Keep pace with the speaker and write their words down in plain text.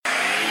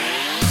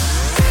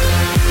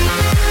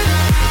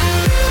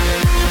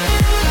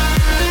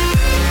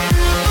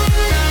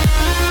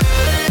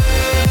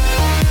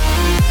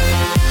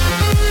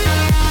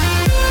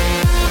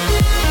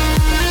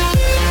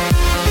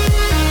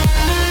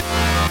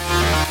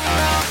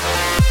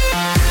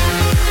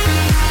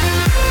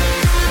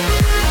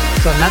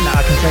So on that note,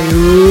 I can say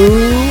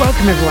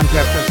welcome everyone to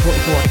episode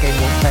 44 of the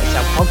Game One Play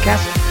Itself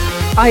podcast.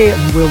 I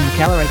am Will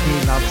McKellar,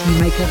 aka Love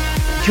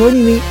Teammaker.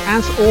 Joining me,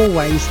 as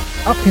always,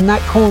 up in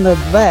that corner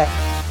there,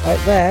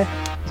 right there,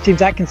 is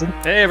James Atkinson.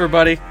 Hey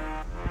everybody,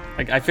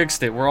 I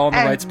fixed it. We're all in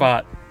the right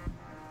spot.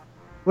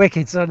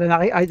 Wicked. So then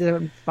I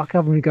don't fuck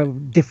up and go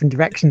different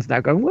directions now.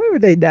 Going, where are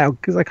they now?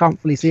 Because I can't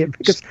fully see it.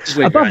 Because just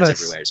above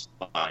us, everywhere is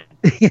fine.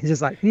 yeah,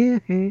 just like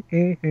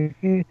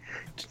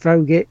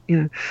throw it,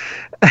 you know.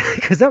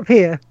 Because up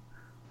here,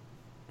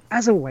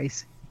 as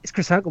always, it's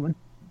Chris Hagelman.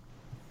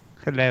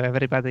 Hello,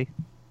 everybody.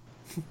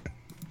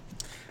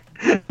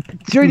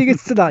 Joining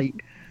us tonight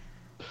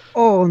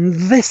on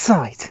this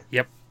side.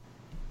 Yep.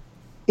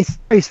 It's a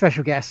very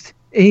special guest.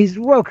 He's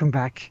welcome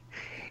back.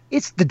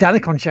 It's the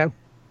Danicon Show.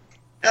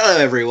 Hello,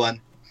 everyone.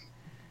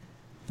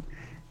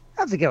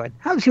 How's it going?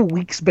 How's your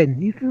week's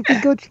been? You've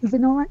been good? You've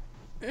been all right?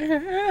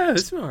 Yeah,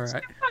 it's all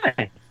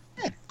right.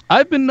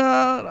 I've been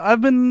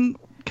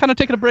kind of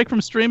taking a break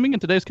from streaming,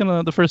 and today's kind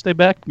of the first day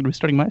back. I'm going to be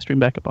starting my stream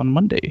back up on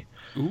Monday.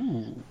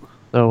 Ooh.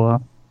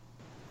 So,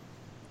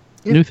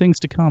 Yeah. new things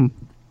to come.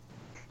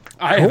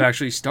 I have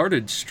actually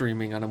started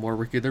streaming on a more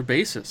regular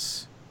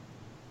basis.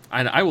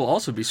 And I will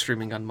also be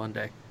streaming on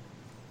Monday.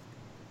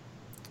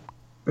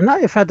 And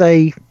I've had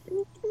a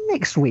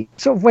mixed week.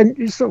 Sort of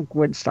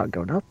went start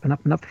going up and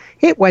up and up.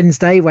 Hit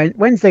Wednesday went,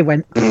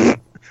 and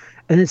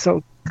then sort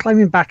of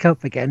climbing back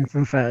up again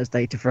from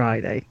Thursday to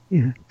Friday.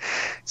 Yeah.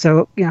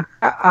 So yeah,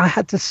 I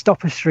had to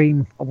stop a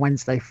stream on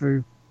Wednesday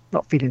through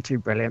not feeling too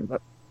brilliant,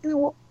 but you know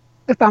what?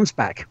 We've bounced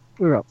back.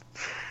 We're up.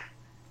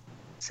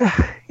 So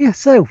yeah,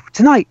 so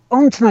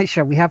on tonight's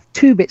show we have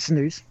two bits of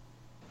news,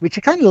 which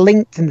are kind of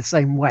linked in the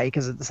same way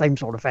because of the same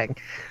sort of thing.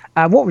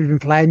 What we've been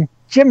playing,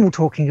 general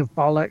talking of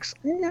bollocks,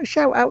 and, you know,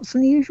 shout outs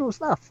and the usual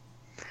stuff.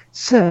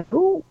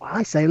 So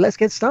I say let's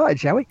get started,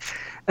 shall we?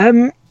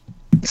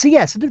 So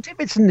the two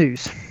bits of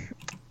news,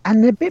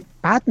 and a bit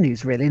bad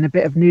news really, and a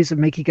bit of news that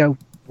make you go,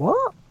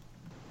 what?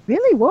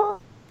 Really? What?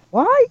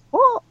 Why?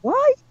 What?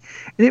 Why?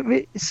 And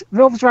it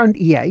revolves around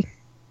EA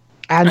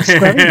and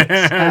Square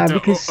Enix,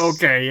 because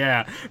Okay,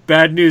 yeah.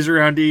 Bad news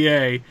around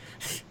EA.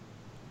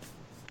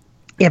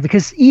 yeah,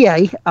 because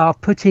EA are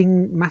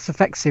putting Mass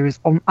Effect series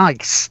on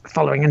ice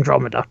following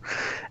Andromeda,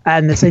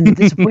 and they're saying they're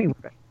disappointed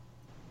with it.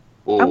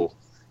 Oh,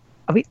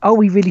 Are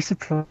we really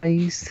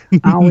surprised?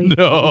 Are we?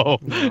 No.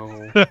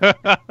 No.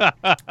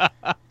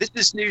 this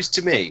is news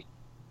to me.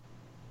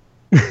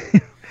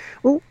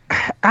 Well,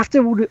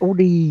 after all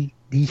the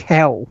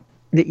hell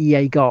that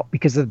EA got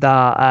because of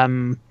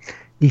the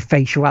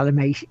facial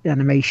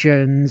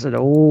animations and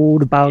all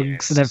the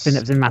bugs and everything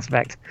that was in Mass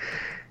Effect,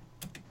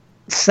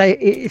 so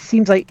it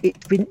seems like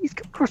it's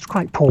come across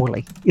quite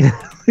poorly. You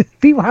know,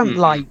 people haven't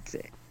liked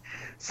it.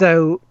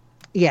 So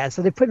yeah,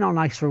 so they're putting it on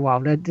ice for a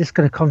while. They're just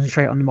going to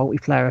concentrate on the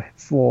multiplayer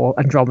for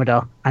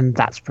Andromeda, and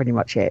that's pretty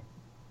much it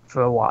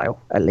for a while,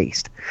 at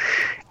least.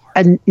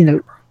 And you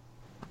know,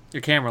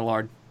 Your camera,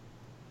 Lord.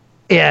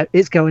 yeah,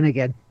 it's going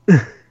again.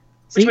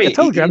 See, I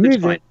told you, I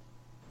moved it.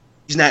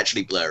 He's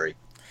naturally blurry.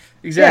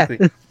 Exactly.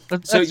 Yeah.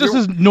 That's So just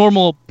his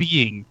normal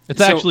being.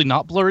 It's actually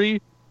not blurry.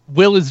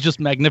 Will is just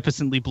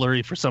magnificently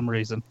blurry for some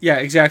reason. Yeah,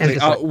 exactly.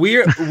 And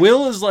just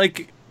Will is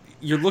like,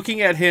 you're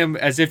looking at him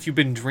as if you've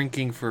been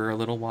drinking for a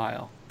little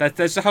while.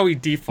 That's how he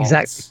defaults.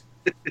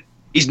 Exactly.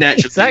 He's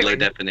naturally Exactly. low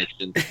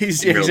definition.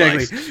 He's in real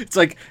exactly. life. It's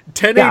like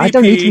 1080p, Yeah, I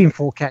don't need to be in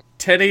 4K.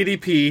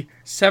 1080p,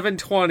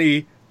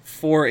 720,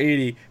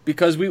 480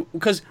 because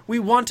we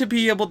want to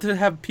be able to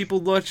have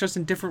people watch us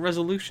in different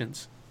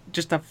resolutions,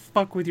 just to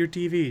fuck with your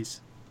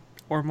TVs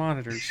or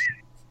monitors,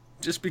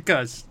 just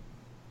because.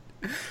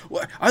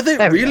 Are they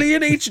There we really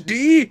in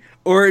HD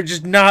or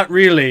just not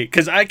really?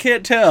 Because I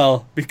can't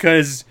tell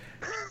because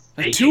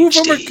two of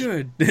them are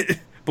good,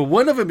 but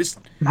one of them is.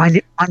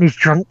 Mine is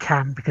drunk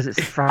cam because it's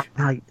Friday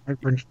night.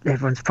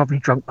 Everyone's probably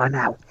drunk by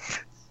now.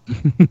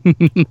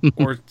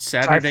 Or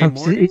Saturday Right,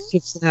 folks, morning. it's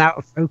just in and out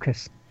of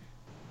focus.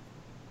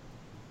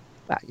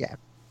 But yeah.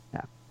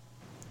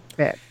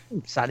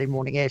 Saturday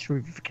morning ish.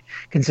 We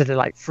consider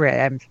like 3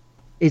 a.m.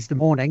 is the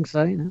morning,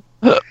 so you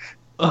know.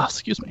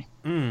 Excuse me.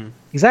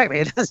 Exactly,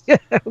 it does.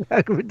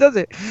 It does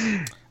it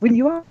when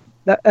you are.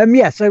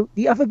 So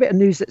the other bit of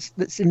news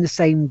that's in the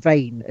same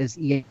vein as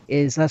EA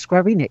is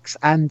Square Enix,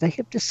 and they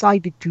have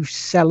decided to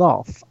sell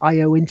off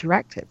IO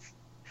Interactive,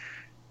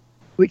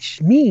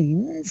 which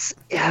means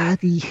the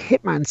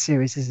Hitman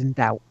series is in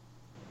doubt,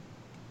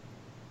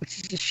 which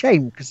is a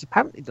shame because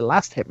apparently the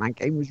last Hitman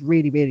game was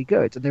really, really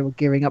good, and they were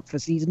gearing up for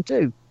season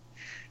 2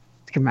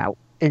 to come out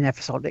in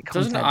episodic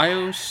content. Doesn't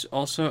iOS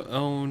also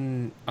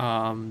own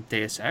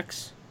Deus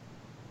Ex?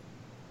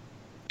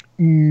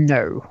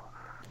 No,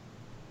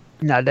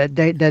 they're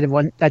the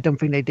one. I don't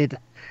think they did.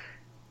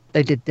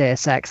 They did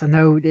Deus Ex. I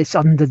know it's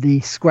under the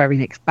Square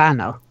Enix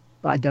banner,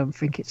 but I don't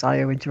think it's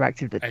IO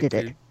Interactive that did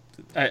it.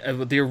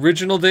 The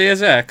original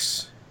Deus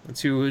Ex.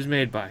 Let's see who it was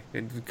made by.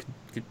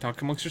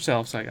 Talk amongst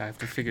yourselves. I have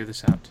to figure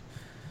this out.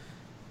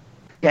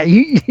 Yeah,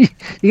 you're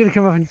gonna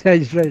come up and tell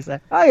your friends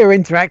that IO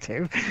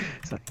Interactive.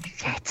 It's like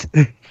shit.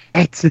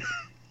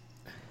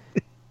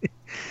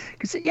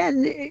 Because yeah,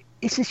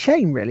 it's a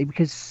shame really,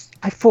 because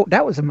I thought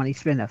that was a money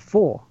spinner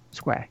for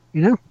Square.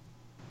 You know.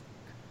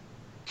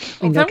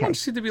 Well, that one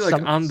seemed to be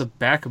like on the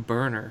back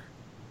burner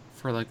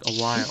for like a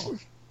while.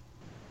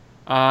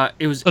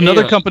 It was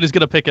another company's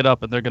gonna pick it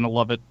up and they're gonna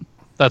love it.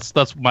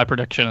 That's my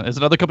prediction. Is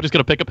another company's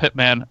gonna pick up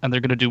Hitman and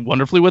they're gonna do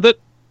wonderfully with it,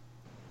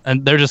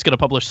 and they're just gonna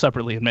publish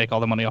separately and make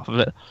all the money off of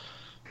it.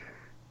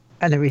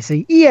 And then we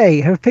see EA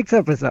have picked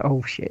up as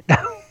oh shit.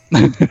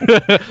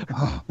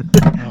 Oh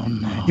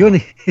no!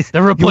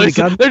 They're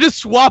replacing. They're just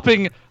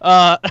swapping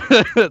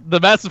the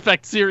Mass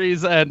Effect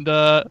series and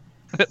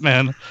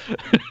Hitman.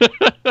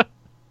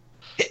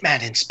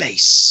 Hitman in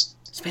space.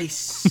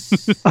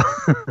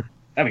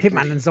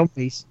 Hitman and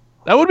zombies.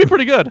 That would be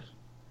pretty good.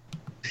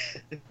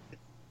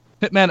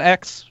 Hitman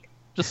X,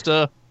 just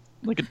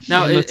like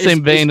now, in the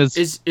same vein as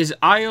is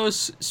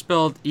iOS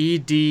spelled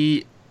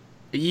EIDOS?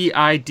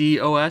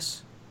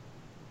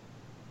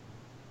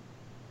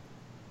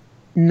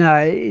 No,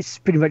 it's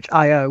pretty much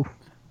IO,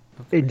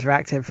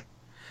 interactive.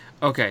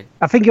 Okay.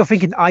 I think you're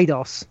thinking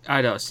IDOS.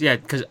 IDOS, yeah,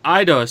 because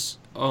IDOS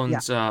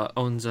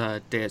owns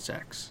Deus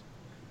Ex.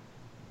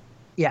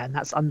 Yeah, and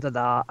that's under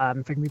the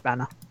Thingy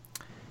banner.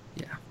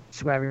 Yeah.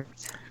 Swear.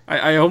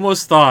 I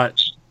almost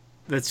thought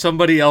that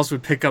somebody else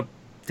would pick up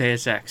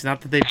Deus Ex.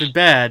 Not that they've been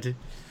bad,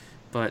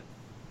 but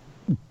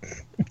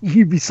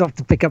Ubisoft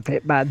to pick up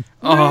Hitman.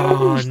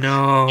 Oh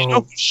no! You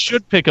know who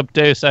should pick up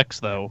Deus Ex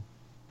though?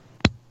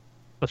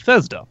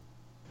 Bethesda.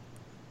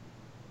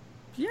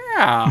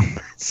 Yeah.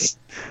 So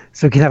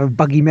we can have a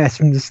buggy mess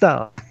from the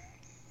start.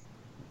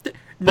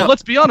 But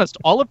let's be honest,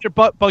 all of your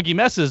buggy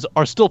messes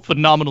are still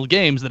phenomenal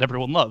games that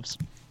everyone loves.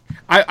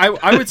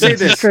 I would say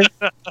this.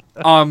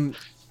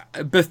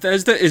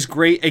 Bethesda is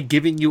great at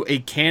giving you a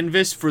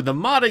canvas for the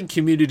modding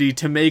community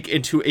to make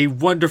into a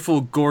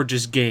wonderful,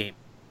 gorgeous game.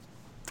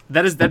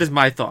 That is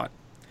my thought.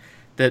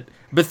 That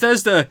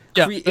Bethesda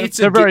creates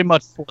they're very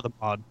much for the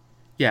mod.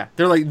 Yeah,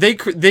 they're like they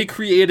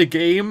create a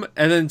game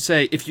and then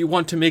say, if you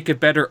want to make it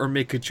better or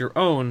make it your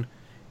own,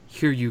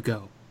 here you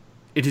go.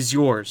 It is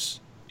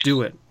yours.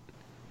 Do it.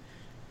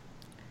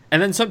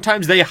 And then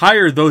sometimes they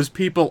hire those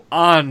people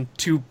on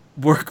to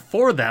work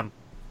for them,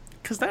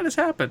 because that has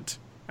happened.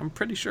 I'm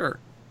pretty sure.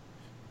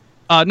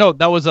 No,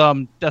 that was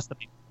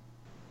Destiny.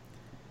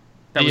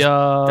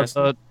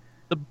 Destiny?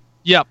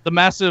 The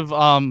massive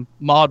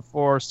mod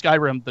for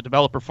Skyrim. The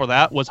developer for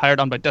that was hired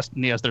on by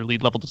Destiny as their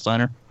lead level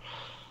designer.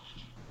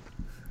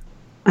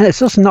 And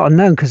it's also not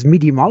unknown because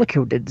Media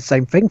Molecule did the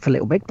same thing for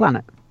Little Big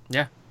Planet.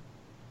 Yeah.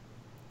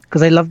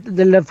 Because they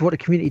loved what the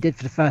community did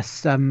for the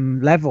first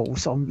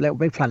levels on Little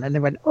Big Planet, and they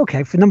went,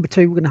 okay, for number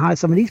 2, we're going to hire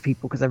some of these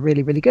people because they're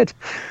really, really good.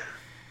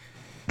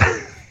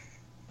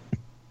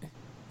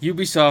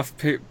 Ubisoft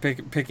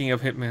picking up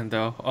Hitman,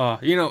 though.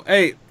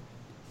 Hey,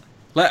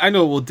 I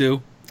know what we'll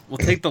do. We'll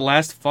take the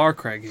last Far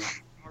Cry game,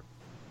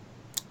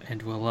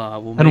 and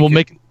we'll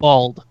make it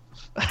bald.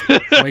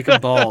 Make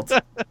it bald,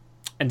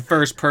 and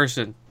first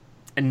person,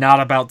 and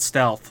not about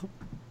stealth.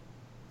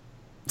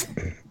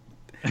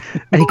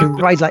 And he can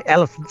ride like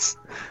elephants.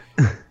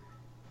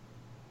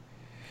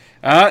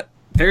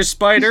 There's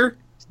Spider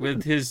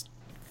with his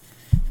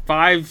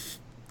 5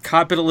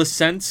 capitalist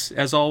cents,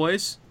 as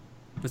always.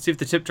 Let's see if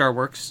the tip jar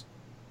works.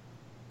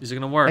 Is it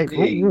going to work?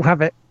 Hey, we'll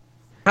have it.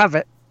 Have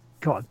it.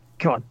 Come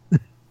on.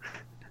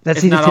 Let's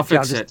if see not, the tip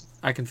I'll jar. fix it.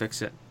 I can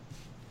fix it.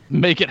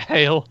 Make it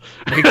hail.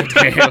 Make it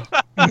hail.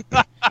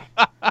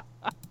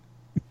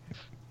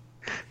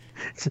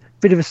 It's a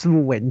bit of a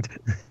small wind.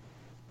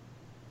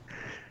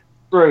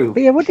 True.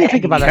 But yeah, what do you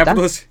think about that,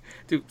 Dan?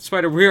 Dude,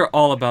 Spider, we're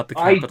all about the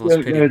I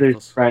capitalist don't know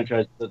those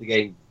franchises of the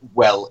game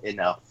well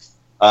enough.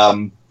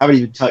 Haven't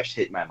even touched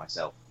Hitman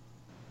myself.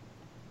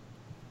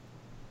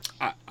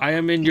 I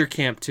am in your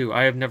camp too.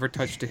 I have never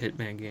touched a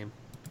Hitman game.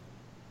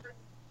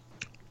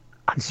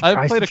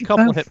 I've played a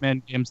couple of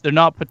Hitman games. They're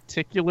not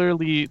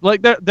particularly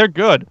they're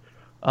good.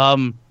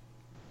 I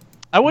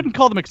wouldn't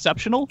call them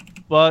exceptional,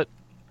 but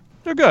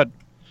they're good.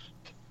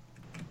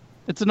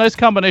 It's a nice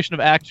combination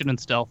of action and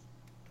stealth.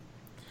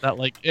 That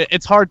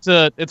it's hard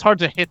to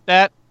hit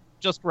that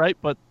just right,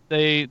 but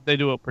they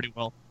do it pretty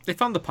well. They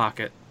found the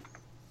pocket.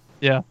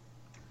 Yeah.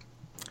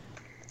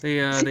 They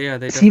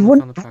definitely See,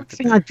 found the pocket. one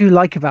thing I do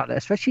like about it,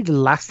 especially the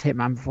last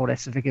Hitman before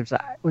this, I think it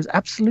was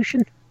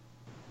Absolution.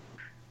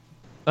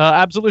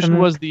 Absolution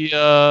was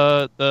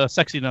the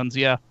sexy nuns,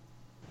 yeah.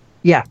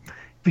 Yeah,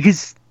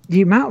 because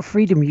the amount of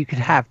freedom you could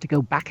have to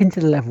go back into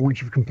the level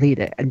once you've completed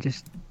it and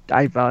just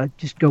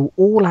go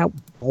all out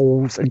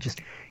balls and just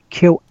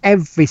kill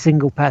every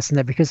single person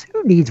there, because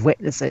who needs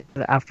witnesses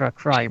after a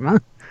crime, huh?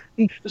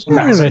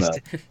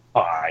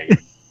 Fine.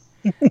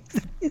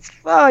 It's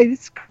fine.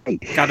 It's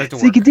great. Got it to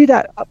so you can do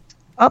that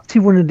up to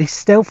one of the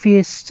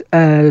stealthiest,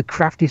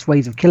 craftiest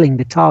ways of killing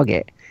the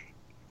target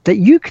that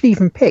you could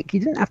even pick.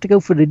 You didn't have to go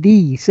for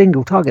the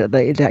single target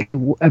that they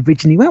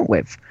originally went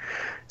with.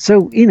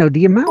 So,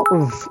 the amount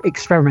of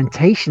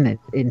experimentation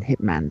in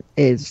Hitman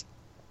is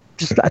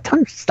just a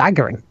ton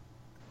staggering.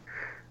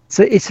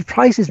 So it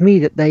surprises me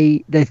that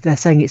they're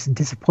saying it's a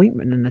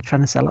disappointment and they're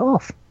trying to sell it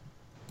off.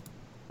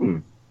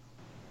 Sounds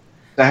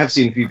I have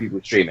seen a few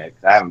people stream it.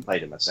 I haven't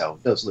played it myself.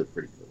 It does look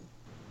pretty cool.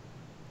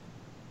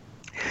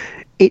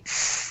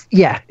 It's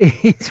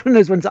it's one of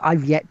those ones that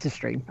I've yet to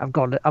stream. I've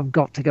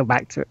got to go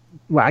back to it.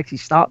 Well, actually,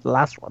 start the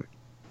last one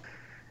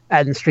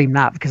and stream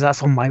that because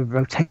that's on my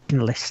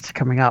rotation list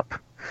coming up.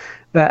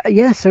 But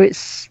yeah, so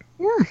it's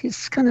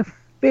kind of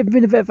been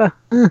a bit of a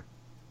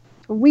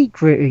week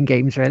for in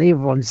games really.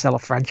 Everyone's sell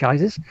off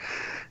franchises.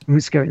 And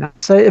what's going on?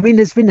 So I mean,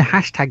 there's been a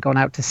hashtag gone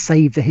out to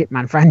save the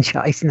Hitman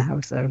franchise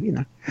now. So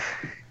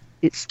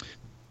it's.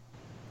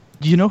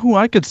 You know who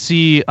I could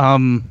see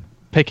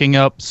picking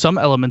up some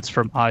elements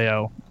from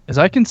IO is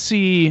I can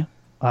see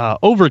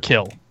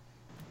Overkill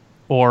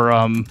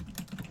or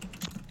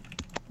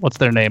what's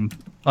their name?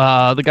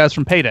 The guys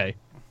from Payday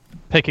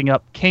picking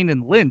up Kane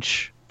and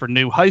Lynch for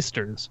new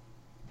heisters.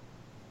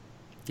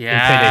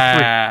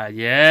 Yeah,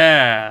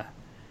 yeah.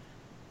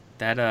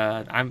 That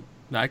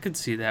I could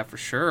see that for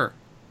sure.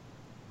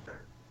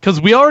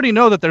 Because we already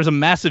know that there's a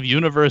massive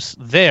universe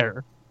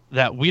there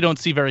that we don't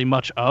see very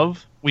much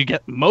of. We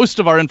get most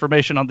of our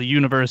information on the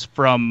universe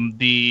from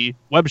the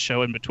web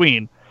show in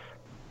between.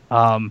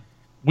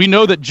 We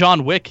know that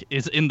John Wick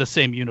is in the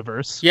same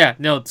universe. Yeah,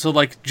 no, so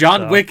like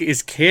John Wick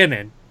is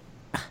canon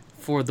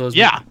for those.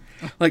 Yeah.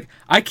 Movies. Like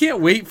I can't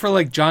wait for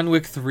like John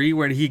Wick 3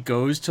 where he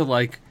goes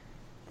to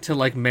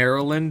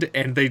Maryland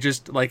and they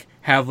just like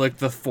have like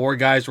the 4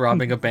 guys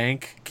robbing a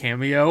bank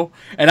cameo,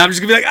 and I'm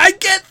just gonna be like, I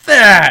get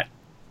that.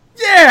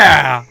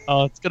 Yeah.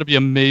 Oh, it's gonna be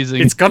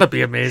amazing. It's gonna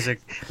be amazing.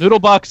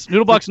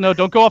 Noodlebox, no,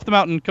 don't go off the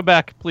mountain. Come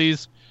back,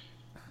 please.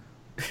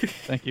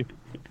 Thank you.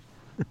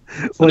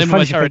 It's the name of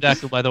my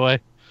pterodactyl, by the way.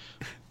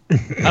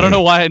 I don't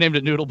know why I named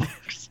it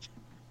Noodlebox.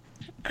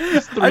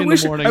 It's 3 in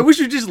the morning. I wish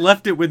you just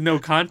left it with no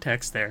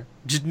context there.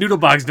 Just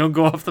Noodlebox, don't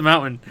go off the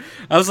mountain.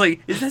 I was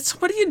like, is that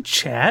somebody in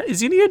chat? Is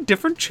he in a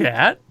different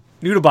chat?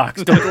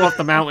 Noodlebox, don't go off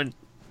the mountain.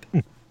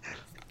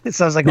 It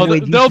sounds like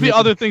there'll be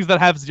other things that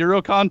have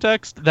 0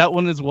 context. That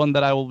one is one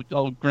that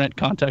I'll grant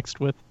context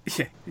with.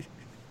 Yeah.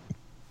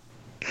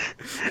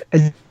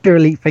 And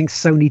Elite thinks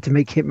Sony to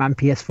make Hitman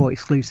PS4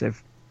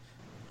 exclusive.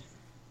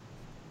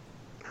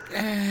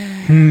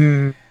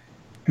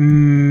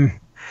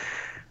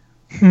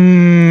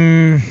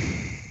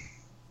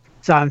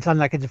 So I'm sounding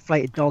like a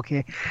deflated dog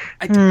here.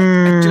 I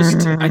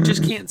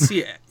just can't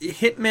see it.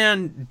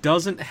 Hitman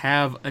doesn't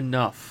have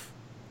enough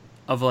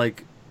of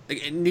like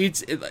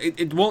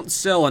it won't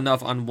sell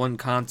enough on one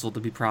console to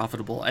be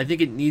profitable. I think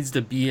it needs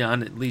to be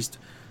on at least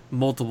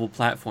multiple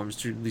platforms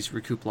to at least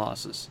recoup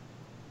losses.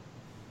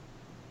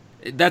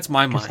 That's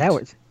my mind.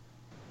 Hell,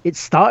 it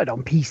started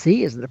on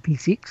PC, isn't it? A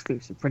PC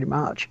exclusive, pretty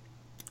much.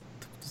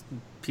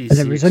 PC and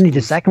it was only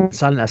the second one,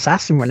 Silent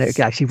Assassin, when it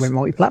actually went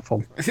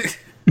multi-platform.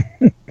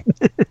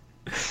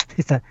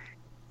 It's a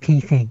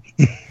PC.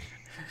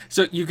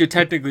 So you could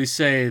technically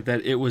say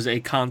that it was a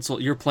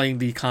console. You're playing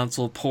the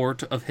console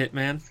port of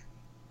Hitman.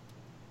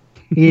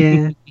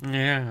 Yeah.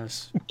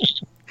 Yes.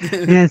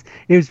 Yes,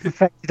 it was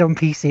perfected on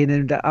PC,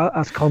 and then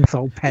us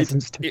console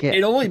peasants took it.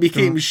 It only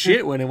became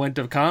shit when it went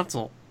to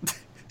console.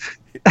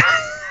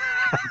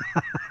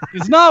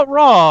 He's not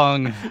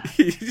wrong.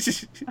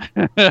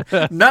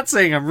 Not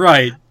saying I'm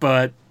right,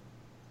 but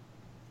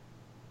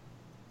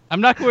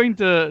I'm not going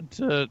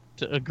to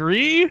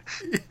agree,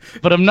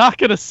 but I'm not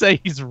going to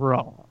say he's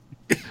wrong.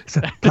 It's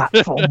a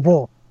platform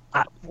war.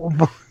 Platform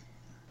war.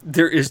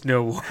 There is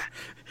no war.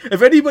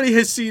 If anybody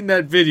has seen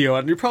that video,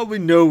 and you probably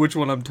know which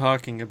one I'm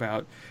talking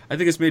about, I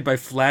think it's made by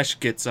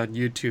FlashGits on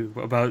YouTube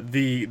about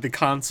the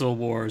console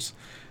wars.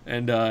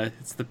 And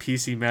it's the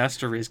PC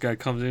Master Race guy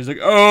comes in. He's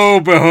like, "Oh,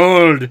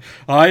 behold,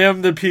 I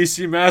am the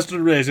PC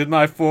Master Race with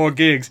my 4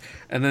 gigs."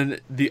 And then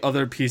the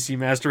other PC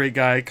Master Race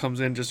guy comes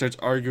in and just starts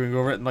arguing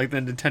over it. And like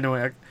the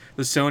Nintendo,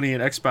 the Sony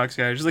and Xbox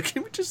guy are just like,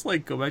 "Can we just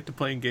like go back to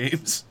playing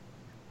games?"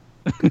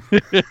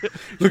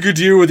 Look at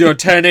you with your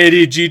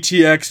 1080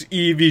 GTX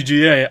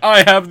EVGA.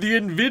 I have the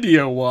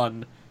Nvidia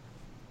one.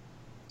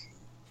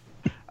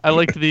 I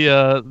liked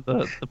the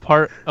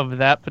part of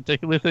that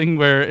particular thing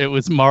where it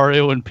was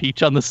Mario and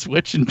Peach on the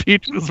Switch, and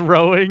Peach was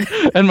rowing,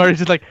 and Mario's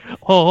just like,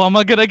 "Oh, am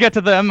I gonna get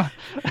to them?"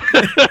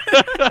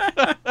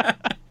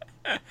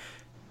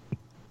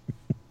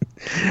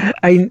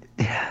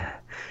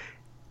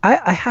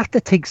 I have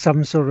to take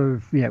some sort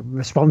of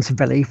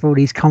responsibility for all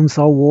these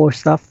console war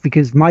stuff,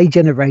 because my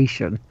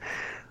generation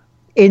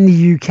in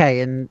the UK,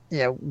 and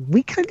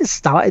we kind of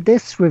started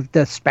this with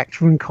the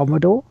Spectrum and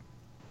Commodore.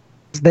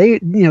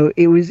 And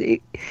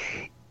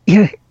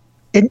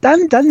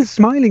Dan's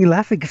smiling and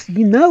laughing because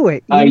you know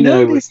it. I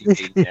know what you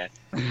mean, yeah.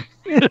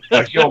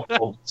 That's your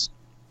fault.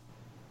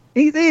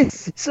 It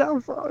is. It's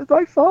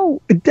my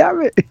fault.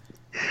 Damn it.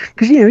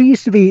 Because it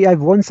used to be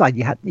over one side.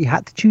 You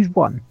had to choose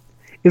one.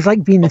 It was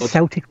like being a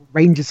Celtic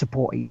Ranger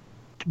supporter.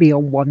 To be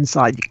on one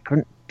side, you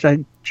couldn't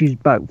choose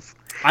both.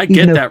 I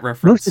get that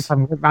reference. Most of the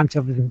time, I went round to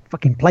others and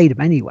fucking played them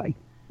anyway.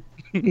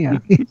 Yeah.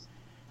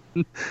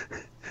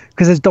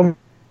 Because as Dom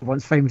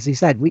once famously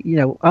said,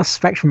 us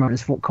Spectrum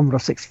owners thought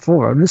Commodore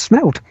 64 owners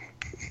smelled.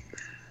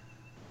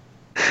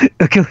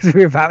 Of course,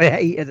 we were about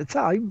 8 at the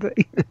time, but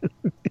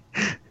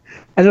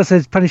And also,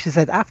 as Punisher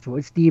said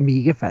afterwards, the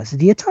Amiga versus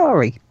the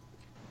Atari.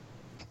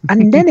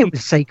 And then it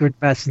was Sega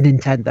versus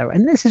Nintendo.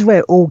 And this is where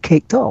it all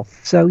kicked off.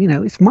 So,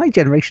 it's my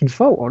generation's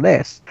fault on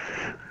this.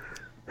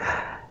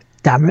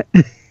 Damn it.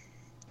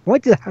 Why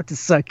did it have to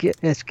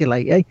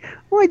escalate, eh?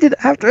 Why did it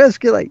have to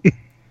escalate?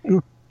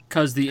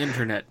 Because the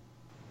internet.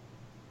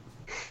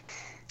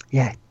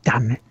 Yeah,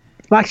 damn it.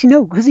 Well, actually,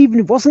 no, because even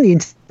it wasn't the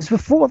internet. It was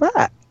before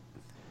that.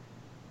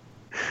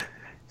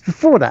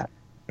 Before that.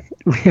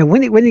 Yeah,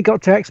 when it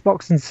got to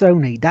Xbox and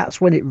Sony, that's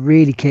when it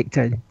really kicked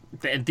in.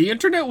 The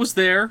internet was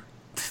there.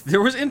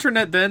 There was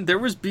internet then. There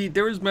was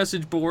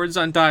message boards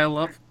on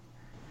dial-up.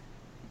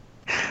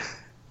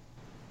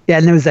 Yeah,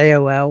 and there was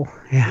AOL.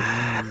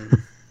 Yeah.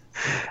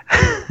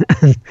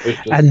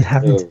 and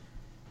having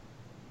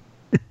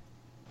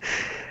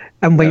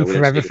and waiting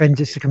for everything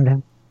just to come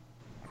down.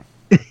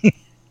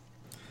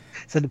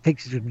 So the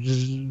pictures were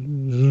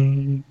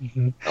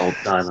old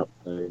dial-up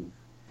phone.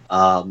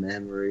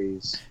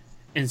 Memories.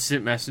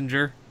 Instant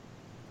Messenger.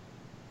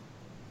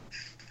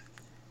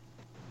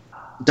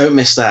 Don't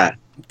miss that.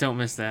 Don't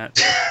miss that.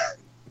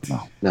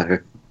 No.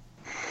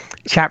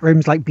 Chat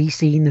rooms like Be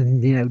Seen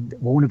and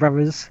Warner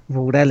Brothers with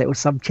all their little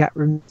sub chat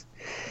rooms.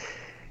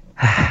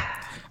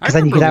 I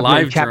then you remember could have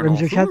Live chat Journal. rooms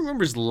or Who chats.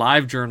 remembers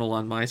Live Journal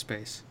on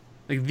MySpace?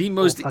 Like the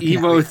most fucking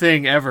emo hell.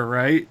 thing ever,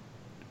 right?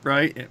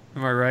 Right?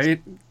 Am I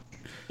right?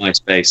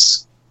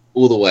 MySpace.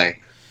 All the way.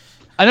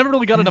 I never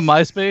really got into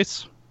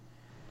MySpace,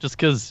 just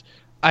because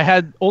I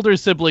had older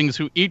siblings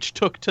who each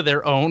took to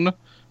their own,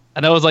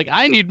 and I was like,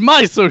 I need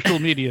my social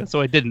media,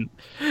 so I didn't.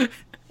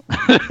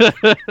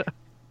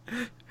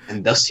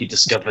 And thus he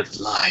discovered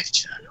Live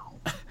Journal.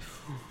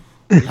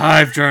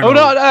 Live Journal. Oh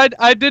no,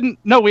 I didn't.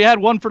 No, we had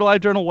one for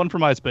LiveJournal, one for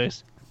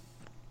MySpace.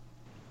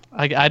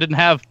 I didn't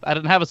have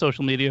a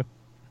social media.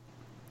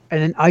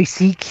 And then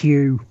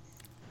ICQ.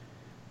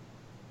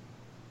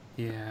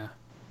 Yeah.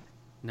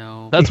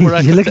 No. That's where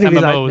I You're took the looking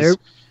at me MMOs.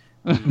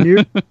 like,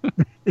 nope.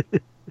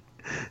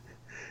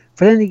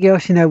 But anything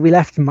else, we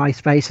left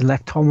MySpace and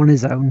left Tom on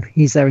his own.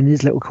 He's there in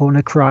his little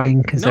corner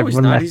crying because No, he's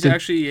everyone not. left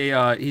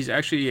He's him.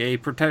 actually a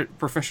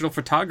professional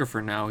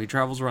photographer now. He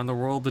travels around the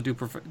world to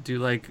do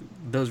like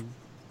those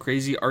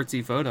crazy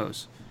artsy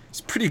photos.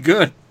 It's pretty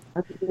good.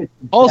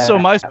 Also,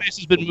 MySpace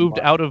has been moved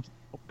out of.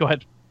 Go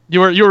ahead. You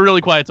were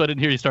really quiet, so I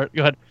didn't hear you start.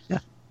 Go ahead.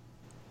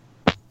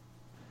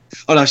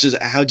 Oh no, it's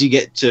just how do you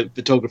get to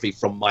photography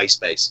from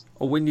MySpace?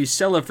 Well, when you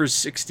sell it for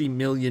 $60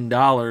 million,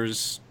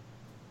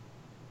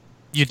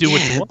 You do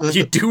what you want.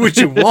 you do what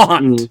you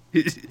want.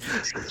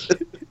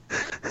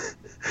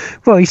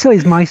 Well, he saw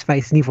his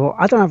MySpace and he thought,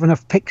 I don't have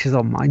enough pictures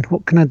on mine.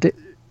 What can I do?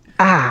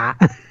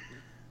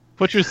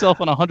 Put yourself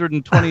on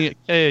 120K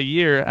a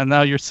year, and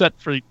now you're set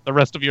for the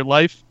rest of your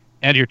life,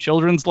 and your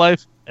children's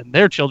life, and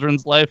their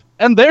children's life,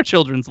 and their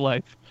children's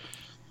life.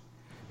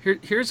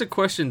 Here's a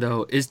question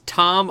though: is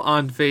Tom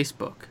on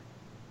Facebook?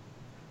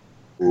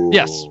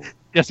 Yes.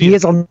 Yes, He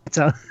is on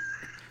Twitter.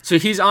 So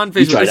he's on You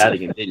Facebook. tried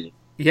adding him, didn't you?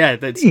 Yeah,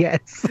 that's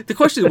Yes. the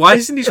question. Why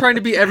isn't he trying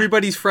to be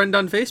everybody's friend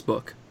on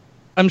Facebook?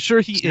 I'm sure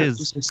he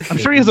is. I'm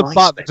sure he has a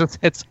bot that just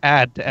hits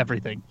add to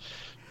everything.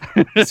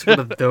 It's one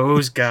of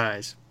those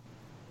guys.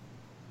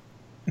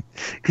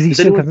 Because he Does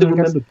still anyone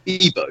comes still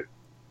in and goes,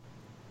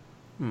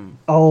 remember Bebo?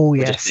 oh, Or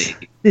yes. just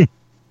me?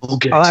 Oh,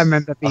 good. Oh, I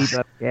remember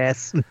Bieber.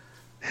 Yes.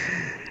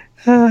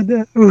 Oh,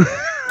 no.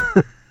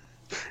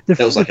 The That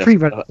was like free a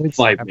run-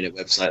 5-minute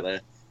website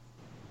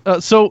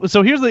there. So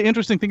here's the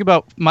interesting thing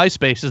about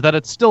MySpace is that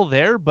it's still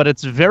there, but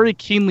it's very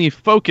keenly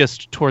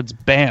focused towards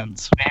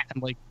bands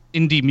and like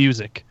indie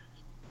music.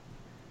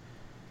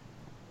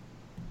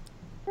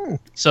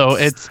 So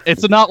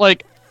it's not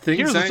like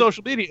here's a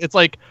social media. It's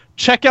like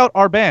check out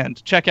our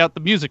band, check out the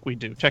music we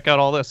do, check out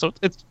all this. So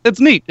it's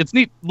neat. It's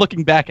neat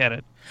looking back at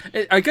it.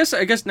 I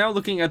guess now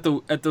looking at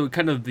the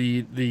kind of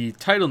the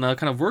title now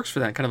kind of works for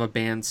that kind of a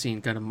band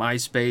scene, kind of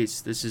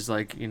MySpace. This is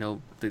like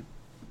the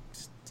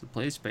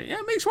play space. Yeah,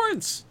 it makes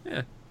sense.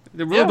 Yeah, a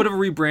little bit of a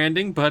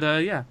rebranding, but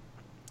yeah.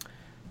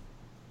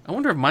 I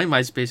wonder if my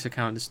MySpace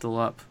account is still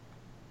up.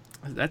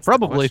 That's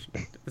Probably. The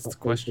question. That's the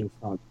question.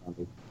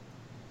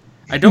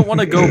 I don't want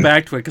to go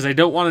back to it because I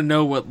don't want to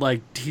know what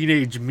like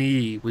teenage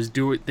me was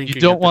thinking.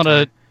 You don't want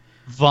to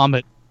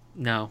vomit.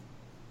 No,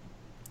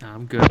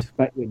 I'm good.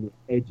 Back when you're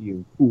edgy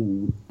and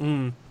cool.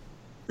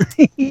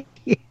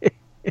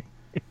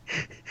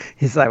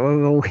 He's like,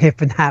 we're all hip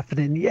and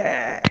happening.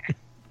 Yeah.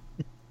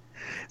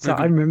 So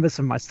Maybe. I remember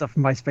some of my stuff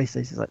from MySpace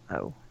days. He's like,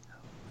 no.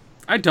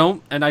 I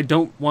don't, and I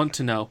don't want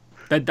to know.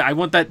 That I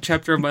want that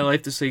chapter of my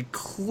life to say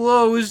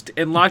closed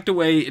and locked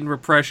away in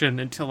repression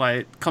until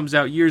it comes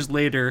out years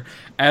later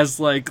as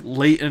like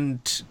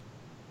latent,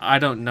 I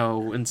don't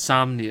know,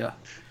 insomnia.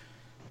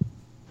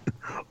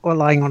 Or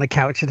lying on a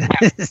couch in a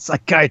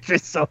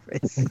psychiatrist's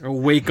office. Or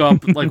wake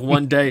up like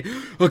one day,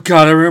 oh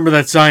god, I remember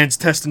that science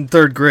test in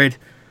 3rd grade.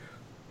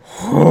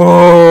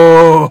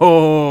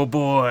 Oh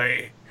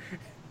boy.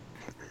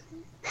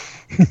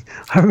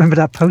 I remember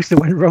that post that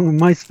went wrong on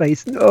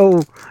MySpace.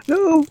 No.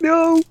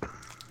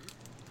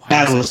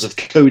 Hours of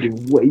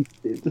coding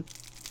wasted.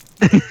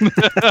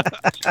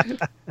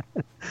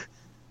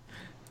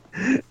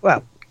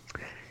 Well,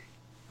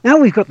 now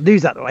we've got the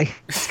news out of the way,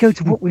 let's go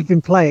to what we've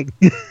been playing.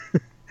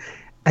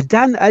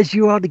 Dan, as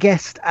you are the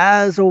guest,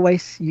 as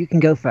always, you can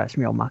go first,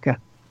 Mule Marker.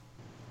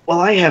 Well,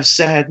 I have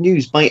sad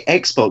news. My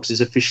Xbox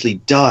has officially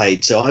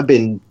died, so I've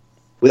been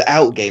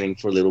without gaming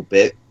for a little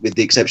bit, with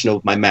the exception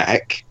of my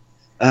Mac.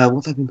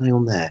 What have I been playing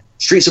on there?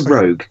 Streets of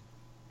Rogue.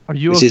 Are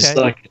you which okay? is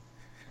like,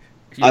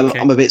 Okay.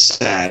 I'm a bit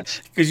sad.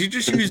 Because you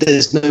just used.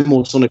 There's no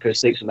more Sonic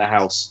 06 in the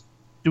house.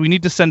 Do we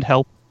need to send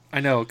help?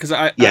 I know, because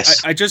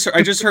Yes. I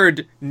just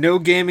heard no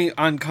gaming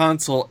on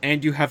console,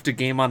 and you have to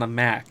game on a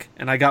Mac,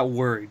 and I got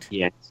worried.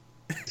 Yes.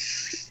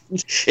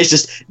 It's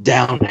just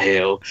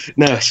downhill.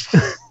 No, it's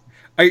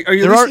Are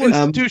you There are listening?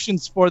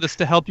 institutions for this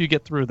to help you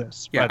get through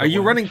this. Yeah, by the are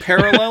you way. running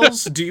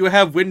Parallels? Do you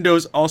have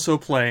Windows also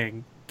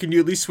playing? Can you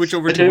at least switch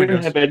over I to don't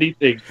Windows? have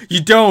anything.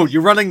 You don't.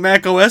 You're running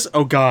Mac OS.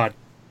 Oh God.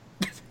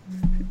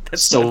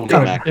 That's Sold not on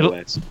good. Mac It'll-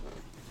 OS. So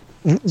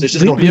it's just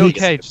We- not Be really-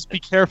 okay. Just be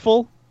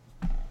careful.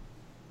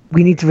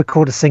 We need to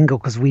record a single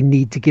because we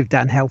need to give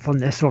Dan help on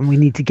this one. We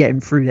need to get him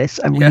through this,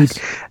 and we Yes.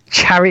 need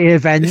charity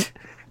event.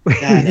 We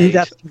Dan need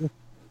that.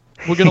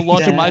 We're gonna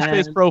launch a Dan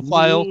MySpace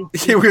profile.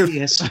 Yeah, we're-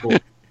 PS4.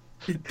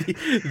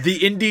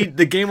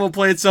 the game will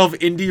play itself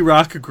indie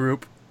rock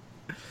group.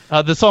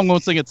 The song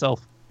won't sing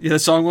itself. Yeah, the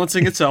song won't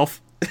sing itself,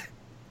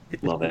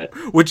 Love it.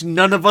 which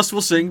none of us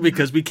will sing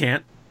because we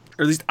can't,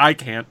 or at least I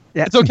can't.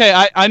 Yeah. It's okay.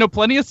 I know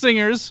plenty of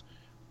singers.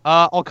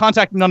 I'll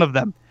contact none of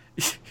them.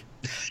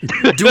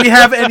 Do we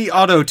have any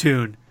auto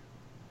tune?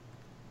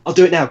 I'll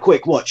do it now.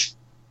 Quick, watch.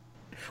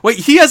 Wait,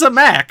 he has a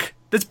Mac.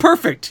 That's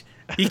perfect.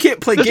 He can't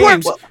play This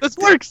games. works. This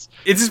works.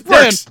 It just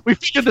Dan, works. we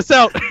figured this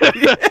out.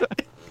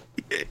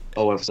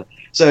 Oh,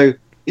 so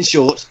in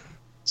short,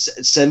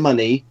 send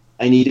money.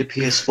 I need a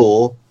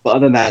PS4, but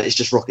other than that, it's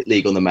just Rocket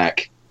League on the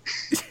Mac.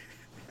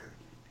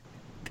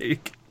 There you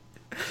go.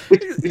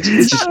 Which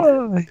is just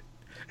fine.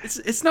 Oh,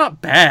 It's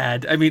not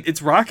bad. I mean,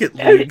 it's Rocket It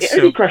only- League, it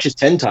only so crashes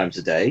 10 times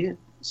a day.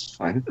 It's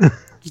fine.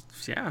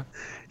 yeah.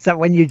 is that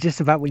when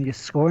you're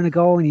scoring a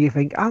goal and you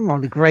think I'm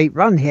on a great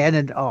run here, and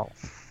then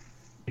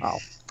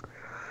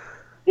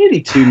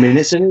Nearly 2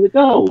 minutes into the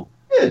goal.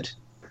 Good.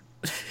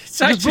 It's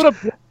Just actually, put up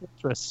Dwarf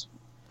Fortress.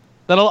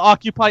 That'll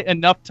occupy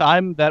enough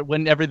time that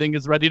when everything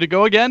is ready to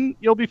go again,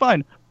 you'll be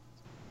fine.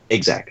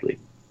 Exactly.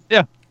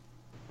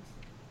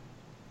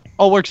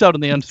 All works out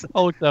in the end.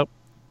 All works out.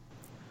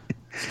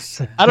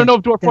 I don't know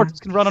if Dwarf Fortress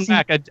can run on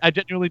Mac. I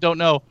genuinely don't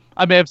know.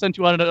 I may have sent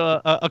you on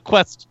a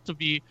quest to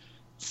be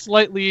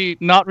slightly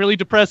not really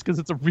depressed because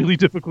it's a really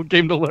difficult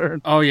game to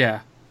learn. oh yeah.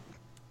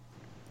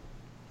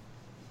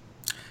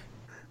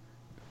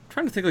 I'm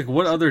trying to think like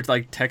what other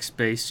like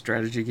text-based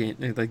strategy game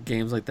like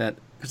games like that,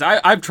 because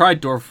I've tried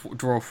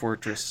Dwarf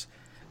Fortress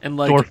and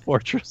like Dwarf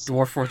Fortress.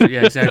 Dwarf Fortress.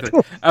 Yeah, exactly.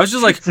 I was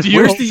just like, Do you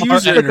where's the are-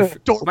 user interface?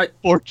 Dwarf My-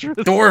 Fortress.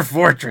 Dwarf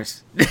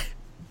Fortress.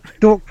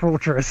 Dork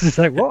Fortress is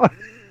like what?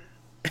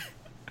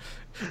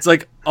 It's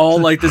like all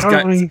like this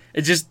guy. Totally.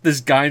 It's just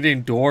this guy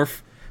named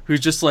Dwarf who's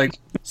just like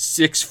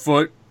 6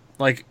 foot,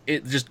 like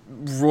it just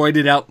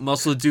roided out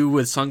muscle dude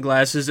with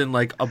sunglasses and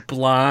like a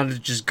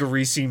blonde, just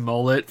greasy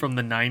mullet from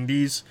the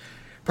 90s.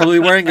 Probably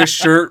wearing a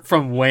shirt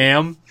from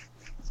Wham.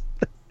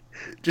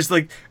 Just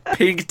like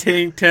pink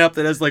tank top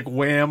that has like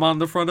Wham on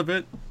the front of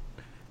it.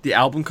 The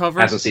album cover.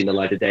 Hasn't seen the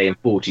light of day in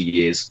 40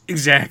 years.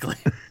 Exactly.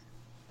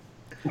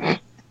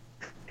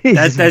 He's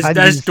That's had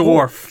his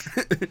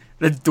Dwarf.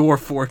 That's Dwarf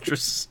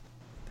Fortress.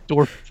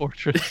 Dwarf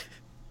Fortress.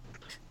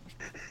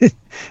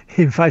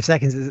 in 5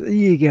 seconds.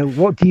 You go.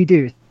 What do you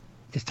do?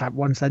 Just type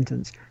one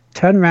sentence.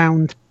 Turn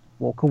around,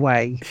 walk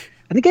away,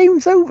 and the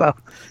game's over.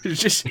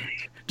 It's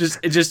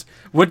just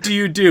what do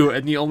you do?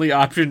 And the only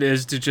option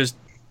is to just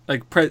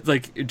like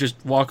just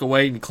walk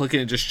away and click it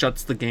and it just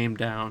shuts the game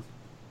down.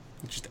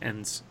 It just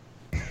ends.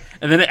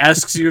 And then it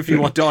asks you if you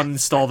want to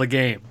uninstall the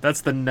game.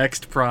 That's the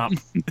next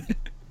prompt.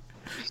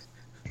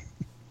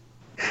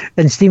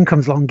 Then Steam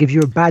comes along, gives you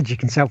a badge you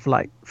can sell for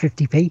like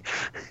 50p.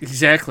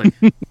 Exactly.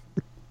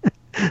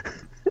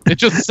 It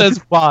just says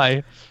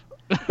why.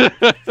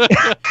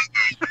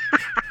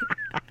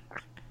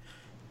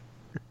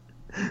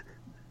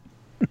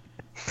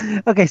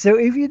 Okay, so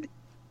if you,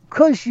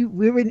 because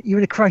you're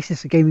in a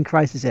crisis, a gaming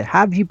crisis here.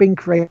 Have you been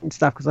creating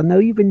stuff? Because I know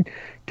you've been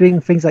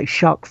doing things like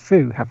Shark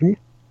Fu, haven't you?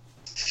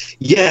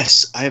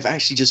 Yes, I have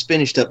actually just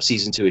finished up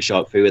season 2 of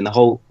Shark Fu, and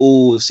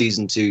all of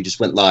season 2 just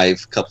went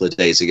live a couple of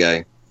days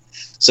ago.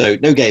 So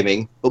no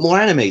gaming, but more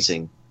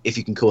animating, if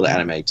you can call it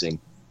animating.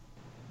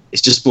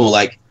 It's just more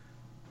like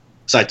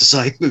side to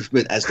side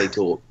movement as they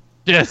talk.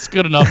 Yes,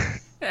 good enough.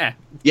 Yeah.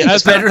 Yeah,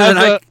 It's better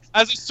than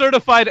as a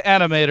certified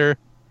animator,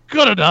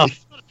 good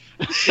enough.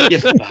 you're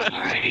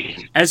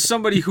fine. As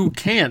somebody who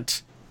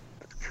can't,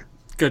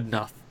 good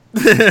enough.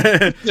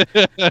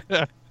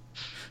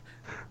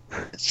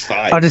 It's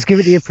fine. I'll just give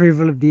it the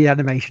approval of the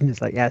animation. It's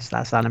like, yes,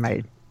 that's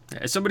animated.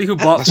 As somebody who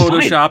bought That's fine.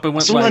 Photoshop and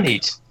went That's all I like,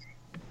 need.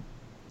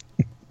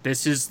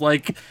 this is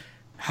like,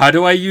 how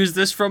do I use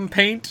this from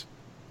Paint?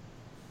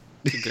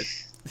 Good.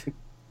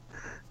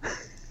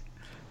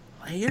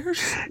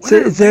 Layers? What So,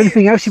 are is there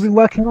anything layers? else you've been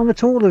working on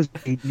at all? Or is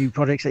there any new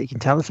projects that you can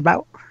tell us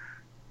about?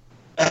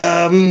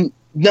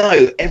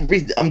 No,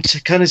 I'm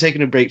kind of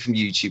taking a break from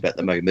YouTube at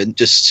the moment.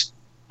 Just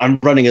I'm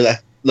running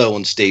low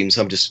on Steam,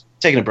 so I'm just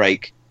taking a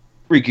break,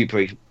 recoup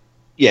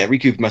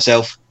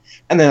myself,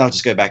 and then I'll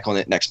just go back on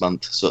it next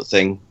month, sort of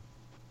thing.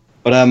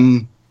 But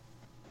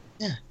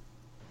yeah,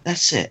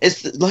 that's it.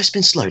 Life's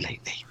been slow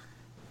lately.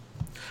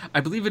 I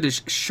believe it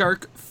is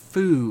Shark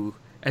Fu,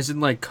 as in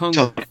like Kung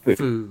Shark Fu.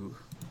 Fu.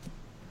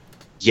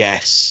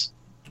 Yes,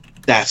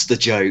 that's the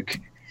joke.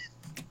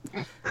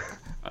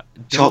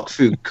 Shark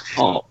Fu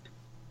cop.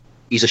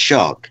 He's a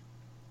shark,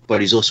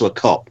 but he's also a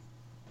cop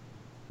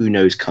who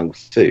knows kung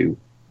fu.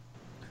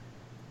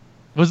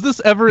 Was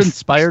this ever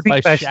inspired by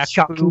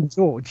Shaq Fu? and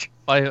George.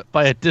 By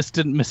a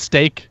distant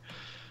mistake?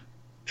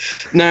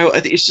 No, I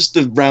think it's just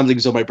the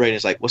ramblings on my brain.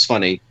 It's like, what's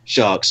funny?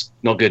 Sharks,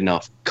 not good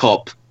enough.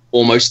 Cop,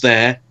 almost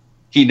there.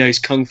 He knows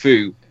kung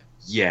fu.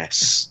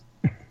 Yes.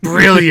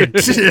 Brilliant.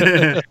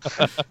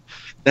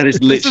 That is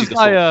literally This is the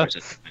my, thought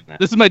process behind that.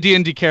 This is my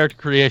D&D character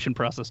creation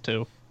process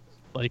too.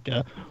 Like,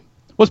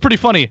 what's pretty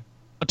funny?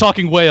 A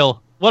talking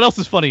whale. What else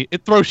is funny?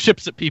 It throws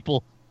ships at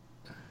people.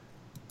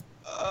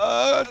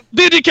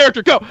 D&D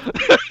character, go!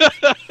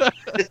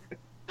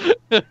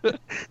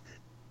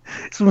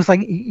 It's almost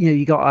like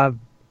you got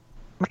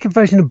like a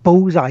version of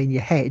Bullseye in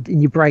your head, in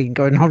your brain,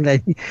 going on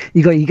there.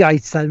 You got you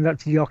guys standing up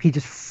to the hockey,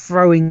 just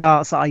throwing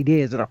arts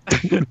ideas. And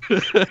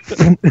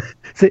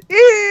so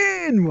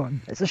in one,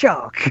 there's a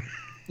shark.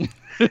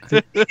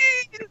 So, in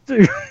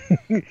two,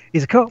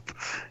 he's a cop.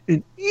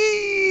 And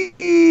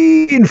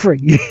in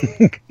three,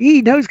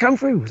 he knows kung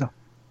fu. So,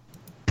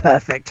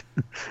 perfect.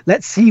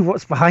 Let's see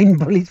what's behind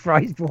Bully's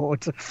prize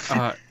board.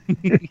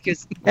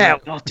 Because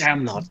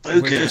Goddamn not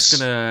we're focus. just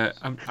gonna.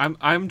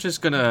 I'm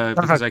just gonna,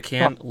 because I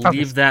can't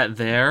leave that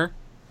there,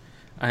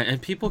 and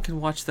people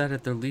can watch that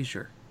at their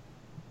leisure.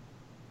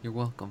 You're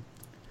welcome.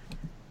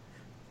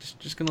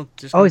 Just gonna.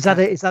 is that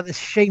a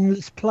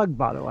shameless plug,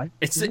 by the way?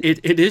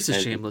 It is a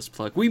shameless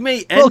plug. We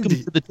may end Welcome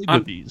to the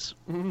Dignities.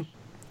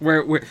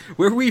 where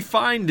we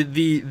find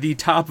the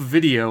top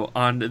video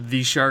on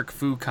the Shark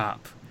Fu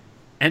Cop,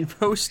 and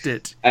post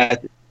it.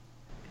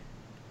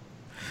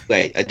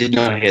 Wait, I did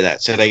not hear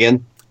that. Say that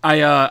again.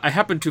 I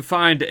happened to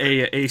find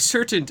a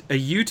certain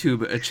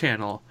YouTube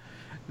channel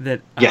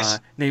that Yes.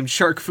 named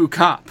Shark Fu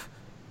Cop.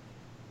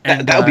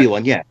 That would be the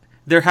one, yeah.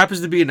 There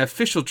happens to be an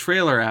official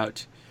trailer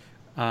out.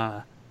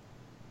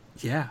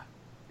 Yeah,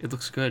 it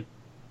looks good.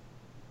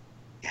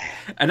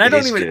 And I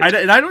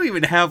don't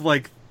even have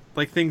like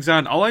things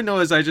on. All I know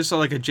is I just saw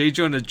like a J.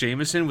 Jonah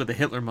Jameson with a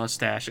Hitler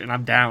mustache, and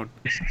I'm down.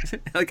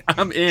 Like,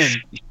 I'm in.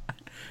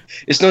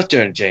 It's not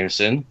Jonah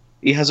Jameson.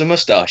 He has a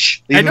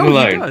mustache. Leave I know him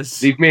alone. he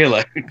does. Leave me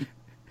alone.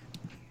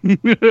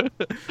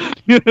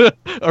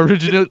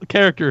 Original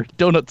character,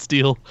 Donut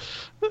Steal.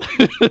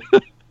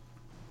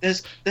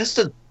 There's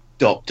the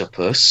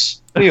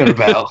Doctopus. What are you on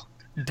about?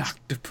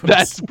 Dr. Puss.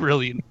 That's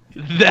brilliant.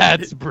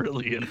 That's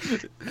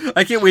brilliant.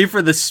 I can't wait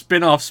for the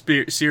spin-off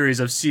series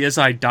of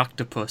CSI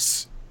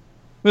Doctopus.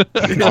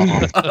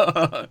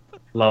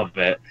 Love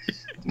it.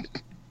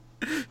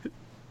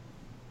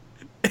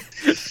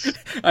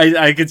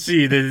 I could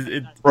see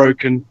that.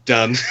 Broken.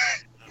 Done.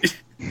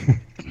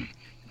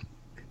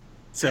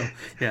 So,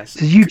 yes.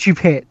 It's a YouTube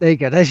hit. There you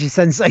go. There's your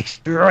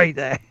sensation right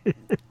there.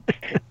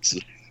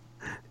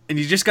 And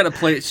you just gotta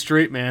play it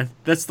straight, man.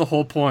 That's the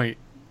whole point.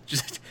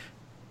 Just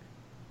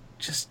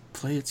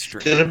play it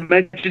straight. Then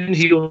imagine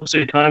he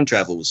also time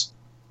travels.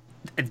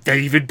 And they're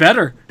even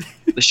better.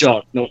 The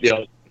shark, not the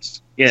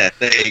others. Yeah,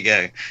 there you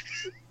go.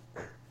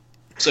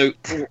 So,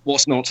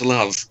 what's not to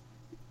love?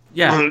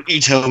 Yeah. You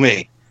tell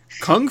me.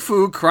 Kung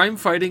Fu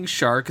crime-fighting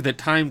shark that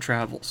time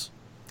travels.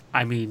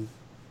 I mean,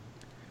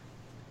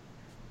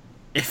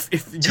 if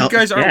you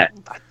guys are, Yeah.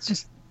 That's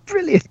just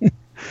brilliant.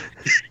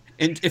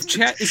 and if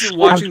chat isn't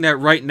watching that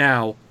right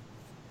now,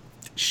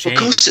 shame. Of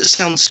course, it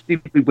sounds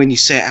stupid when you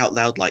say it out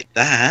loud like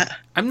that.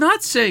 I'm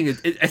not saying it.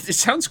 It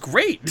sounds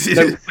great.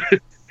 No.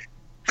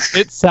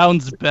 It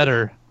sounds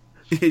better.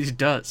 It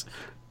does.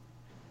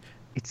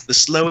 The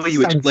slower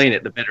you explain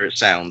it, the better it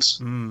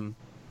sounds.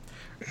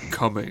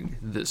 Coming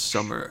this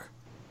summer,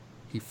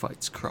 he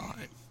fights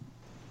crime.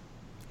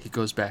 He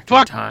goes back in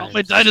Fuck time. all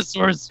my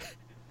dinosaurs.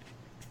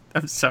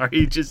 I'm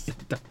sorry, just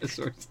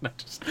dinosaurs. Not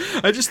just.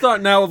 I just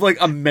thought now of like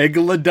a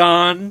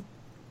megalodon,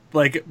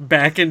 like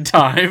back in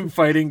time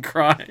fighting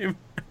crime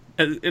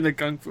in a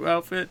kung fu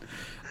outfit.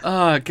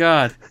 Oh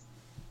God.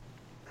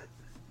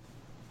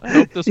 I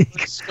hope this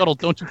Scuttle,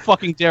 don't you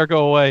fucking dare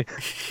go away.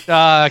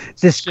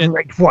 This shit.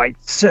 great white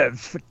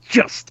serves for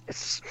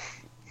justice.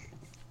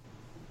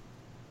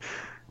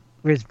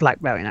 Where's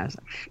Blackberry now?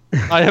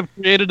 I have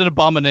created an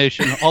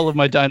abomination. All of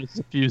my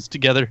dinosaurs fused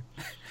together.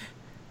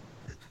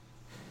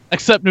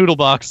 Except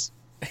Noodlebox.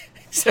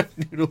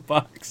 Except Noodle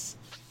Box.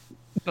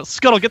 No,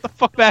 Scuttle, get the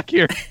fuck back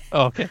here.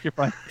 Oh, okay, you're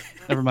fine.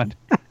 Never mind.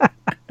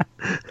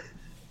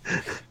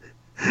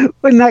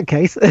 Well, in that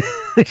case,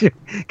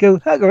 go,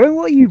 Hugger,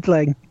 what are you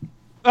playing?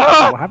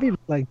 Ah! What have you been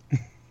playing?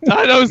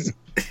 Dinos!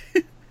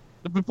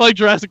 I've been playing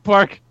Jurassic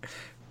Park.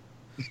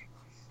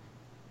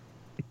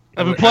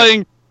 I've been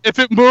playing If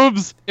It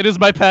Moves, It Is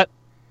My Pet,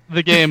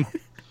 the game.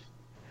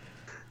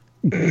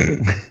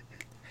 And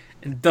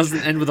it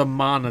doesn't end with a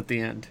mon at the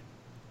end.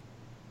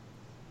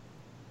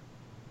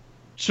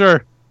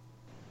 Sure.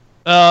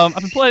 I've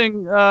been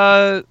playing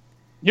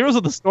Heroes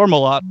of the Storm a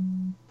lot.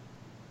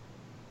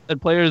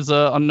 And players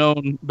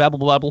unknown babble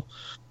babble.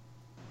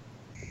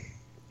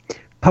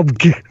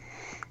 PUBG.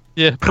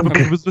 Yeah,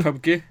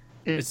 PUBG,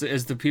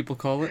 as the people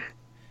call it.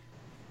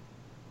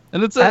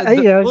 And it's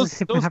Yeah, those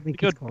just having pretty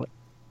kids good. call it.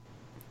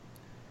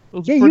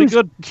 Those Yeah, pretty you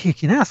good. was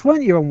kicking ass,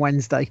 weren't you, on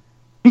Wednesday?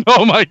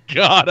 Oh my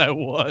god, I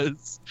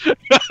was.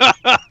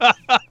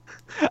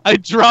 I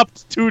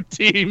dropped 2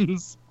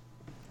 teams.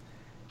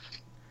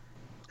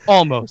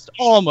 Almost.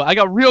 I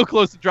got real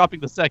close to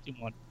dropping the second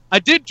one. I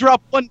did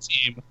drop 1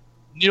 team.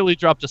 Nearly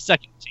dropped a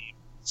second team.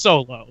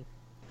 Solo.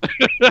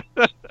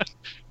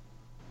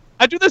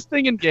 I do this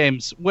thing in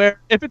games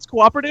where if it's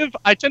cooperative,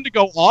 I tend to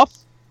go off,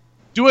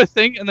 do a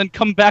thing, and then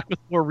come back with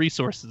more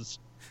resources.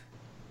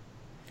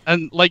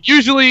 And like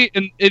usually,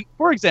 in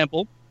for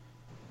example,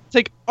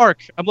 take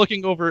Ark. I'm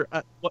looking over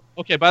at what.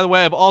 Okay, by the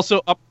way, I've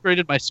also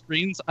upgraded my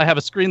screens. I have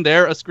a screen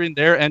there,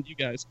 and you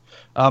guys.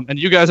 And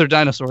you guys are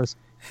dinosaurs.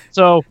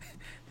 So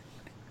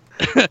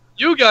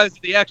you guys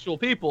are the actual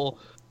people.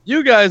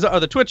 You guys are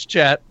the Twitch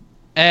chat,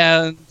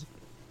 and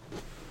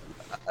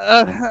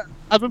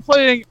I've been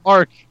playing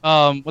Ark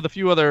with a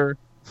few other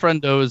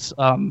friendos,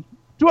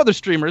 2 other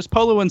streamers,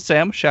 Polo and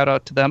Sam. Shout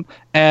out to them,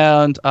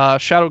 and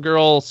Shadow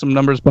Girl. Some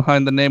numbers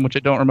behind the name, which I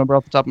don't remember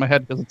off the top of my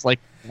head because it's like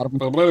a lot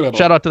of them.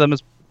 Shout out to them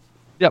as.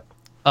 Yep.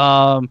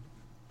 But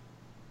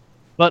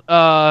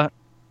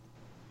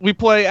we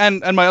play,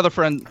 and my other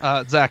friend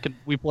Zach, and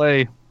we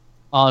play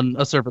on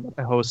a server that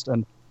I host,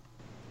 and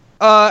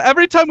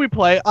every time we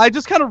play, I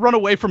just kind of run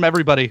away from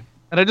everybody,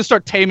 and I just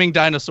start taming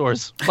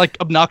dinosaurs, like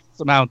obnoxious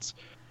amounts.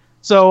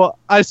 So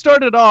I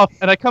started off,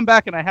 and I come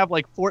back, and I have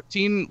like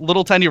 14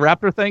 little tiny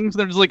raptor things. And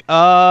they're just like,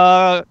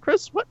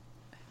 Chris, what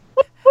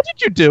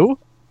did you do? And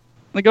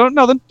I go,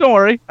 no, then don't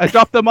worry. I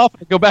drop them off,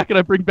 and I go back, and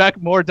I bring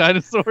back more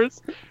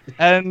dinosaurs.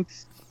 And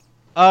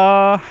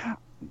yeah,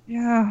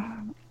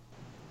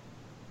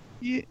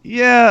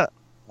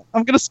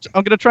 I'm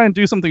gonna try and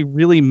do something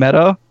really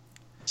meta.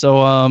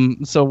 So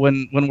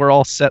when we're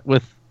all set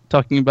with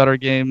talking about our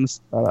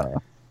games,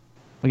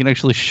 we can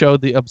actually show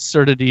the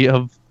absurdity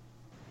of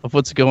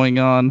what's going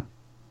on.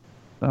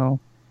 So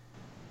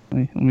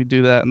let me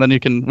do that, and then we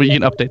can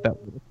update that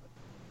later.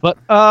 But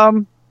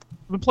I've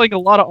been playing a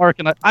lot of Ark,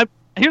 and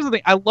here's the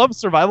thing: I love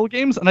survival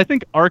games, and I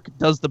think Ark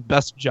does the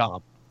best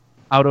job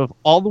out of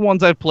all the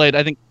ones I've played.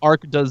 I think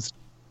Ark does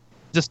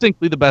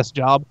distinctly the best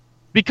job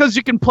because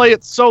you can play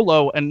it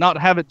solo and not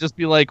have it just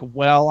be like,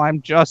 well,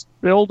 I'm just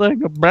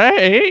building a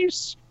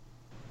base.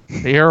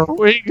 Here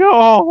we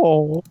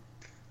go.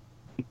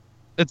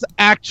 It's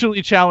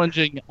actually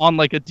challenging on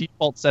like a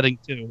default setting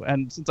too,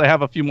 and since I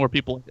have a few more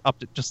people, I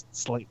upped it just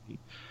slightly.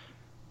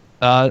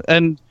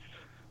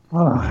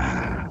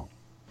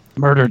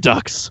 Murder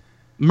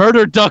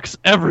ducks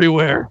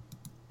everywhere.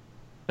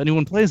 If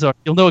anyone plays Ark,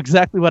 you'll know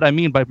exactly what I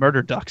mean by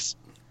murder ducks.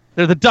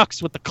 They're the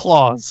ducks with the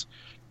claws.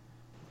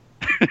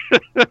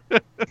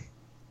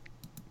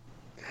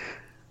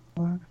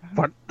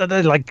 But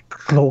they're like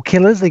claw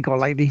killers. They got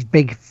like these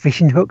big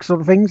fishing hook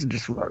sort of things, and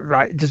just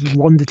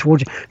wander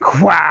towards you.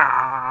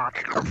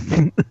 Quack!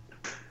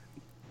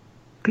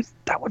 Because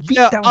that would be.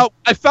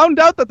 I found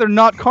out that they're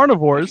not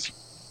carnivores,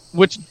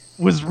 which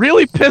was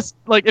really pissed.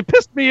 Like it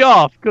pissed me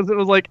off because it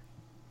was like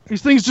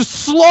these things just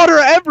slaughter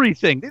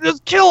everything. They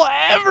just kill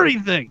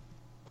everything.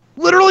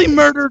 Literally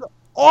murdered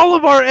all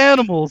of our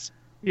animals.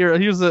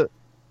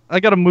 I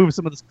gotta move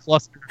some of this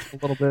cluster a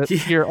little bit. Yeah.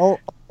 Here, I'll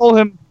pull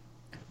him.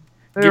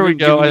 There we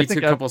go. I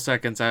think a couple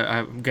seconds.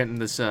 I'm getting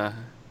this. I'm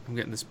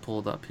getting this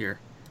pulled up here.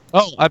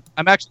 Oh,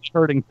 I'm actually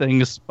hurting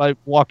things by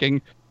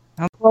walking.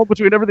 How well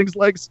between everything's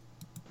legs.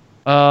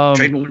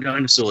 Train more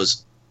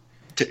dinosaurs.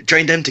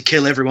 Train them to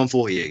kill everyone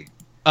for you.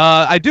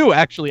 I do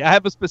actually. I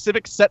have a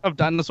specific set of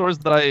dinosaurs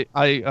that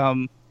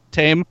I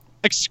tame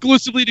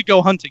exclusively to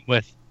go hunting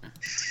with.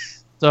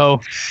 So.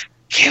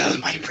 Kill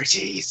my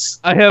pretties.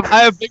 I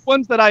have big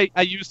ones that I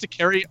use to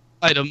carry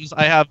items.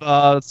 I have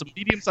some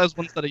medium-sized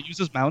ones that I use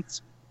as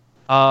mounts.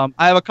 I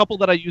have a couple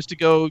that I use to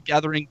go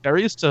gathering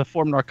berries to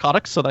form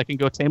narcotics so that I can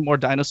go tame more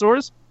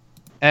dinosaurs.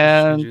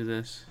 And do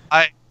this.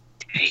 I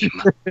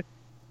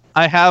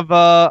have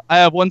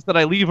ones that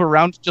I leave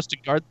around just to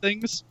guard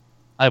things.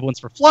 I have ones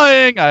for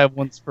flying. I have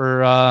ones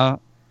for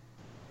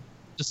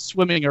just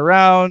swimming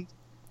around.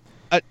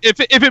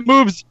 If it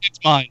moves, it's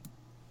mine.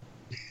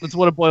 That's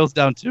what it boils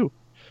down to.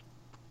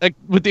 Like,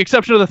 with the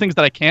exception of the things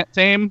that I can't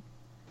tame.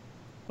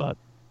 But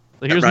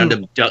so here's a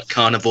random duck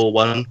carnivore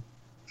one.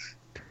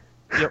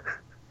 Yep.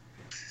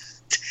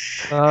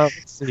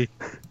 Let's see.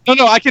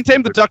 No, I can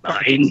tame the duck.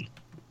 Fine.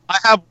 I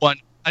have one.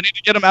 I need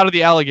to get him out of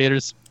the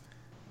alligators.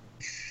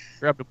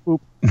 Grab the poop.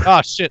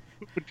 Ah, shit.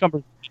 Poop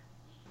encumbered.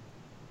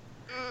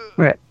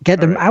 Right, get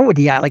them out of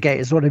the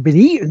alligators. What have been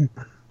eaten?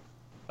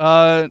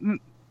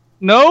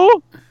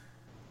 No.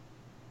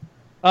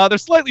 They're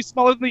slightly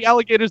smaller than the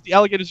alligators. The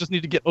alligators just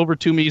need to get over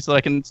to me so I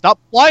can stop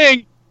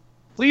flying.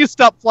 Please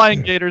stop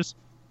flying, gators.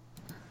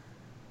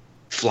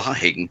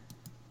 flying.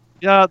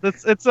 Yeah,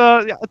 it's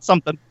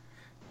something.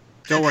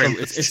 Don't worry,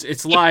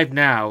 it's live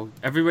now.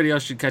 Everybody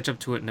else should catch up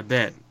to it in a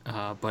bit,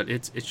 but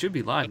it should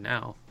be live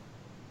now.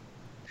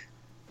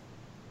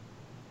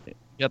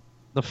 Get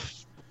the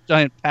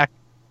giant pack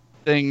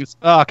things.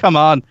 Oh, come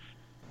on!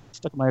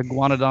 Stuck in my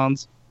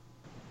iguanodons.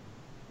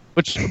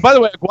 Which, by the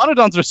way,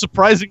 iguanodons are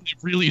surprisingly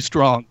really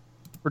strong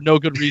for no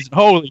good reason.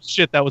 Holy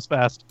shit, that was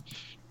fast.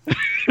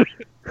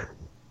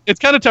 It's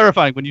kind of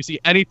terrifying when you see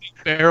anything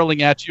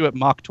barreling at you at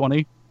Mach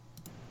 20.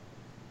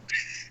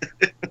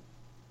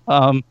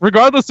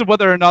 Regardless of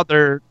whether or not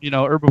they're,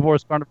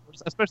 herbivores,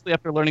 carnivores, especially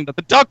after learning that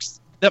the ducks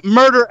that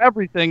murder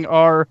everything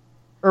are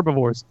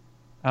herbivores.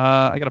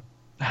 I gotta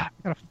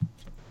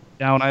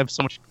down. I have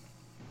so much.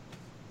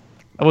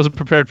 I wasn't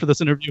prepared for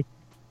this interview.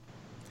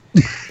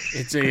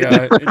 It's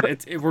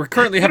we're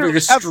currently having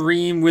a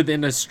stream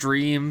within a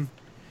stream.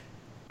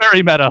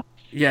 Very meta.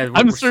 Yeah,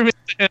 I'm streaming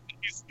to him.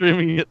 He's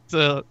streaming it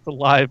to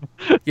live.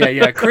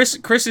 Yeah.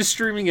 Chris is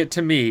streaming it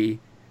to me,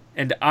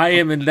 and I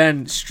am, and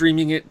then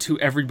streaming it to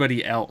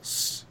everybody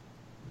else.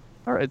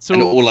 All right, so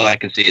and all I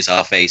can see is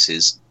our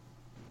faces.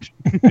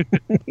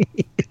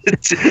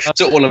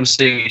 So all I'm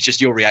seeing is just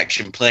your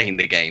reaction playing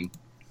the game.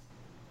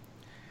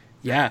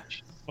 Yeah,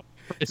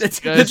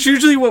 that's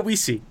usually what we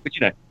see. But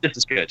just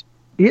as good.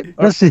 Yeah,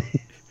 that's it.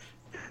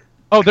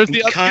 Oh, there's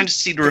You kind of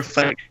see the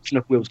reflection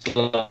of Will's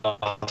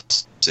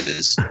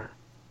glasses.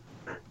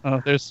 Oh,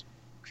 there's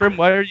Trim.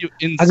 Why are you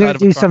I'm inside going of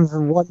to a do car? something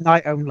for one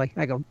night only.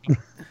 Hang on.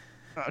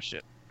 Oh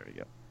shit! There you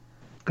go.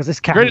 Because this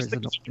camera Greatest is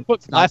thing is you can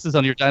put glasses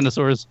on your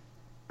dinosaurs.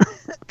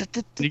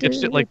 And you get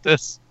shit like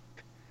this.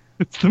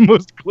 It's the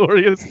most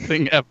glorious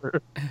thing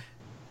ever.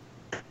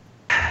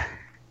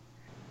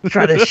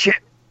 Try this shit.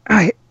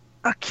 Alright.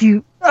 A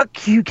cute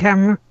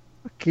camera.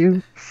 A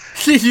cute.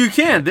 You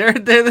can. There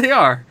they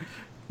are.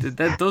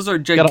 Those are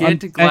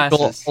gigantic Gotta untangle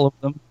glasses. all of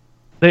them.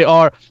 They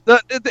are.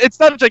 It's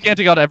not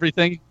gigantic on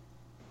everything.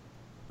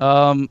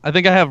 I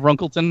think I have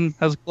Runkleton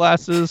has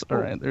glasses. All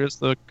right, there's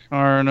the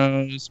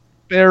Carnos.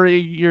 Barry,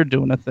 you're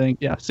doing a thing.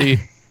 Yeah, see,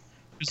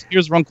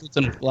 here's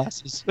Runkleton with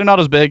glasses. They're not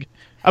as big.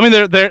 I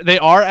mean, they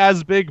are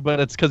as big, but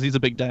it's because he's a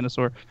big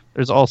dinosaur.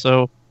 There's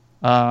also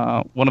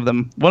one of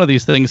them. One of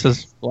these things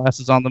has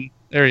glasses on them.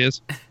 There he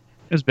is.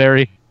 There's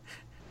Barry.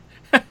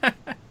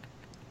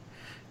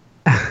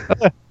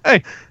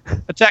 Hey,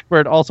 Attack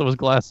Bird also has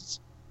glasses.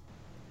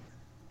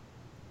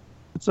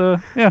 It's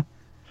yeah.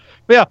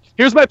 But yeah,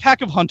 here's my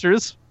pack of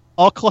hunters,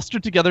 all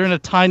clustered together in a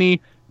tiny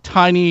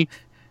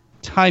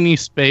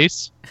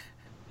space.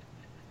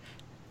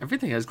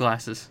 Everything has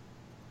glasses.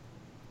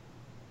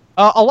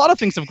 A lot of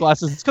things have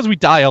glasses. It's because we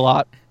die a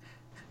lot.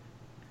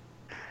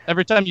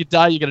 Every time you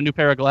die, you get a new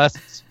pair of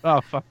glasses.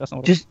 Oh fuck, that's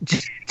not what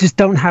Just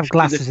don't have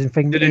glasses and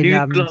things. Did the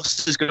new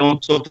glasses go on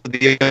top of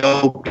the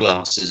old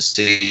glasses?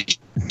 So you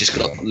just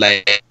got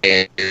layers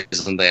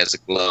and layers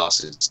of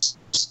glasses.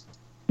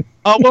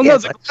 Well, Yeah, no,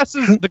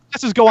 the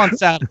glasses go on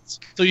saddles.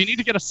 So you need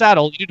to get a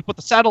saddle. You need to put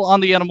the saddle on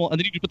the animal, and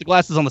then you need to put the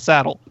glasses on the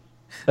saddle.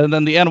 And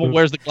then the animal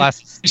wears the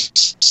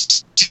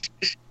glasses.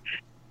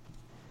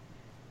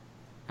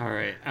 All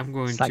right, I'm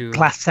going It's like to.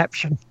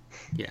 glassception.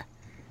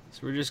 So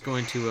we're just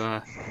going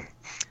to.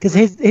 Because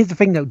here's the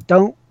thing though,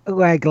 don't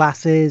wear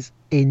glasses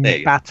in There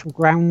you go.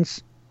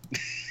 battlegrounds.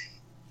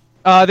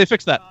 They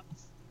fixed that.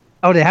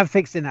 Oh, they have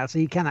fixed it now, so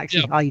you can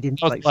actually hide in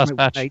that was like the last smoke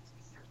patch. grenades.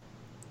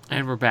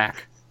 And we're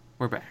back.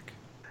 We're back.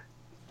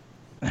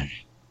 Because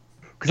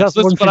This that's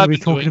is one what thing I've we were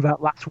been talking doing.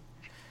 about last week.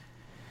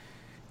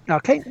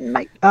 Okay,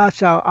 mate.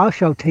 So I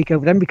shall take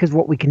over then, because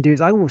what we can do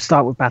is I will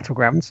start with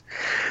Battlegrounds,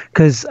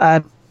 because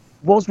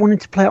was wanting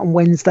to play it on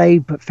Wednesday,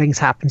 but things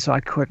happened, so I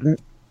couldn't.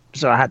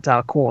 So I had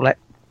to call it.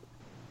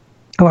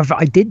 However,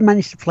 I did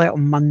manage to play it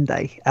on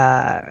Monday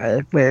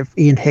with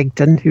Ian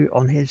Higdon, who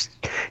on his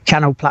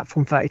channel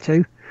Platform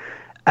 32.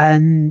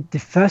 And the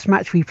first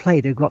match we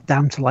played, it got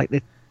down to like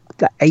the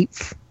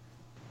 8th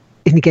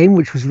in the game,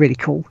 which was really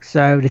cool.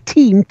 So the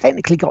team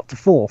technically got to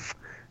 4th.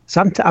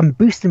 So I'm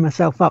boosting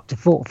myself up to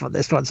 4th on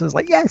this one. So I was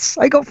like, yes,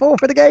 I got 4th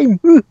for the game.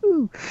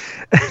 Woohoo!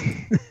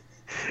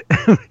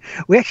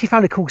 We actually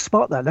found a cool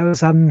spot though. There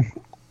was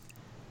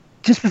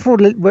just before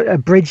a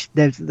bridge.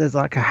 There's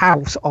like a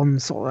house on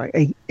sort of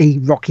like a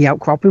rocky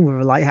outcropping with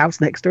a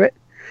lighthouse next to it.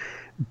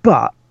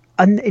 But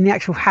in the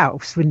actual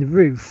house, in the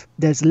roof,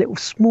 there's a little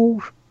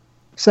small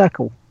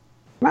circle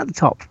right at the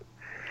top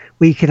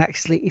where you can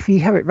actually, if you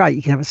have it right,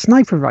 you can have a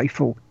sniper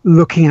rifle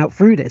looking out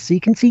through this, so you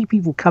can see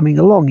people coming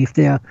along if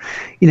they're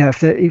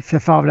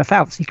far enough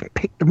out, so you can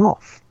pick them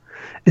off.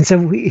 And so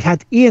we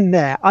had Ian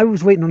there. I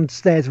was waiting on the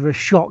stairs with a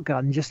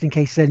shotgun just in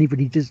case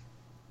anybody just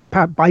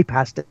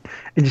bypassed it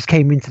and just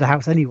came into the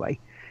house anyway.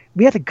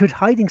 We had a good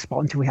hiding spot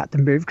until we had to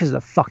move because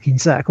the fucking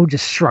circle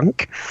just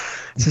shrunk.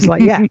 So it's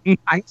like, yeah,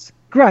 thanks,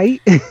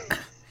 great.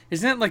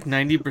 Isn't that like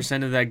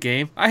 90% of that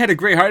game? I had a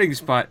great hiding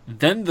spot,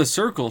 then the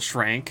circle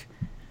shrank.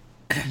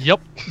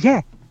 Yep. Yeah,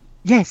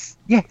 yes.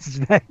 This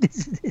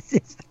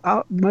is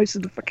most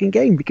of the fucking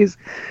game but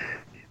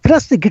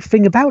that's the good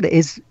thing about it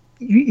is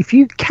if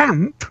you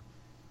camp,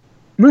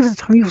 most of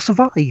the time you'll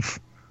survive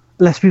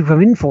unless people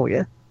come in for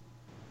you.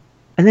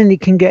 And then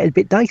it can get a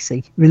bit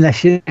dicey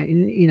unless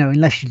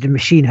unless you're the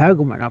machine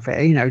Hergelman of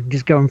it,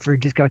 just going through,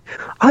 just going,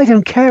 I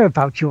don't care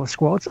about your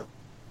squad.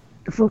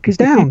 The fuck is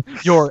down?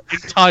 Your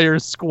entire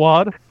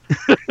squad.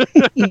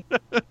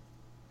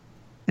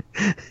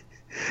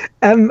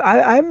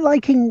 I'm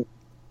liking,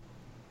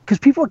 because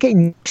people are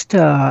getting used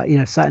to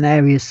certain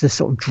areas to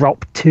sort of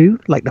drop to,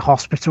 like the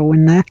hospital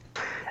in there,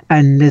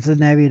 and there's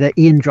an area that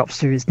Ian drops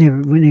to is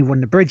near one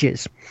of the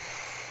bridges,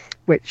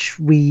 which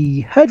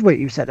we heard what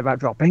you said about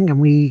dropping, and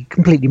we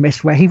completely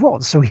missed where he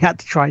was, so we had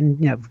to try and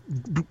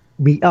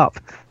meet up.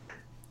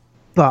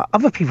 But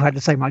other people had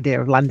the same idea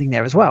of landing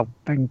there as well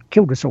and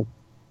killed us all,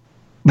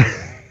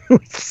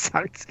 which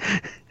sucked.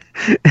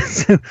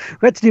 So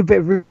we had to do a bit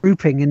of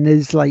grouping, and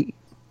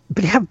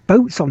but they have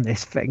boats on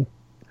this thing,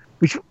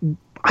 which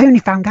I only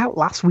found out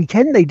last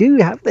weekend they do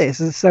have this.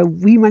 And so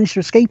we managed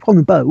to escape on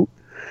the boat,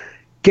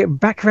 get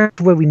back around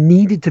to where we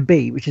needed to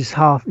be, which is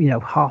half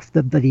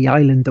the bloody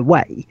island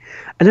away.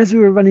 And as we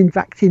were running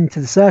back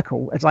into the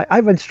circle, it's like I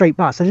ran straight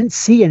past. I didn't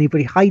see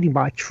anybody hiding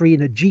by a tree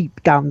in a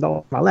jeep down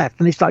on my left,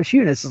 and they started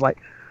shooting us. It's like,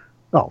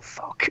 oh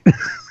fuck.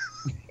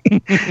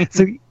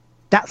 So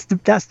that's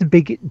the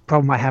big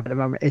problem I have at the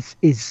moment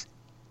is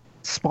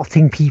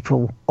spotting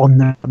people on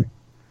the run.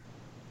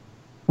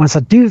 Once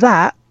I do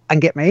that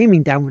and get my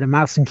aiming down with a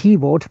mouse and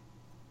keyboard,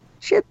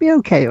 should be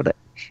okay on it.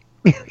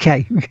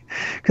 Okay, because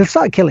I've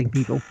started killing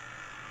people.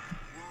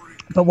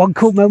 But one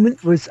cool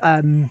moment was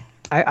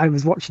I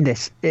was watching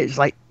this. It's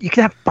like you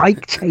can have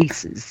bike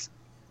chases.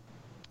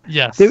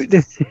 Yes.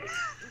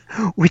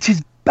 Which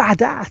is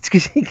badass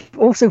because you can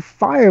also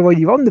fire when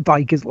you're on the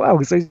bike as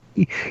well. So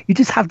you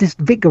just have this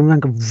big going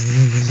around.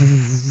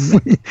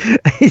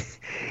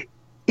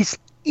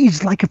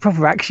 It's like a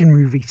proper action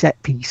movie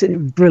set piece, and it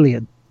was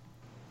brilliant.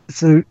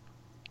 So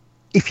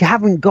if you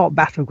haven't got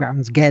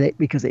Battlegrounds, get it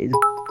because it is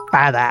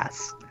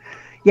badass.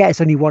 Yeah,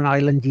 it's only one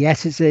island.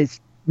 Yes,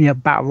 it's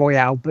battle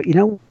royale, but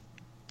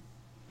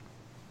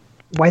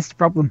where's the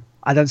problem?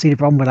 I don't see the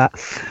problem with that.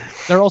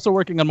 They're also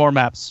working on more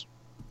maps.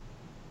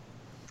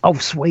 Oh,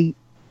 sweet,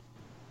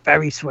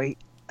 very sweet.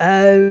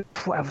 What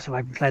else have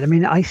I been playing? I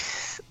mean, I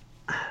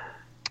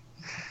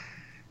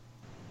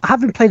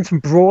have been playing some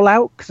Brawl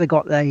Out because I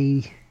got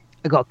a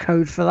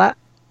code for that,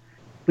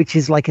 which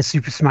is like a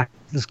Super Smash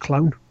Bros.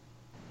 Clone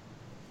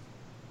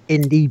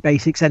in the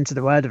basic sense of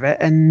the word of it.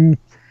 And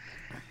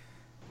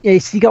yeah,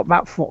 so you got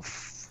about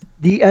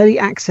the early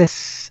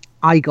access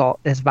I got.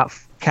 There's about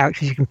 4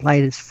 characters you can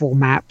play. There's 4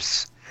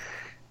 maps,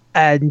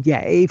 and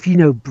yeah, if you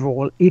know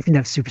Brawl, if you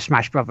know Super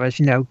Smash Brothers,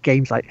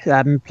 games like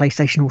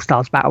PlayStation All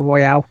Stars Battle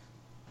Royale,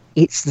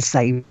 it's the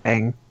same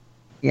thing.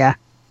 Yeah,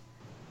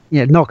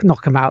 knock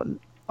them out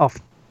off.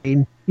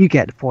 You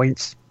get the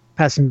points.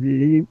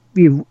 Person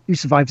who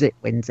survives it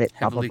wins it.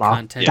 Blah blah Heavily blah.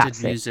 contented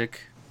That's music.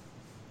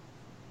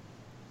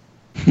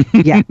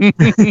 it. Yeah.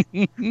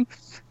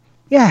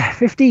 Yeah,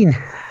 15.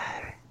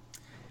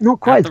 Not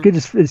quite as good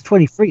as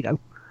 23 though.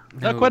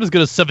 Not quite as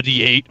good as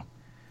 78.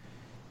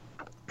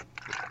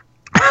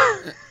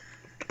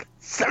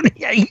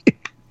 78.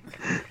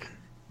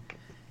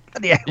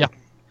 Yeah.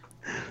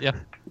 Yeah.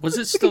 Was it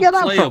Where'd still you get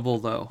that from? playable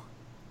though?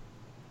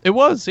 It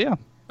was, yeah.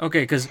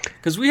 Okay, because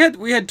we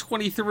had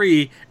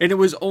 23, and it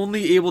was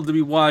only able to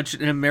be watched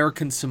in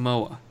American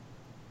Samoa.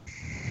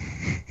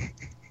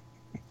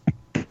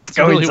 It's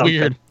really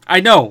weird. I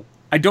know.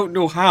 I don't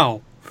know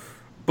how,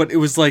 but it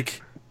was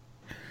like.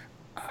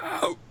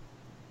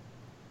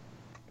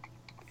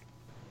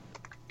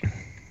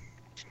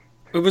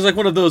 It was like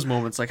one of those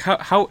moments, like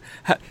how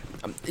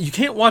you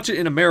can't watch it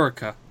in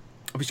America,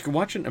 but you can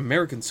watch it in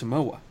American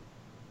Samoa.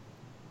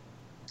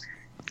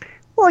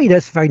 Well,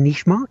 it's a very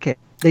niche market.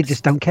 They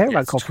just don't care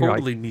about It's copyright.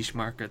 totally niche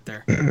market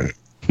there.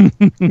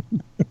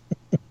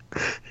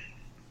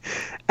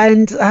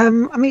 And I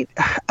mean,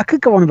 I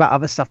could go on about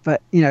other stuff,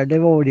 but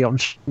they're already on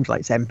streams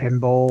like Zen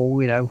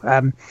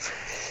Pinball,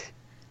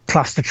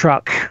 Cluster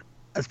Truck.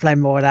 I was playing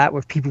more of that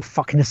with people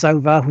fucking us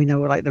over. We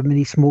know like the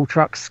mini small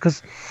trucks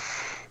because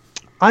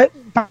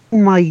back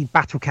in my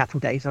Battle Cattle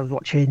days, I was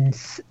watching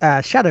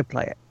Shadow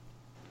play it.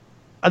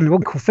 And the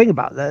one cool thing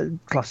about the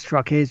Cluster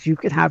Truck is you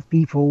can have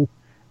people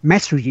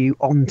mess with you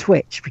on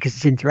Twitch because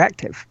it's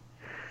interactive.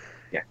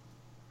 Yeah.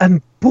 And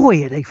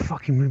boy, are they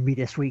fucking with me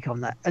this week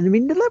on that. And I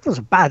mean, the levels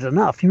are bad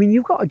enough. I mean,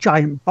 you've got a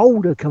giant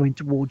boulder coming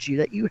towards you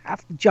that you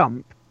have to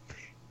jump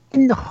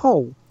in the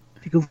hole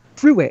to go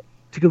through it,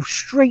 to go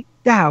straight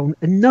down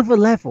another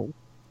level,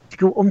 to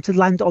go on to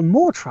land on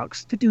more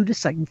trucks to do the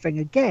same thing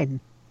again.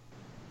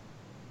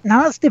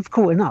 Now that's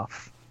difficult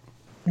enough.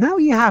 Now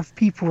you have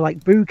people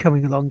like Boo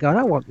coming along going,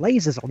 I want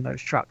lasers on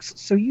those trucks.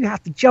 So you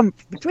have to jump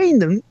between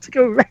them to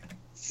go around.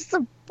 It's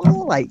a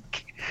ball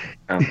ache.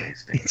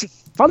 Amazing. It's a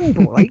fun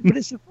ball ache, but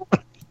it's a ball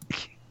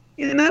ache.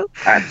 And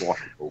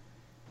watchable.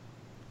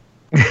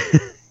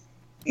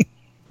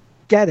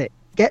 Get it.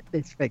 Get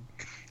this thing.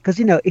 Because,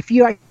 if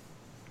you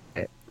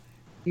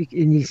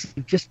you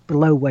see just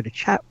below where the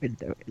chat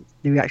window is,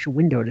 the actual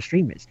window of the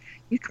stream is,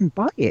 you can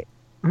buy it.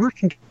 And I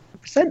can get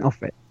 1%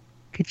 off it.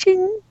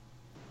 Ka-ching!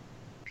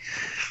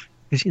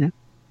 Because,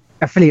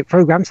 affiliate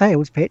program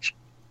sales pitch.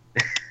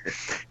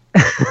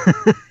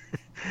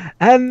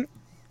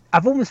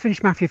 I've almost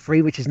finished Mafia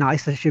 3, which is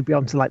nice. I should be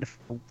on to like the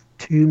full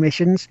 2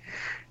 missions,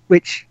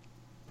 which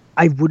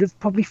I would have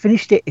probably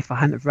finished it if I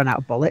hadn't run out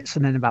of bullets,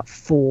 and then about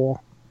four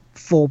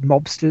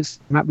mobsters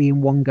at me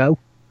in one go,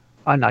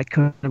 and I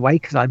couldn't away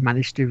because I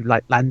managed to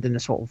like land in a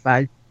sort of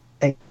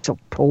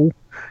pool.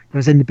 I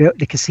was in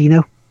the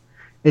casino.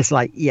 It's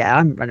like, yeah,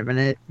 I'm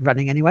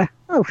running anywhere.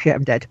 Oh shit,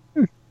 I'm dead.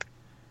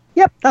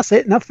 Yep, that's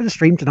it. Enough for the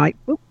stream tonight.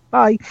 Well,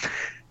 bye.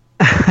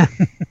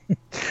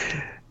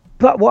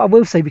 But what I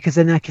will say, because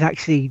then I can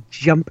actually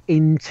jump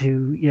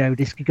into,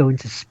 this could go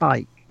into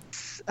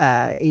spikes,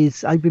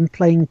 is I've been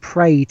playing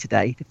Prey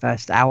today, the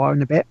first hour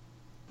and a bit.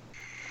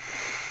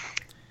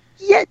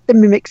 Yeah, the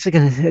mimics are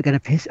gonna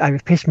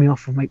piss me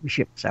off and make me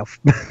shit myself.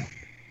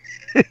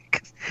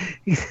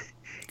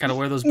 Gotta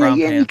wear those brown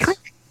pants.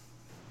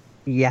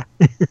 Yeah.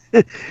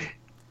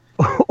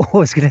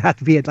 Or it's gonna have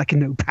to be like a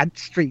no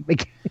pants stream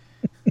again.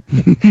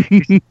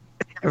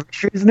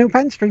 Sure, it's a no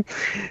pants stream.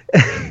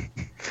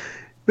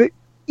 But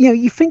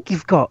you think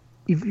you've got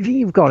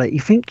it. You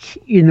think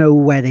you know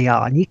where they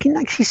are, and you can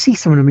actually see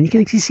some of them, and you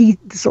can actually see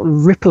the sort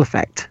of ripple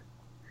effect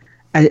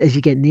as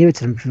you get nearer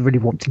to them. If you really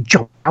want to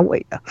jump out at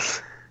you,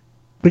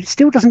 but it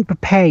still doesn't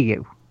prepare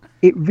you.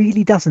 It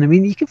really doesn't. I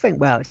mean, you can think,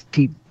 well, it's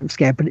cheap, I'm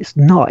scared, but it's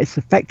not. It's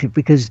effective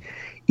because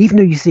even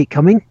though you see it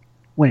coming,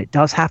 when it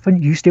does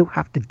happen, you still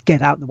have to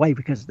get out of the way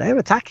because they're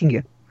attacking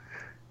you.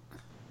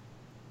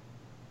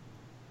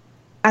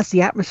 As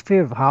the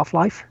atmosphere of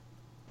Half-Life,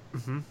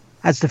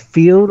 as the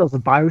feel of the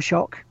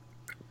Bioshock,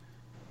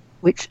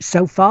 which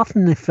so far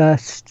from the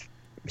first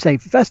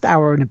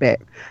hour and a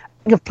bit, I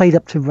think I've played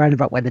up to around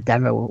about where the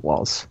demo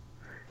was.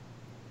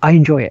 I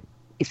enjoy it.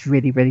 It's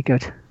really, really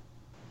good.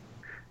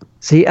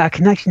 See, I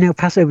can actually now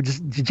pass over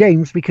to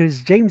James,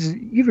 because James,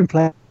 you've been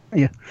playing.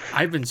 Yeah,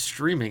 I've been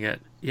streaming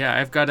it. Yeah,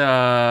 I've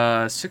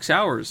got 6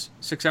 hours.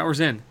 6 hours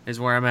in is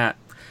where I'm at,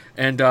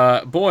 and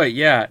boy,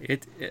 yeah,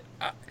 it's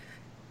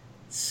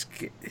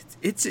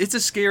a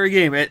scary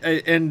game.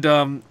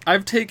 And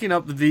I've taken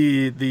up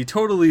the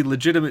totally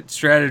legitimate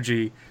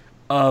strategy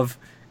of,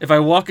 if I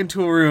walk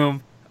into a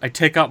room, I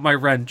take out my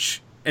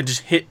wrench and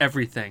just hit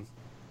everything,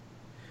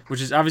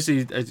 which is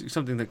obviously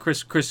something that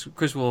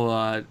Chris will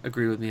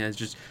agree with me as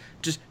just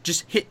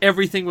hit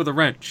everything with a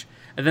wrench.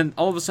 And then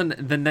all of a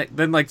sudden, then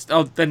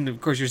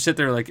of course you sit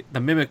there, like the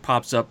mimic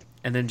pops up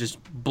and then just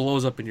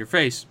blows up in your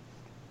face,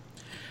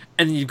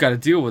 and you've got to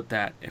deal with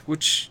that,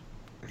 which,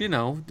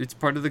 it's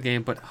part of the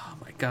game. But oh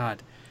my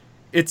god,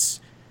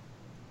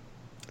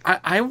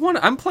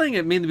 I'm playing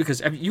it mainly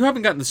because you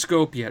haven't gotten the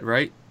scope yet,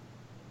 right?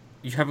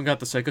 You haven't got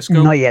the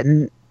psychoscope? Not yet.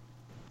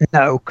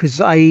 No,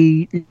 because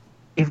I've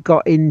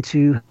got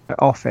into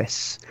her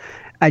office,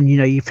 and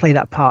you play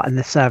that part and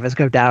the servers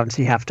go down,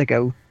 so you have to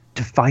go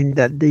to find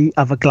the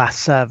other glass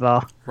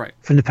server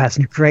from the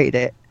person who created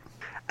it.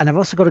 And I've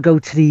also got to go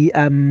to the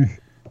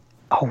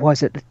what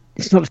is it?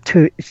 It's not a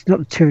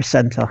tourist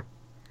center.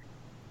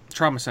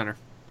 Trauma center.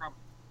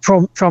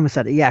 Trauma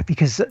center, yeah,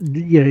 because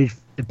the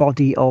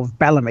body of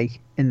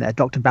Bellamy in there,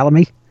 Dr.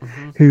 Bellamy,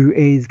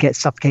 who gets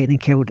suffocated and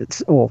killed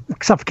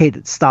suffocated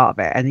at the start of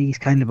it, and he's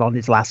kind of on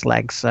his last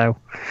legs. So,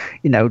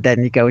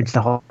 then you go into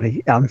the hospital,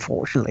 he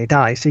unfortunately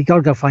dies. So you got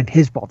to go find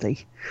his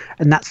body,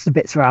 and that's the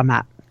bits where I'm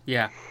at.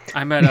 Yeah,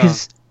 I'm at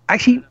because I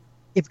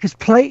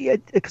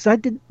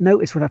didn't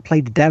notice when I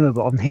played the demo,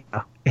 but on here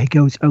it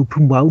goes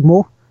open world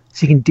more,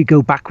 so you can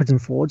go backwards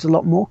and forwards a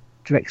lot more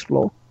to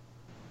explore.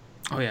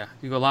 Oh yeah,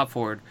 you go a lot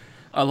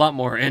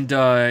more, and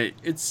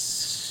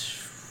it's.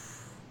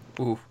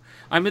 Ooh,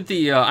 I'm at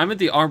the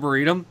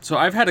Arboretum, so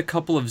I've had a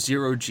couple of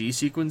 0G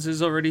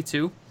sequences already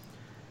too.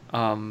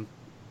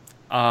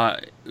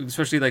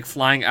 Especially like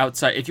flying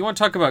outside. If you want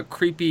to talk about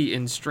creepy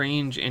and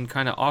strange and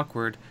kind of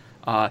awkward,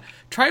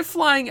 try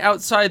flying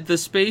outside the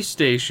space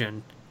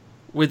station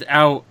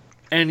without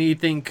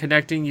anything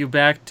connecting you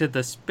back to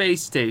the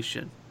space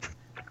station.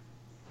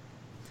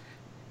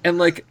 And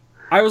like,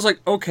 I was like,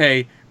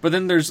 okay, but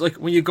then there's like,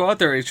 when you go out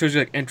there, it shows you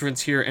like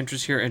entrance here,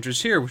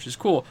 which is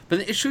cool. But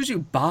then it shows you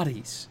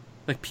bodies,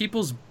 like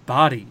people's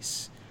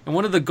bodies. And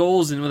one of the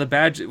goals and one of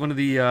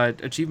the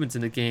achievements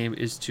in the game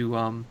is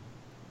to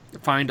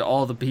find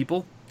all the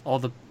people, all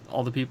the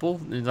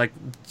people, and like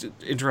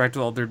interact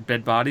with all their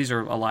dead bodies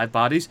or alive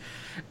bodies.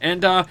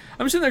 And I'm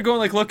sitting there going,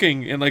 like,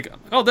 looking, and like,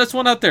 oh, that's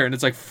one out there, and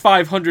it's like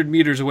 500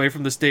 meters away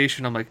from the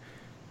station. I'm like,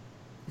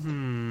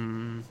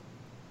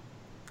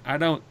 I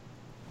don't.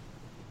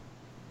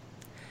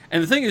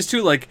 And the thing is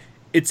too, like,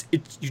 it's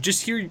you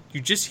just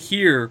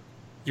hear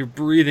your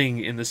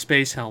breathing in the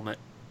space helmet,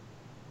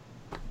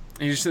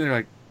 and you're just sitting there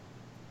like,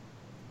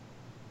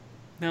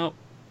 no,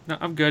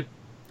 I'm good.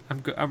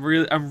 I'm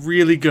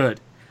really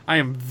good. I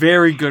am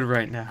very good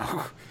right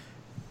now.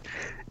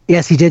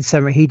 Yes, he did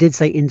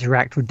say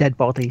interact with dead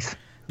bodies.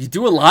 You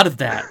do a lot of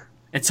that,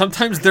 and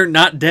sometimes they're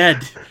not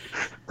dead.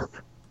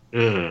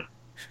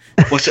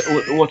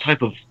 What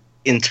type of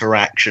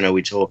interaction are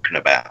we talking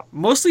about?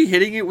 Mostly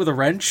hitting it with a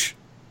wrench.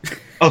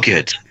 Oh,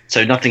 good.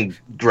 So nothing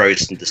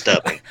gross and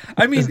disturbing.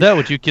 I mean, Is that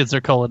what you kids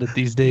are calling it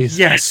these days?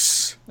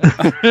 yes.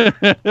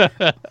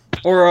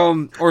 Or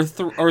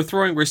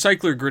throwing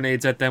recycler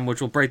grenades at them,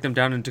 which will break them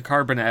down into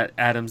carbon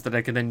atoms that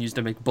I can then use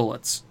to make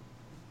bullets.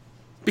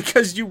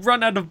 Because you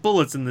run out of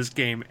bullets in this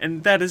game,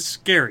 and that is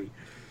scary.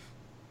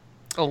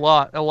 A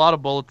lot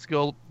of bullets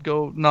go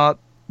not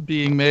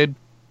being made.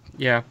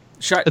 Yeah,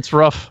 It's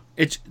rough.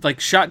 It's like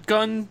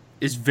shotgun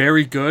is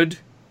very good.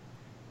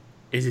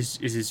 It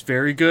is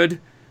very good,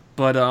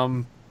 but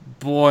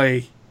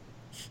boy,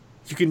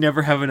 you can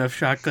never have enough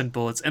shotgun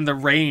bullets, and the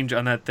range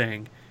on that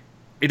thing,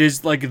 it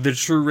is like the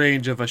true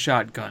range of a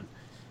shotgun.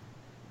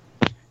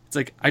 It's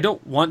like, I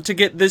don't want to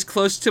get this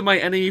close to my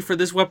enemy for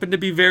this weapon to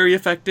be very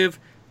effective,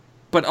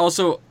 but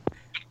also,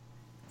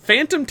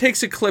 Phantom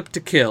takes a clip to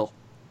kill.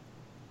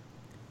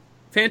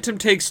 Phantom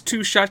takes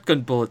 2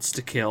 shotgun bullets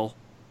to kill.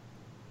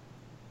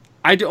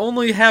 I'd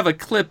only have a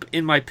clip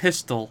in my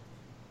pistol.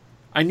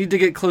 I need to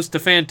get close to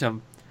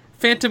Phantom.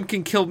 Phantom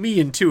can kill me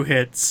in 2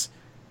 hits.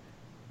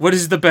 What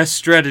is the best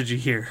strategy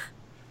here?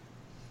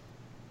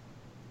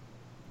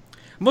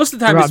 Most of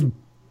the time it's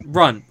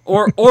run.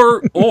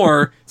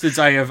 Or since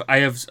I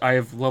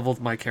have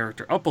leveled my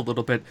character up a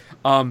little bit,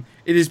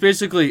 it is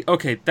basically,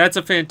 okay, that's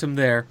a Phantom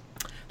there.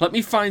 Let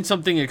me find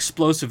something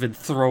explosive and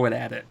throw it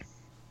at it.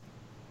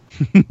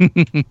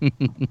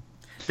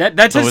 that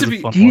tends to be.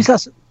 Do you use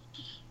that?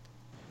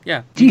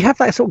 Yeah. Do you have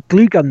that sort of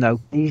glue gun though?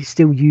 Do you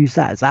still use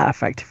that? Is that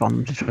effective on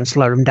them to try and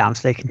slow them down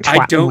so they can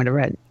twat them when they're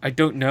in? I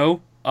don't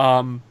know.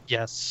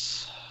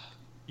 Yes,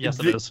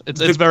 it is.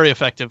 It's very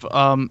effective.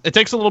 It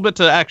takes a little bit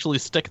to actually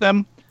stick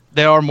them.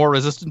 They are more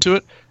resistant to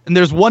it. And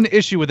there's one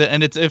issue with it,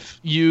 and it's if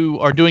you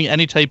are doing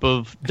any type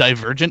of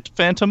divergent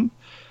Phantom,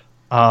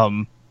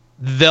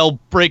 they'll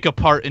break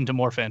apart into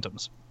more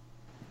Phantoms.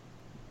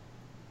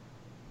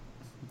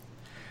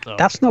 So,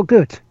 that's not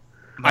good.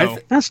 no.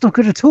 That's not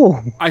good at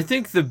all. I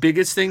think the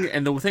biggest thing,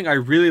 and the thing I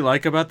really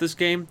like about this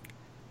game,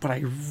 but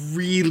I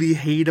really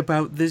hate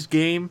about this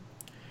game,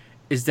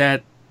 is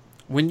that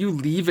when you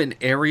leave an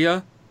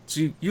area,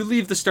 so you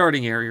leave the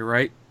starting area,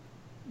 right?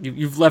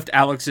 You've left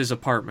Alex's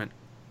apartment.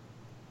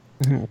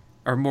 Mm-hmm.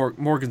 Or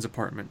Morgan's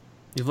apartment.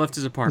 You've left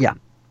his apartment.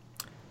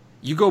 Yeah.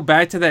 You go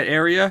back to that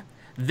area,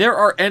 there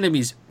are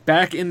enemies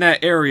back in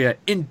that area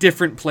in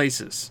different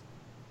places.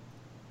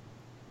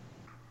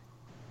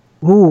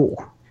 Ooh.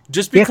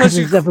 Just Yeah, because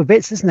because there's other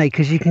bits, isn't there?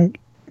 Because you can...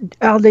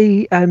 Are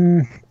the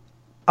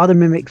other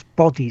mimics'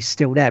 bodies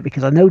still there?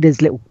 Because I know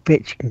there's little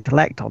bits you can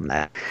collect on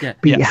there. Yeah.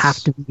 But Yes. you have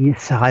to be a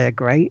higher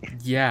grade.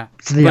 Yeah,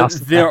 So they but also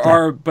there have that.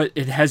 are, but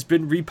it has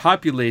been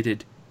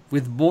repopulated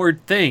with more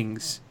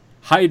things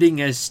hiding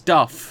as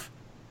stuff.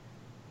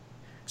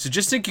 So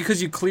just think,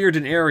 because you cleared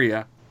an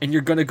area and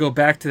you're going to go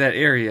back to that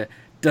area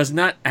does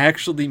not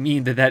actually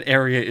mean that that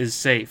area is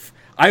safe.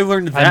 I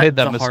learned that. I made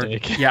that the hard-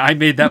 mistake. Yeah, I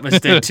made that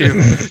mistake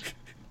too.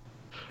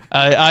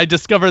 I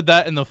discovered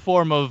that in the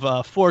form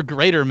of 4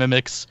 greater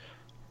mimics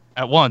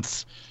at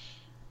once.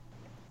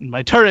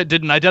 My turret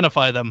didn't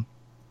identify them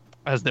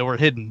as they were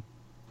hidden.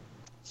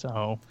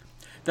 So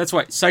That's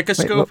why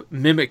Psychoscope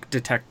Mimic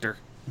Detector.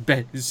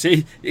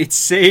 It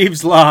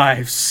saves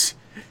lives.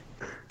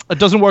 it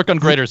doesn't work on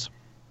graders.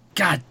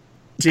 God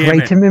damn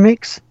Greater it.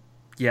 mimics?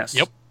 Yes.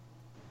 Yep.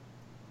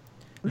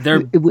 They're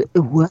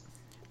What?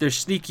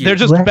 sneaky. They're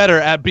just What? better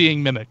at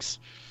being mimics.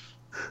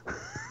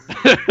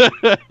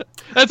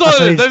 That's all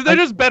it is. They're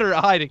just better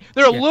at hiding.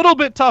 They're a Yeah. little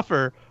bit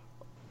tougher.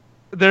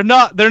 They're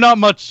not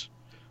much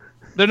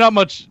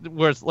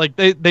worse. Like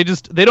they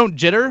don't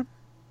jitter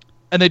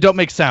and they don't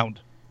make sound.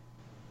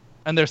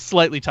 And they're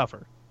slightly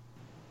tougher.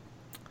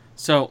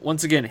 So,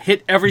 once again,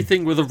 hit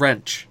everything with a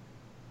wrench.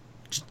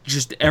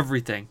 Just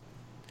everything.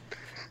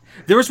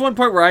 There was one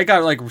part where I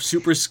got, like,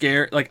 super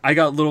scared. Like, I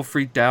got a little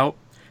freaked out.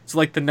 So,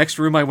 like, the next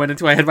room I went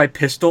into, I had my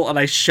pistol, and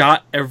I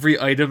shot every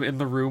item in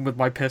the room with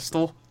my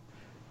pistol.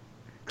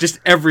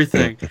 Just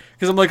everything.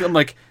 Because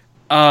because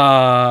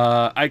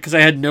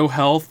I had no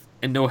health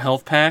and no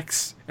health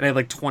packs. And I had,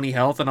 like, 20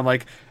 health. And I'm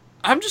like,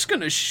 I'm just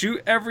going to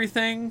shoot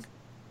everything.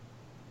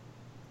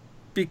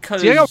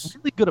 Because... See, I got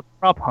really good at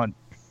prop hunt.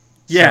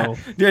 Yeah, So-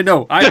 yeah,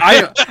 no,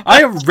 I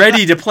am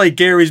ready to play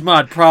Gary's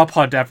Mod Prop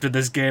Hunt after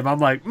this game. I'm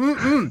like,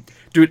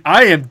 dude,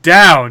 I am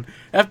down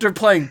after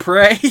playing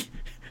Prey.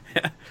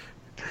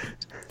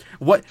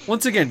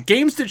 Once again,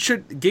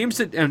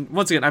 and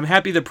once again, I'm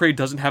happy that Prey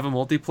doesn't have a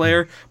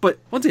multiplayer, but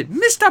once again,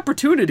 missed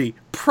opportunity.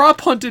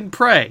 Prop Hunt and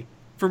Prey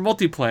for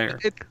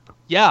multiplayer.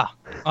 Yeah.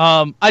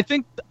 I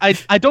think I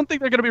don't think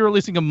they're going to be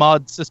releasing a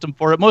mod system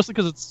for it, mostly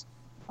because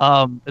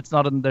it's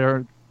not in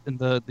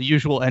the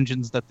usual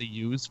engines that they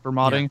use for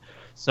modding.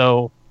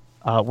 So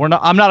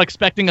I'm not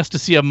expecting us to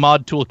see a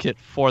mod toolkit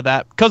for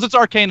that because it's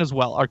Arcane as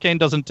well. Arcane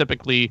doesn't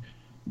typically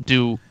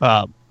do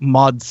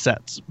mod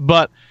sets,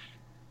 but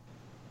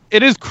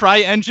it is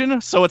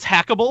CryEngine, so it's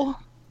hackable.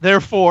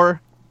 Therefore,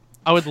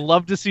 I would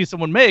love to see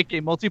someone make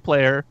a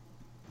multiplayer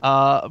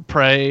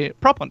Prey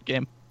prop hunt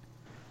game.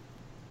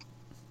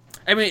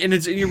 I mean,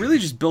 and you're really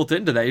just built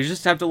into that. You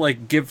just have to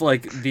like give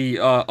like the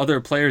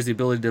other players the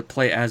ability to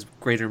play as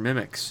greater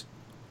mimics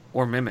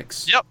or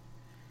mimics. Yep.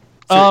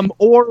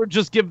 Or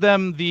just give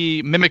them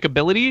the mimic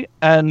ability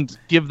and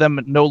give them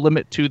no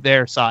limit to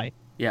their psi.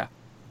 Yeah.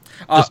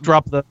 Just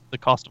drop the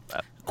cost of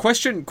that.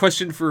 Question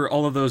for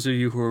all of those of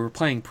you who are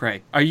playing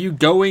Prey. Are you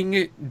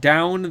going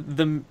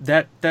down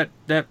that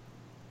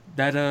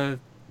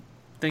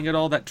thing at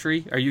all, that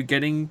tree? Are you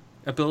getting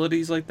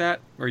abilities like that?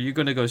 Or are you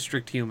going to go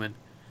strict human?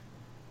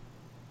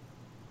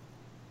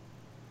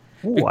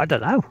 Oh, I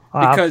don't know.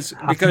 Because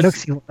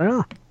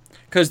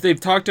they've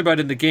yeah. talked about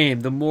in the game,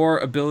 the more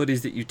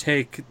abilities that you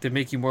take, they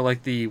make you more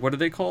like the, what are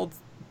they called?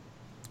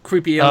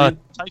 Creepy alien?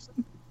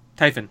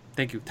 Typhon.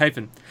 Thank you.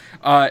 Typhon.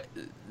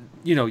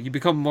 You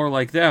become more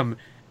like them,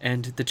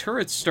 and the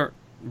turrets start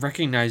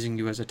recognizing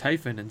you as a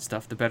Typhon and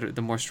stuff,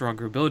 the more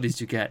stronger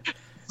abilities you get.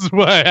 This is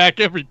why I hack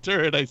every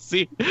turret I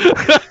see.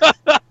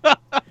 I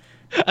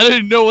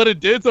didn't know what it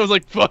did, so I was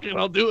like, fuck it,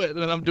 I'll do it.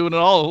 And I'm doing it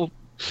all.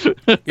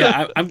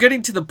 Yeah, I'm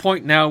getting to the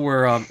point now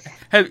where...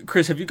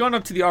 Chris, have you gone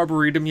up to the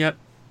Arboretum yet?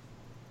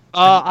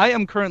 I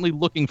am currently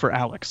looking for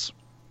Alex.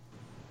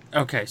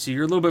 Okay, so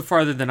you're a little bit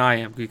farther than I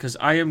am, because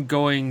I am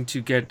going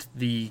to get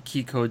the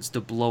key codes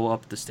to blow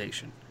up the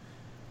station.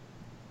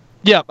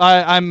 Yeah,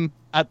 I'm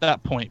at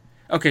that point.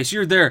 Okay, so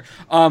you're there.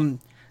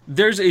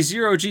 There's a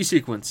zero-G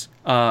sequence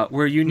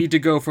where you need to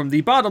go from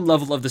the bottom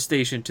level of the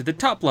station to the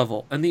top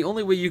level, and the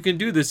only way you can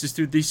do this is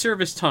through the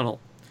service tunnel,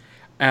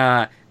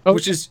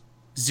 which is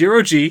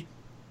zero-G,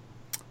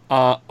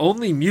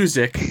 only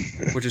music,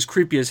 which is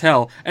creepy as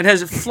hell, and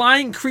has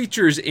flying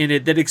creatures in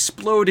it that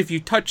explode if you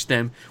touch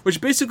them,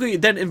 which basically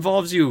then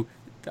involves you,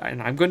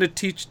 and I'm going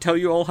to tell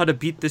you all how to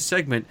beat this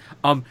segment,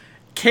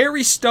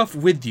 carry stuff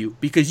with you,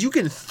 because you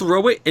can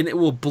throw it and it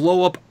will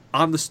blow up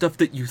on the stuff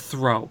that you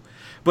throw.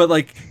 But,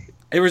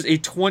 there was a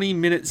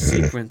 20-minute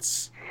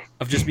sequence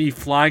of just me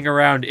flying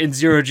around in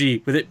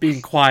zero-G with it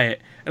being quiet.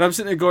 And I'm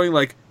sitting there going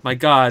my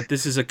God,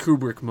 this is a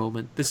Kubrick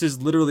moment. This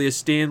is literally a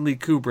Stanley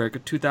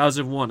Kubrick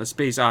 2001, A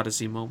Space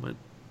Odyssey moment.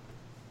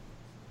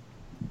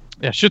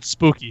 Yeah, shit's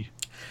spooky.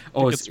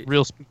 Oh, it's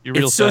real spooky,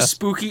 real It's so fast.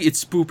 spooky,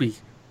 it's spoopy.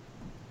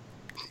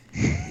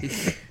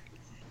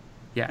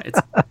 Yeah,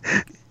 it's...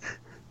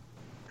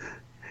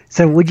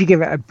 So would you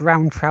give it a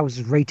brown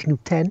trousers rating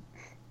of 10?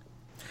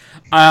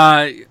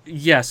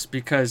 Yes,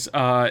 because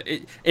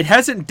it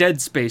hasn't dead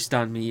spaced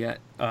on me yet.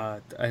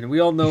 And we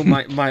all know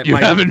my You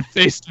haven't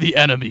faced the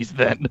enemies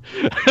then.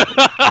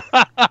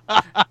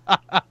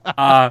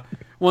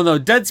 Well, no,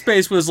 Dead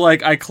Space was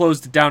I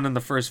closed it down in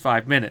the first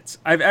 5 minutes.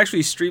 I've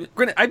actually streamed...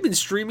 Granted, I've been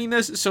streaming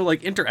this, so,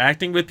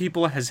 interacting with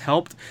people has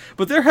helped.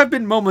 But there have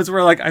been moments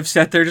where, I've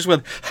sat there just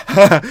with...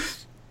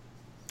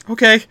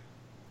 Okay.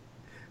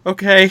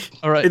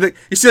 All right. And,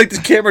 you see,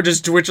 the camera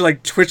just twitch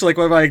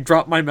when I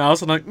drop my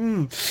mouse. I'm like,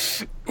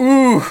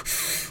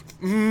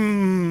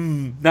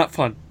 not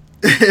fun.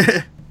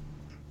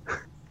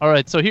 All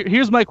right, so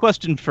here's my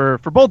question for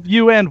both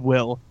you and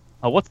Will.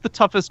 What's the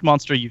toughest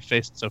monster you've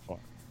faced so far?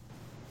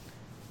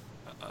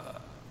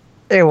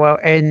 Yeah, well,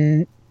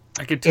 I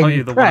could tell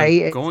you the Prey,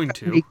 one I'm going it's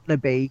to. going to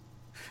be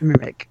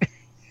Mimic.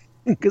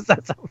 Because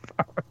that's how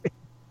far away.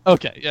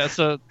 Okay, yeah,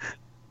 so...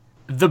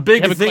 The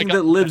big thing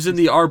that lives in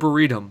the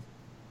Arboretum.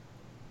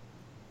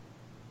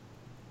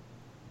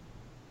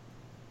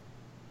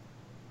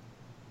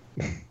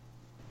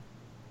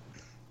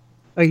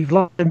 Oh, you've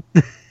lost him.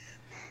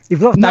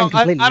 You've lost No, Dan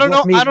completely. I don't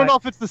know. I don't know know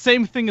if it's the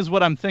same thing as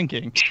what I'm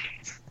thinking.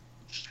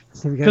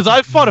 Because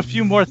I've fought a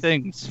few more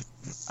things.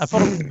 I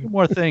fought a few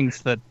more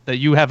things that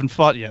you haven't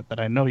fought yet. That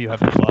I know you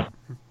haven't fought.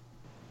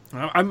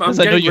 I'm Because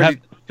I know you have.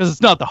 Because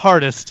it's not the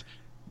hardest.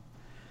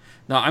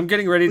 No, I'm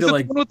getting ready Is to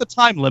it the one with the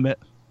time limit?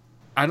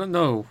 I don't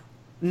know.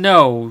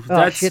 No,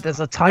 Oh shit! There's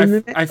a time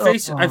limit. I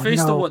faced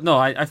no. the one. No,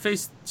 I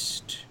faced.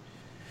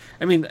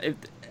 I mean,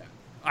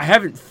 I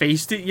haven't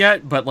faced it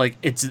yet, but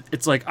it's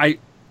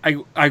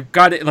I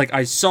got it.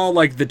 I saw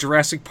the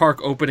Jurassic Park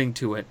opening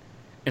to it,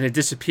 and it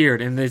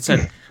disappeared, and it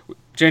said.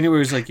 January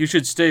was you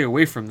should stay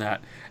away from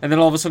that. And then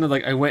all of a sudden,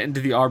 I went into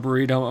the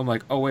Arboretum. I'm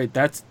like, oh wait,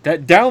 that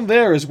down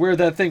there is where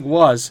that thing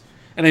was.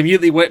 And I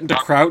immediately went into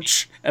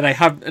crouch, and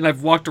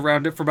I've walked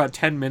around it for about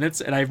 10 minutes,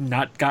 and I've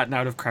not gotten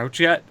out of crouch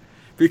yet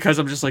because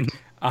I'm just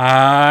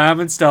I'm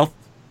in stealth,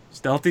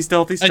 stealthy.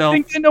 I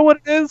think I know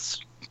what it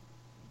is.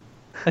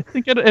 I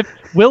think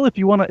if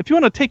you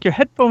wanna take your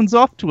headphones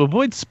off to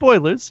avoid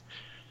spoilers,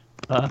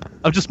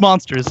 of just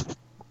monsters.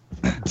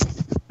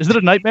 Is it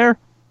a nightmare?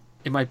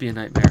 It might be a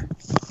nightmare.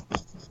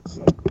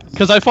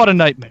 Because I fought a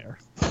nightmare.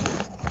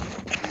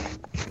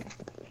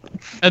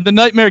 And the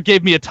nightmare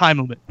gave me a time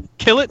limit.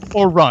 Kill it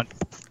or run.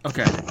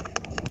 Okay.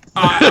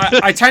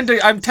 I tend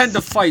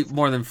to fight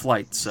more than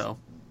flight, so.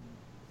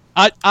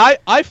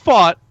 I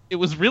fought. It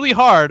was really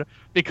hard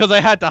because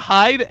I had to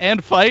hide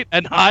and fight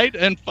and hide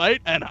and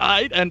fight and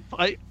hide and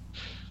fight.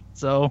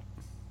 So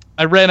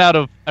I ran out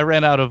of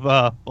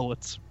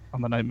bullets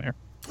on the nightmare.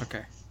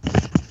 Okay.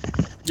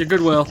 You're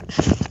good, Will.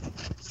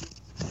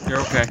 You're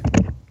okay.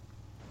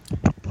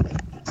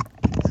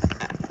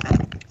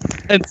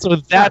 And so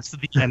that's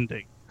the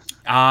ending.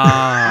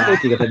 I don't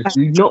think I've ever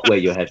seen you not wear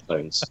your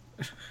headphones.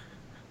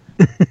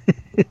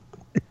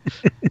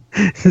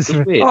 It's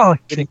It's weird. Oh,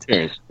 Good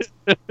experience.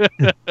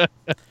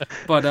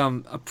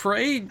 But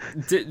Prey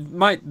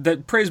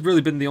Prey's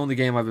really been the only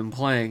game I've been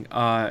playing.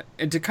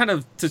 And to kind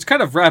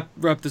of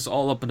wrap this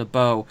all up in a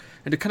bow,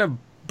 and to kind of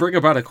bring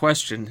about a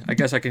question, I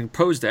guess I can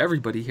pose to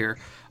everybody here.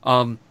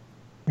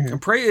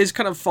 Prey is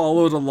kind of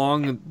followed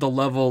along the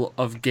level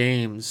of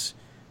games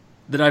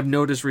that I've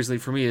noticed recently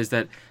for me is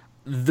that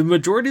the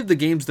majority of the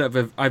games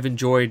that I've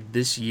enjoyed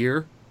this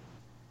year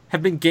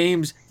have been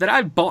games that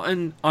I've bought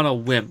on a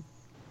whim.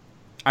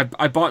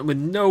 I bought with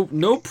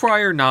no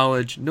prior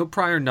knowledge, no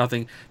prior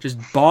nothing, just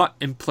bought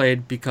and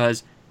played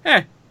because,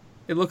 it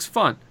looks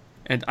fun.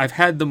 And I've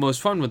had the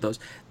most fun with those.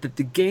 That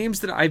the games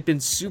that I've been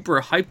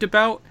super hyped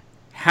about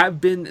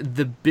have been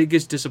the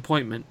biggest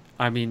disappointment.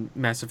 I mean,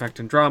 Mass Effect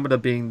Andromeda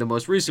being the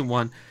most recent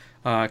one,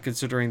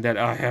 considering that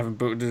I haven't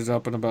booted it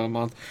up in about a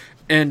month.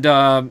 And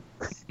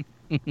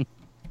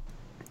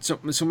so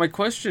my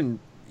question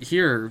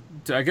here,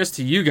 I guess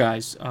to you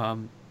guys,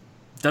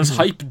 does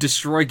hype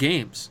destroy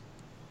games?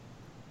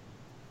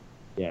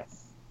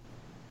 Yes.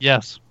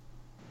 Yes.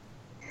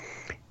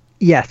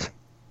 Yes.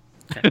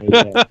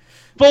 Yeah.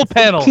 Full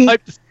panel.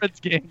 Hype destroys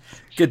games.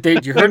 Good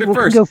date. You heard it We'll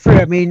first. go through.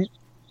 I mean,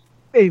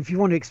 if you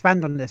want to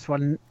expand on this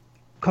one,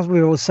 because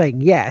we were all saying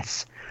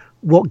yes,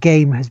 what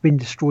game has been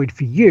destroyed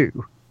for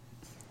you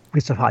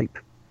because of hype?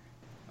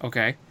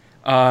 Okay.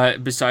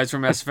 Besides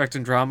from Mass Effect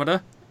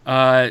Andromeda,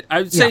 I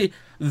would say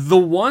the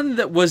one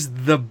that was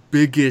the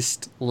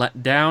biggest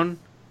letdown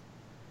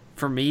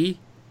for me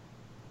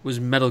was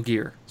Metal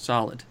Gear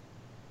Solid.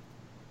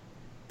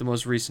 The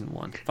most recent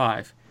one,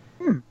 5.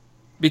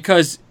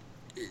 Because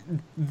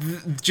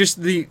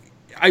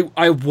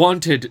I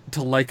wanted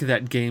to like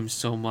that game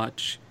so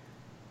much.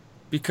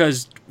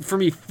 Because for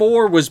me,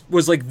 4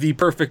 was like the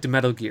perfect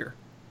Metal Gear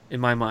in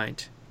my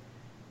mind.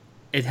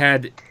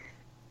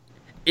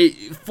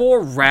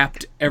 4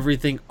 wrapped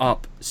everything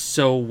up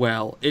so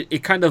well.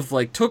 It kind of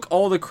like took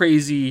all the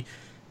crazy,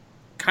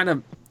 kind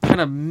of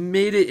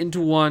made it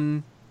into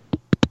one,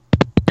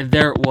 and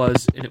there it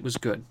was, and it was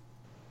good.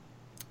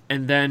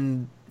 And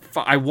then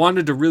I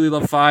wanted to really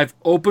love 5.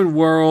 Open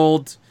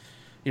world,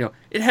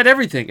 it had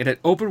everything. It had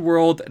open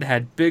world, it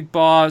had big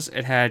boss,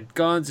 it had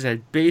guns, it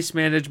had base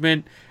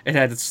management, it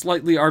had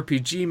slightly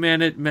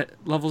RPG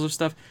levels of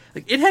stuff.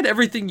 Like it had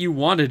everything you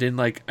wanted in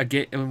like a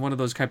game, in one of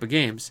those type of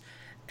games,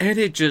 and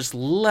it just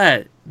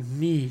let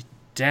me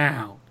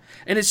down.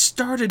 And it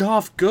started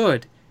off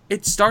good.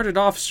 It started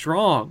off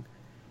strong,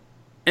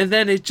 and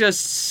then it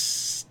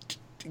just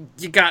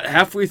you got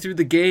halfway through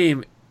the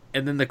game,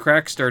 and then the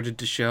cracks started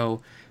to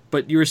show.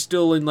 But you were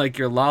still in like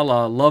your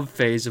love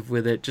phase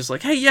with it, just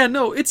like, hey, yeah,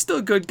 no, it's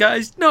still good,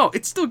 guys. No,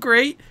 it's still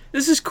great.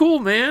 This is cool,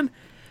 man.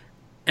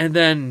 And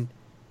then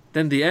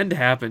the end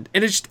happened,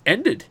 and it just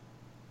ended.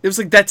 It was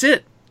like, that's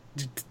it,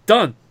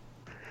 done.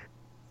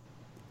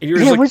 And you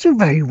were It was a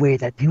very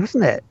weird ending,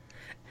 wasn't it?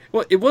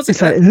 Well, it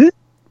wasn't. It's like,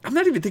 I'm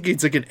not even thinking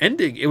it's like an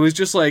ending. It was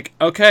just like,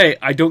 okay,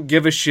 I don't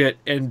give a shit,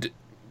 and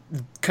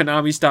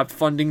Konami stopped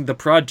funding the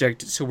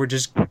project, so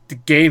the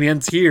game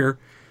ends here.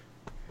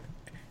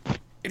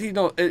 And,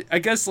 I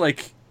guess,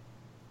 like,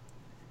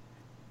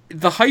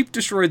 the hype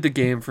destroyed the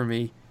game for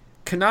me.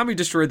 Konami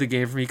destroyed the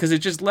game for me because it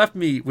just left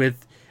me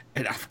with,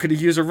 and I'm going to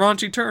use a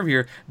raunchy term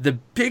here, the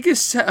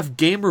biggest set of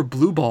gamer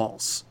blue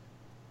balls.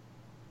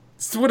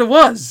 That's what it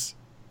was.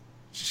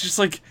 It's just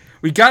like,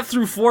 we got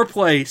through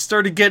foreplay,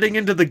 started getting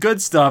into the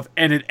good stuff,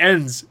 and it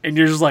ends. And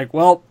you're just like,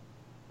 well,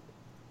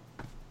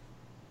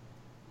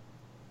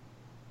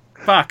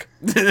 fuck.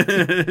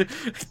 I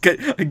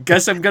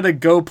guess I'm going to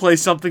go play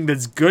something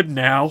that's good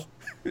now.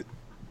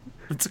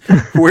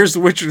 Where's The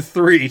Witcher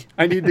 3?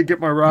 I need to get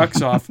my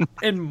rocks off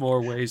in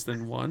more ways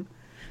than one.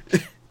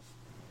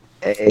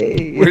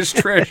 Where's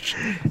Trish?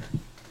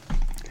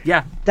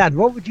 Yeah. Dan,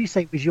 what would you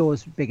say was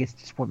yours biggest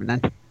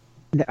disappointment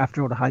then,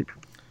 after all the hype?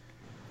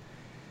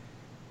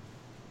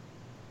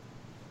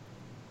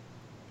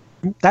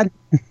 Dan?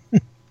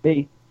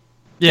 Me.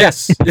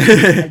 Yes. I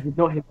did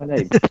not hear my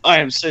name. I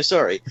am so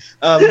sorry.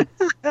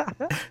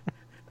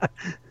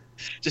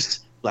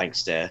 Just blank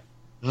stare.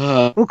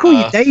 We'll call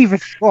you Dave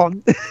if you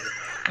want.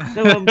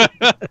 No,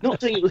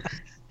 not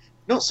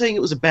saying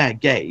it was a bad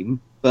game,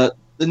 but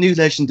the new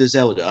Legend of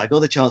Zelda, I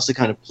got a chance to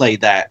kind of play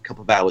that a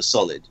couple of hours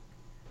solid.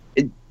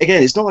 Again,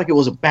 it's not like it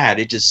wasn't bad,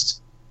 it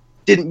just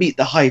didn't meet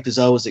the hype as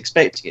I was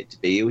expecting it to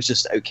be. It was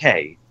just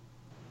okay.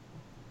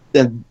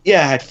 Then,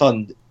 yeah, I had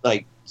fun,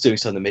 like, doing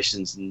some of the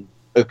missions and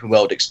open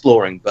world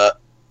exploring,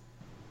 but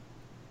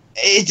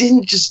it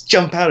didn't just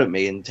jump out at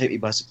me and take me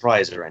by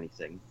surprise or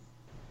anything.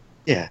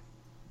 Yeah.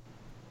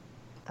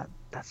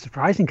 That's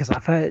surprising because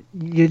I've heard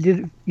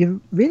you're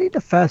really the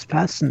first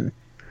person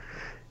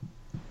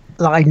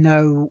that I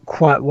know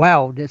quite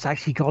well that's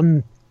actually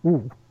gone,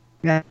 ooh,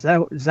 yeah,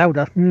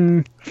 Zelda.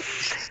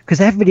 Because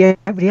everybody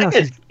else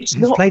It's has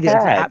not played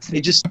bad. it.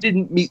 It just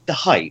didn't meet the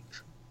hype.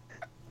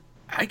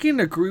 I can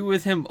agree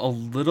with him a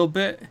little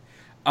bit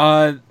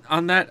on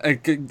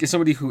that.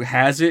 Somebody who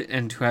has it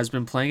and who has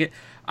been playing it,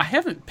 I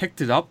haven't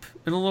picked it up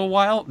in a little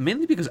while,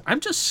 mainly because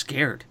I'm just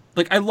scared.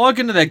 Like, I log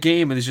into that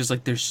game and it's just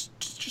like there's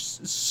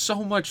just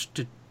so much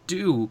to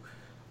do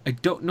I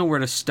don't know where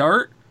to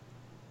start.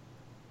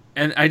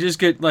 And I just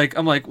get like,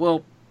 I'm like,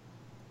 well,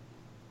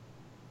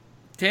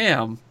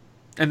 damn.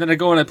 And then I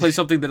go and I play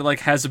something that like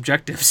has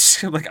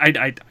objectives. Like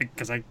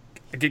because I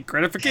get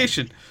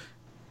gratification.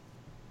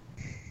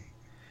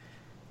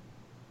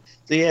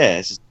 So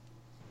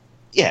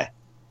yeah,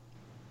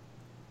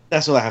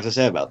 that's all I have to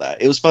say about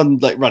that. It was fun,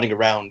 like running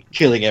around,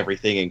 killing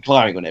everything and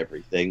climbing on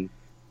everything,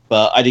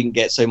 but I didn't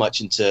get so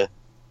much into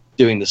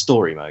doing the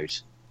story mode.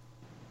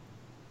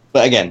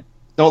 But again,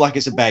 not like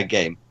it's a bad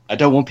game. I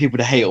don't want people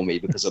to hate on me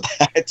because of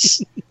that.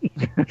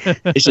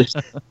 It's just,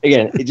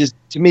 again,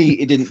 to me,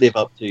 it didn't live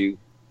up to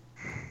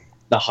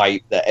the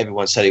hype that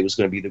everyone said it was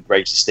going to be the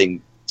greatest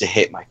thing to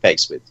hit my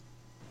face with.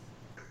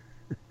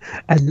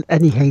 And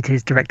any hate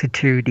is directed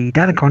to the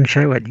Danacon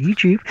Show at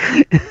YouTube,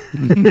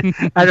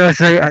 and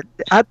also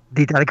at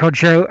the Danacon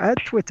Show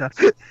at Twitter.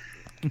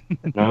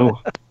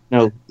 No,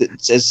 it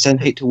says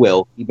send hate to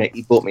Will. He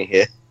brought me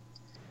here.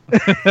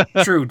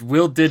 True,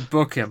 Will did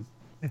book him.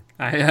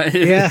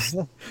 Yeah.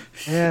 So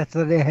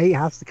the hate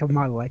has to come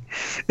my way.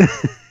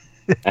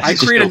 I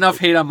create enough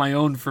hate on my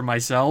own for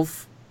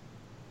myself,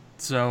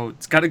 so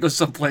it's got to go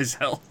someplace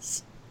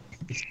else.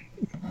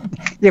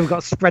 Yeah, we've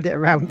got to spread it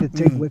around the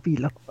two whippy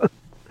lot.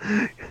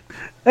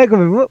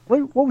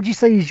 What would you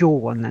say is your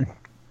one then?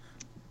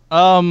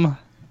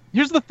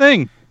 Here's the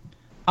thing.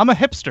 I'm a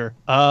hipster,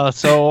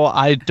 so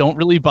I don't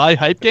really buy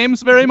hype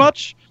games very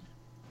much.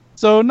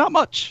 So not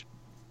much.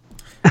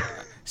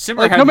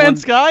 Simmer Like had No Man's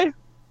one- Sky.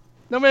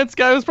 No Man's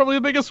Sky was probably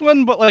the biggest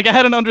one, but like I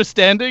had an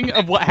understanding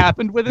of what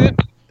happened with it,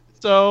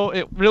 so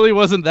it really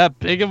wasn't that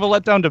big of a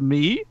letdown to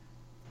me.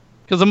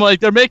 Because I'm like,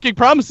 they're making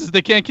promises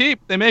they can't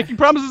keep. They're making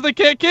promises they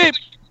can't keep.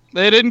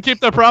 They didn't keep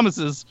their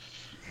promises.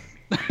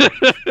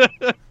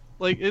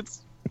 Like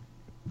it's.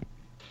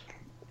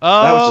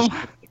 That was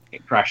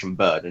just crash and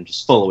burn and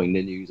just following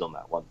the news on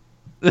that one.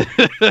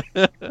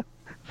 That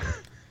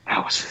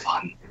was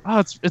fun. Oh,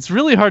 it's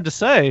really hard to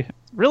say.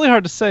 Really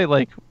hard to say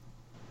like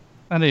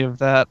any of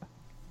that,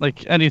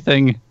 like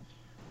anything.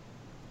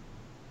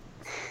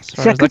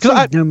 See, I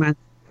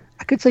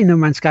could say No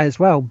Man's Sky as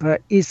well,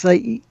 but it's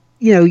like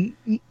you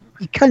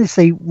kind of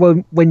say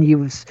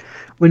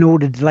when all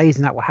the delays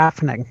and that were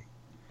happening,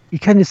 you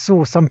kind of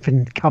saw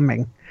something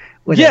coming.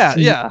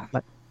 Yeah.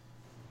 Like,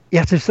 you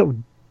have to sort of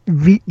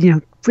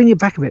bring it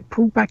back a bit,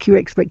 pull back your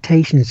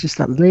expectations just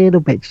a little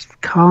bit,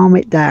 just calm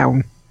it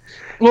down.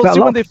 Well, But a see,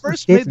 lot when they of people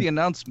first made didn't. the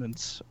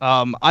announcements,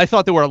 I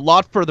thought they were a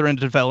lot further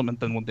into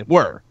development than what they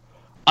were.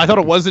 I thought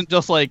it wasn't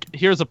just like,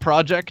 here's a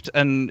project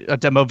and a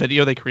demo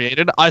video they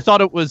created. I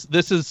thought it was,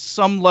 this is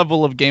some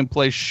level of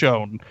gameplay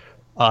shown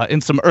in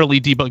some early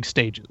debug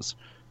stages.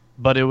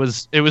 But it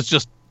was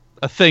just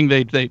a thing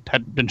they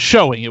had been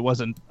showing. It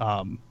wasn't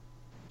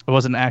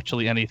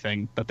actually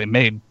anything that they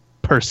made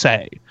per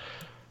se.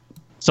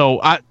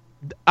 So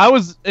I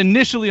was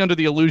initially under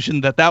the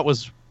illusion that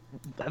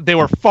they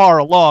were far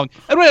along.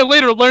 And when I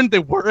later learned they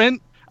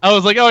weren't, I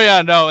was like, oh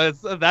yeah, no,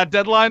 it's that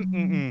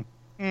deadline?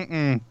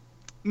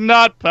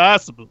 Not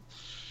possible.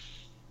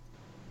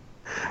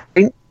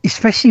 And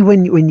especially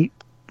when you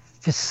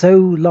for so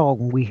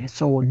long we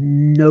saw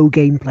no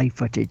gameplay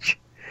footage.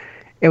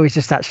 It was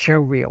just that show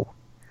reel,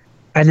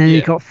 and then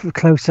it got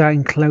closer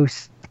and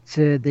closer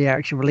to the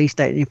actual release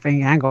date, and you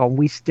think, hang on,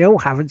 we still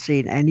haven't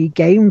seen any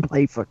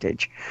gameplay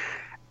footage,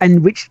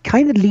 and which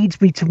kind of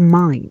leads me to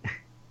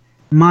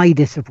my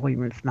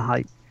disappointment from the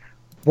hype.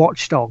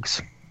 Watch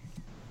Dogs.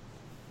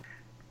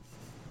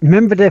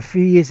 Remember that a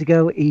few years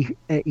ago at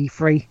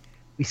E3,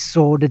 we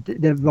saw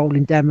the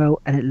rolling demo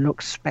and it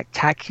looked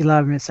spectacular.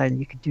 And we're saying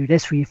you could do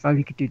this for your phone,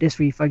 you could do this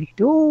for your phone, you could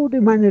do all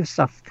the manner of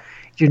stuff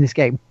during this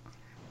game.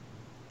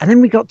 And then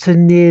we got to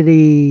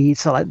nearly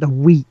the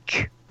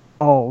week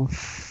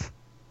of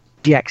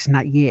GX in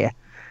that year,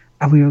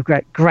 and we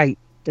were great.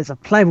 There's a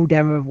playable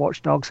demo of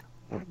Watch Dogs.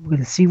 We're going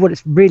to see what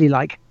it's really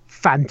like.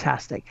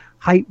 Fantastic.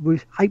 Hype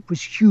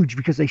was huge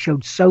because they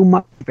showed so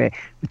much of it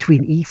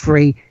between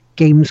E3,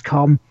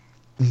 Gamescom,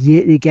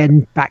 yet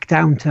again back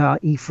down to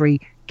E3,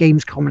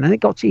 Gamescom, and then it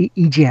got to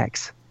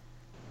EGX.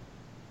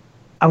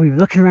 And we were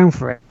looking around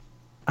for it,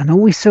 and all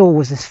we saw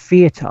was this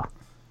theater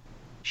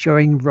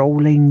showing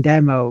rolling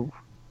demo.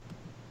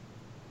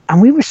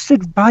 And we were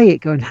stood by it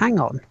going, hang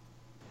on,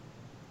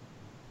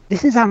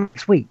 this is our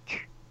next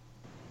week.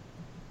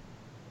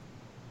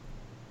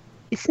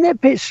 Isn't it a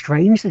bit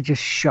strange they're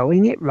just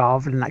showing it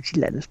rather than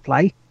actually letting us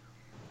play?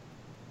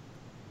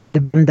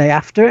 The Monday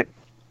after it,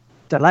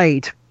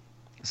 delayed.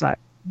 It's like,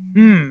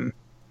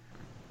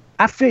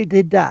 After it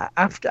did that,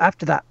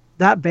 after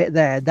that bit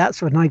there,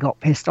 that's when I got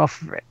pissed off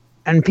for it.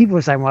 And people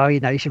were saying, well, you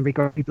shouldn't be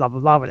grumpy, blah, blah,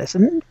 blah with this.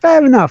 And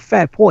fair enough,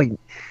 fair point.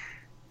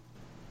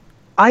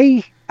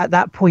 I, at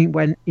that point,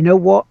 went, you know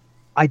what?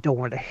 I don't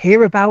want to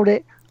hear about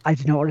it. I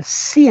do not want to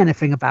see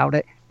anything about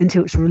it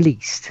until it's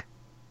released.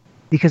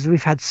 Because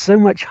we've had so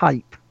much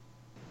hype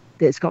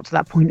that it's got to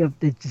that point of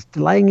they're just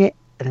delaying it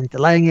and then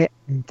delaying it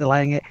and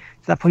delaying it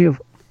to that point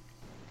of,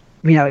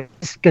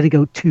 it's going to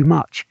go too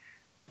much.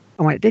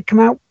 And when it did come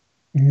out,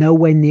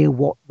 nowhere near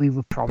what we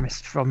were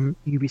promised from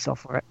Ubisoft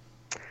for it.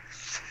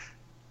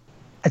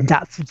 And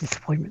that's a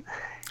disappointment.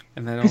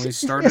 And that 'Cause only it's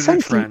started a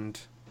essentially- trend.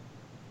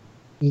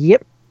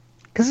 Yep.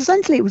 Because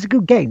essentially it was a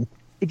good game.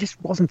 It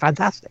just wasn't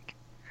fantastic.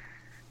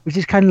 Which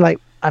is kind of like,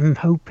 I'm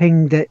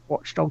hoping that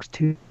Watch Dogs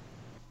 2...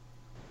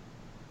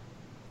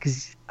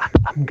 Because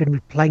I'm going to be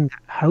playing that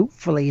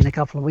hopefully in a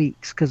couple of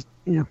weeks. Because,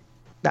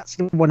 that's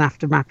the one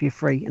after Mafia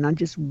 3. And I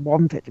just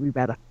want it to be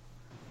better.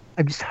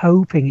 I'm just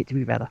hoping it to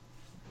be better.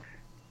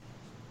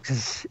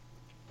 Because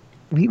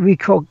we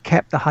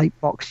kept the hype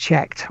box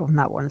checked on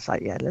that one. It's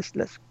like, yeah,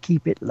 let's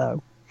keep it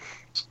low.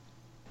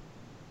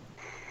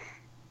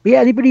 But yeah,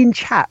 anybody in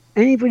chat?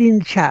 Anybody in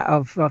the chat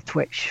of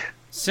Twitch?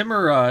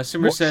 Simmer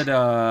What? said,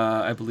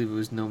 I believe it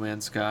was No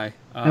Man's Sky.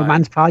 No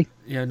Man's Pie?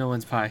 Yeah, No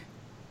Man's Pie.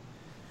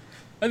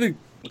 I think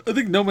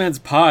No Man's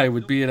Pie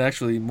would be an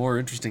actually more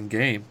interesting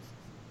game.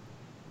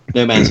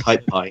 No Man's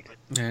Hype Pie.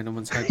 Yeah, No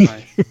Man's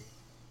Pie.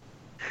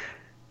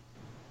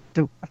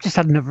 So I've just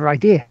had another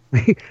idea.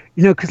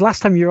 Because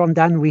last time you were on,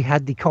 Dan, we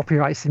had the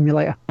copyright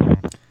simulator.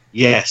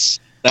 Yes,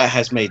 that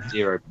has made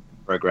zero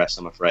progress,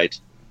 I'm afraid.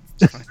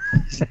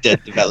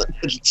 Dead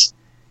development.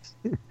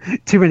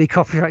 Too many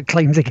copyright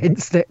claims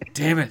against it.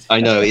 Damn it.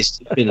 I know, it's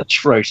been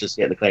atrocious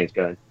to get the claims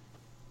going.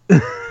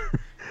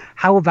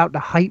 How about the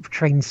Hype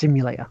Train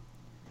simulator?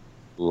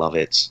 Love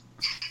it.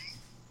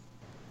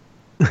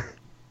 There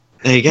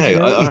you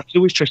go. I can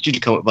always trust you to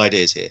come up with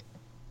ideas here.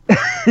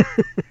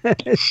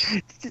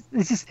 It's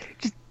just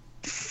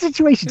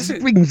situation just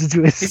brings it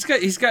to us.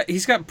 He's got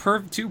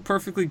two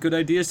perfectly good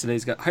ideas today.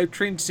 He's got Hype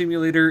Train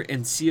Simulator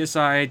and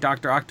CSI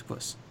Dr.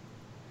 Octopus.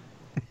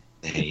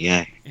 There you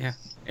go. Yeah.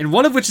 And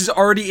one of which is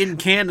already in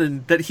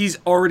canon that he's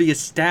already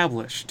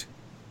established.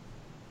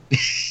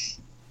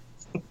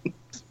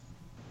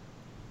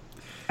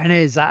 And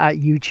is that at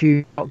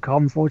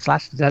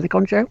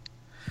youtube.com/Dedicon Show?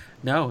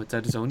 No, it's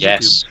at his own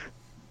Yes. YouTube.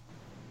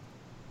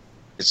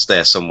 It's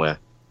there somewhere.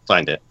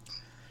 Find it.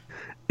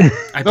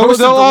 I They'll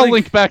posted the all link.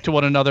 link back to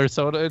one another,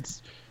 so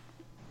it's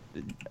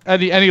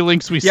any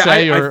links we Yeah,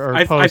 say I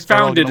or post. I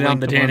found are it all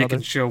on the gonna link to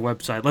one Daniken Show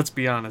website. Let's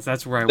be honest,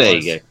 that's where I There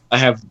was. you go. I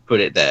have put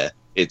it there.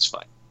 It's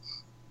fine.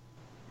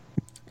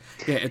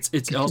 Yeah,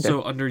 it's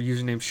also under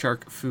username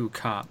Shark Fu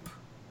Cop.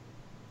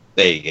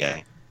 There you go.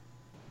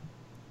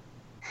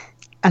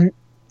 And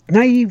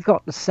now you've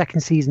got the second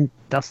season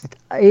dusted.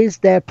 Is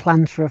there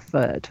plans for a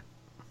third?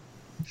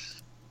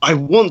 I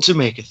want to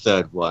make a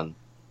third one.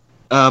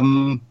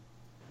 But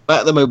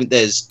at the moment,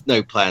 there's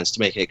no plans to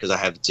make it because I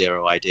have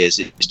zero ideas.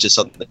 It's just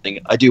something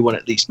I do want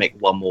to at least make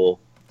one more,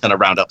 kind of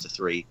round up to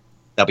 3.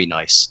 That'd be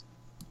nice.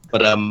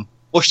 But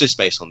watch this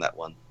space on that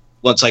one.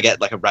 Once I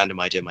get like a random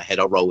idea in my head,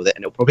 I'll roll with it,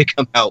 and it'll probably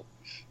come out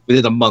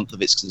within a month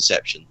of its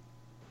conception.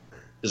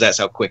 Because that's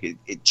how quick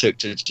it took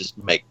to just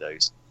make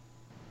those.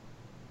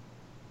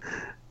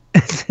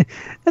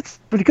 That's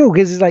pretty cool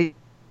because it's like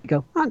you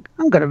go,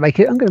 I'm going to make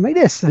it. I'm going to make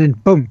this, and then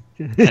boom,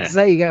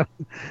 there you go.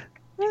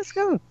 Let's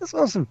go. That's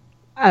awesome.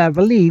 And I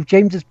believe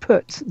James has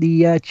put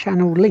the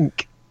channel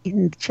link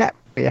in the chat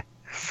for you,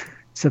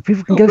 so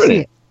people can go see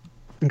brilliant. it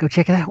and go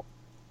check it out.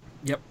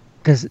 Yep.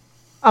 Because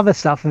other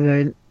stuff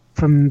from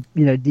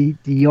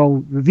the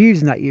old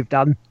reviews that you've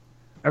done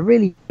are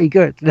really, really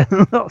good. They're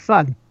a lot of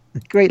fun.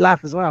 Great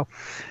laugh as well.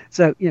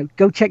 So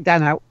go check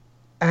Dan out.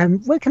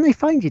 Where can they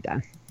find you,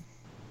 Dan?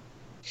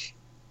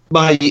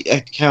 My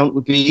account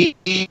would be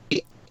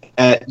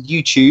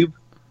YouTube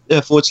 / The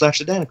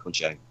Danicon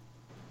Show.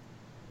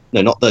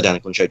 No, not The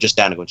Danicon Show, just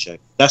Danicon Show.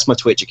 That's my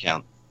Twitch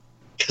account.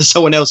 Because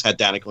someone else had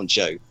Danicon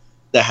Show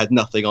that had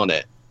nothing on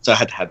it. So I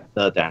had to have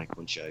The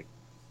Danicon Show.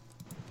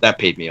 That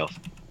paid me off.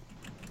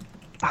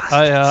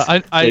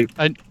 I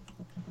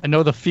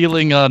know the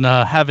feeling on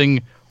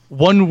having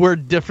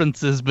one-word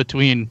differences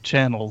between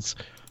channels.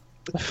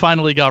 I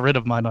finally got rid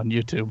of mine on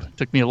YouTube. It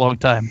took me a long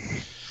time.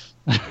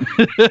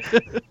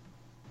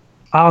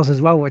 Ours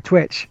as well with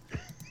Twitch.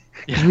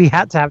 Yeah. We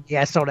had to have the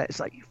S on it. It's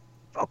like, you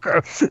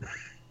fucker.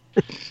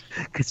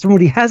 Because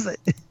somebody has it.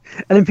 And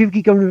then people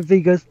keep coming to me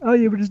and goes, oh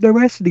yeah, but there's no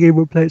S in the game,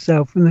 won't play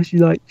itself unless you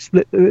like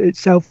split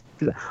itself.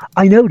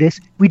 I know this.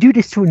 We do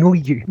this to annoy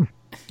you.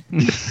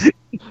 It's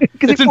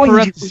in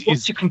parentheses.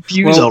 Want to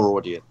confuse Well- our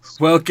audience.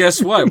 Well, guess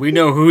what? We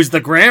know who's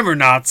the grammar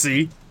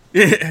Nazi.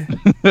 It's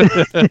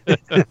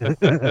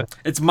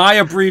my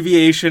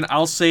abbreviation.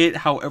 I'll say it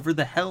however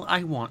the hell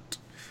I want.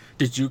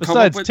 Did you come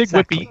Besides, up with...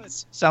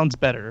 Tigwhippies sounds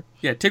better.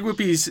 Yeah,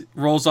 Tigwhippies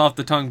rolls off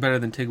the tongue better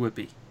than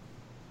Tigwhippy.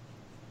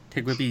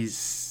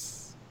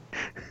 Tigwhippies.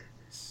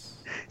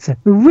 So,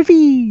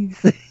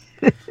 whoopies.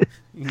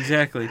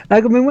 Exactly.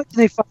 Where can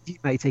they find you,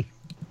 matey?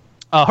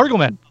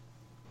 Hergelman.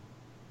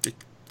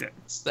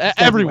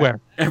 Everywhere.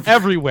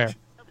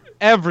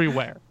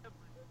 Everywhere.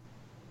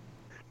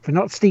 For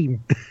not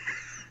Steam.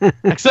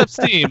 Except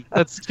Steam.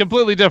 That's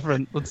completely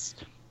different. But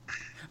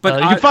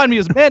You can find me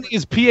as Man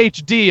is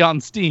PhD on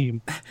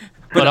Steam.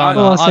 But on,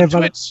 Well, I'll say on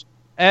about it. Twitch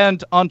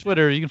and on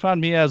Twitter, you can find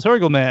me as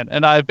Hergelman.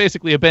 And I've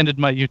basically abandoned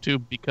my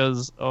YouTube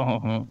because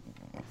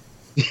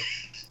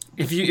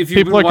if you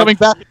people are coming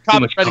back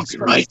and much commenting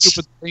copyright.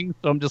 stupid things.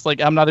 So I'm just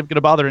like, I'm not even going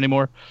to bother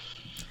anymore.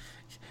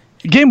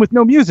 Game with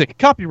no music,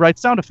 copyright,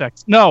 sound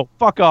effects. No,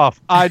 fuck off.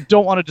 I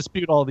don't want to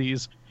dispute all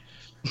these.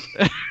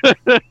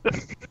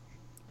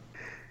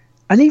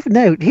 And even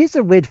though, here's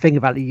the weird thing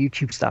about the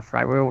YouTube stuff,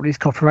 right, where all these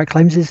copyright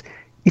claims is,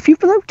 if you're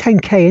below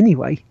 10k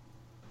anyway,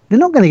 they're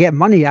not going to get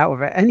money out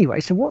of it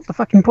anyway, so what's the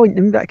fucking point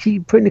in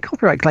actually putting the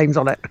copyright claims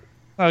on it?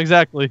 Oh,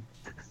 exactly.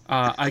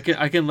 I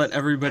can let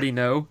everybody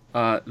know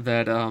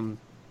that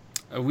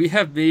we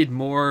have made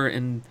more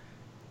in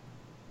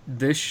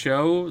this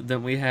show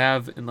than we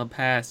have in the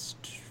past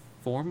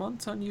 4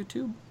 months on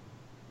YouTube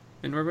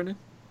in revenue.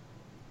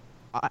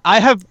 I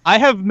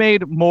have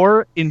made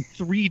more in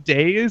 3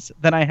 days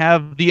than I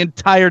have the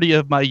entirety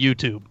of my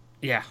YouTube.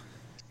 Yeah,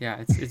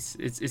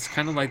 it's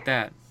kind of like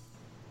that.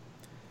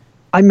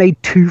 I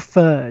made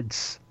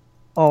 2/3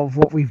 of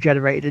what we've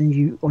generated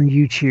on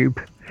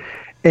YouTube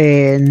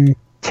in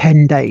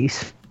 10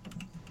 days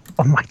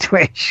on my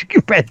Twitch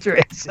compared to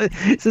it. So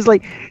it's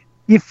like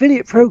the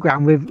affiliate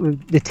program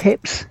with the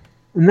tips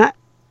and that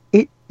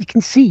you can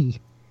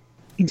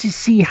just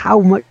see how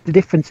much the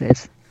difference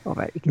is of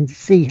it. You can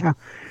see how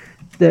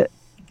that.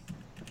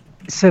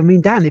 So I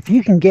mean, Dan, if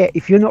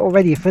you're not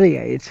already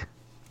affiliated,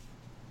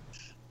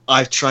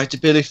 I've tried to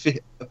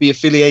be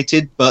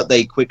affiliated, but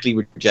they quickly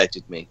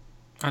rejected me.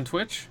 On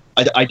Twitch?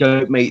 I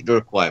don't meet the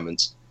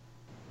requirements.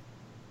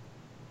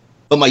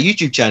 But my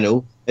YouTube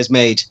channel has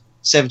made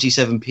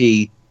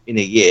 77p in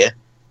a year.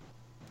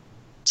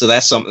 So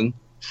that's something.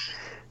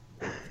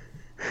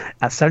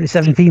 that's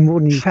 77p more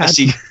than you've I had.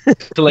 see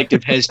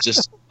collective heads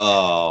just,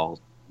 oh,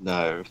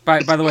 no. By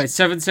the way,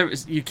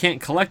 77, you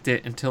can't collect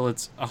it until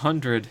it's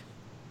 100.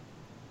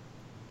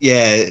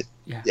 Yeah,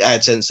 Yeah.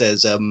 AdSense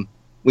says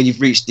when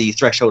you've reached the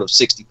threshold of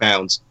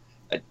 £60,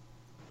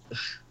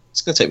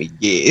 it's going to take me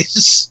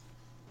years.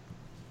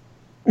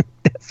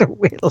 That's a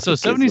weird So look as well.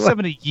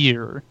 77 a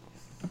year.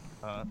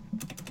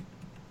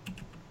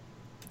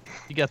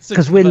 You got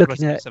 'Cause we're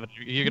looking at- 77.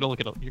 You're gonna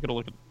look at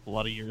a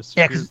lot of years.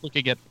 Yeah, You're 'cause-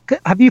 looking at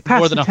Have you passed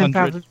more the than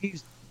 10,000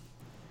 views?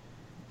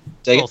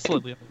 Take well, it.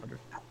 slightly under 100.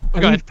 Have Go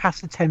you ahead.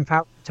 passed the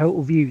 10,000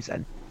 total views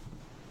then?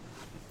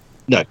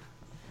 I've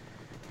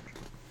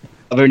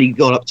only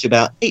gone up to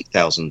about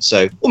 8,000,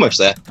 so almost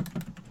there.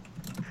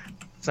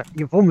 So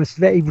you've almost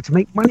been able to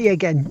make money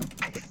again.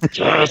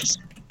 Yes.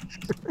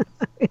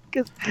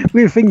 Because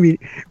we're thinking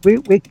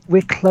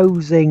we're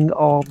closing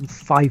on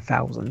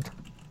 5,000,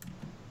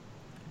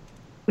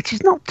 which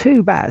is not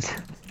too bad.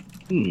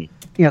 Hmm.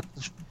 You know,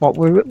 what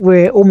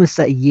we're almost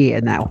at a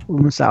year now,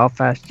 almost at our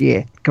first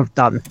year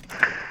done.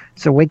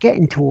 So we're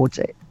getting towards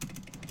it.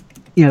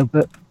 You know,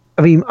 but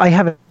I mean, I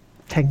have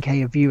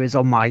 10k of viewers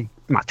on my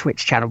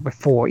Twitch channel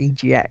before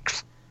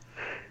EGX.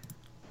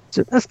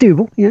 So that's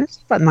doable. You know,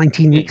 it's about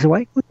 19 weeks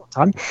away. We've got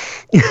time.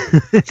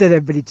 Then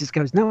everybody just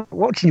goes, no, I'm not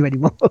watching you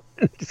anymore.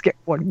 Just get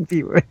one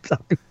viewer at a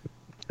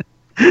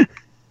time.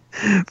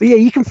 But yeah,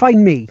 you can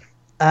find me.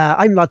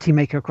 I'm Lad Team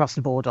Maker across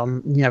the board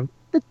on, you know,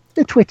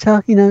 the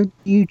Twitter, you know,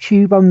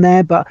 YouTube, I'm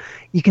there. But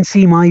you can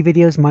see my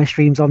videos, my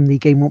streams on the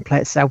Game Won't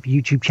Play Itself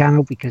YouTube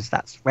channel, because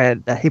that's where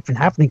the hip and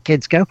happening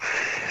kids go.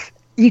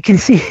 You can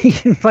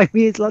find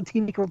me as Lad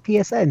Team Maker on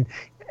PSN,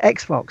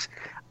 Xbox.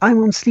 I'm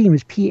on Steam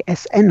as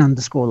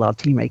PSN_Lad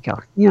Team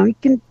Maker. You know, you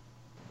can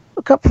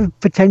look up for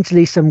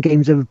potentially some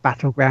games of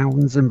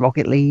Battlegrounds and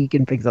Rocket League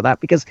and things like that,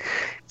 because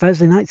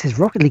Thursday nights is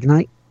Rocket League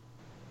night.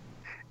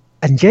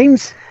 And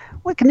James,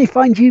 where can they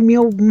find you, me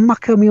old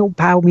mucker, me old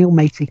pal, me old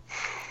matey?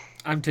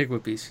 I'm Tig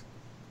Whippies.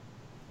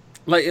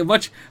 Like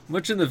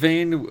much in the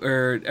vein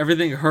where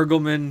everything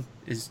Hergelman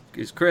is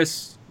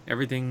Chris,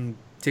 everything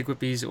Tig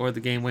Whippies or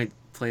the Game Won't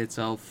Play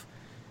Itself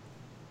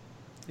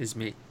is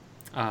me.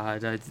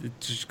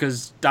 Just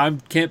because I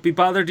can't be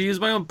bothered to use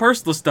my own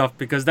personal stuff,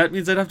 because that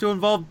means I'd have to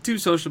involve 2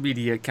 social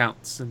media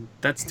accounts, and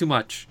that's too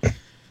much.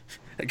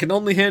 I can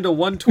only handle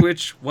one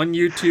Twitch, one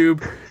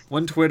YouTube,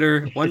 one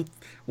Twitter, one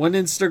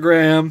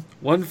Instagram,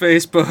 one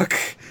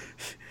Facebook.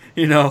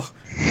 You know,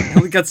 I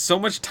only got so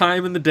much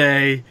time in the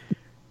day.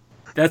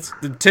 That's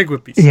the Tig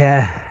Whippies.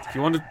 Yeah. If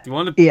you want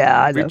to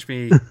Yeah, I know.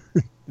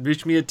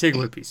 reach me at Tig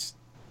Whippies.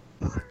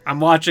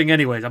 I'm watching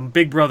anyways. I'm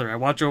Big Brother. I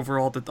watch over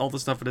all the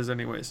stuff it is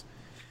anyways.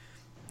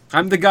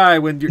 I'm the guy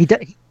when your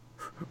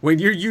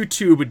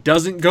YouTube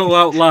doesn't go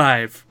out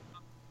live.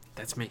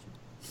 That's me.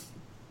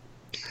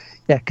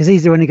 Yeah, because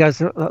he's the one who goes,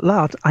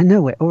 Lad, I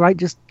know it, all right?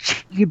 Just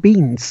chew your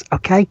beans,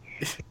 okay?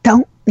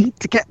 Don't need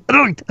to get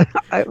on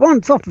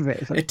top of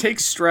it. It's like, It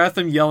takes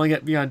Stratham yelling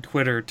at me on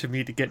Twitter to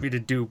get me to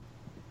do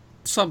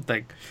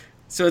something.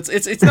 So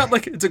it's not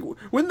like it's like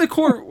when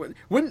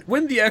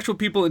the actual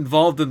people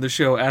involved in the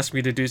show ask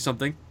me to do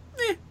something,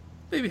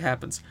 maybe it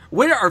happens.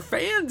 When our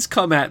fans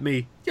come at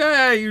me,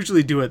 yeah, I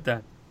usually do it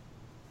then.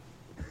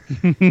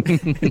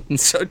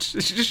 So it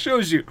just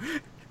shows you.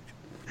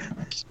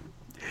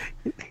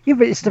 yeah,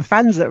 but it's the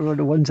fans that are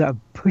the ones that are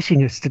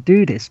pushing us to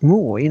do this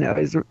more, you know.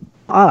 It's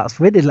us.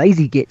 We're the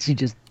lazy gits who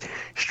just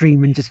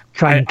stream and just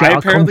try and get I our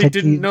apparently content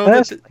didn't know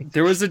that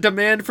there was a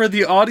demand for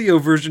the audio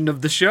version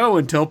of the show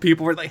until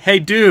people were like, "Hey,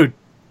 dude,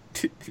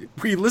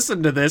 we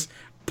listened to this.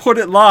 Put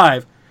it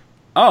live."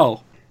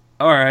 Oh,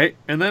 all right.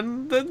 And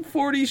then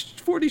 40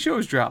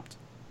 shows dropped.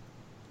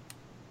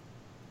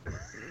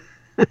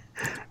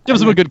 Gives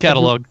them a good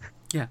catalog.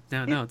 Yeah,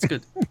 no, it's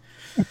good.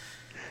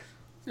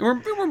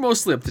 We're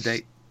mostly up to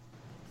date.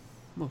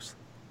 Mostly.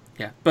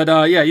 Yeah. But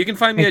yeah, you can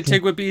find me at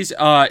Tig Whippies.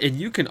 And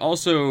you can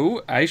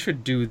also, I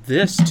should do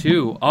this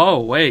too. Oh,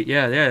 wait.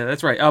 Yeah,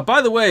 that's right.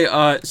 By the way,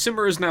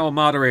 Simmer is now a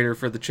moderator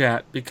for the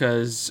chat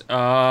because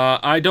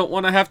I don't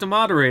want to have to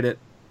moderate it.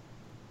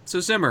 So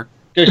Simmer.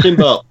 Go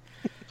Simba.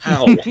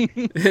 How?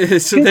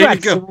 So there you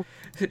go.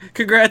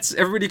 Congrats,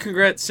 everybody.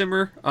 Congrats,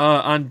 Simmer,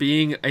 on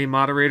being a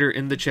moderator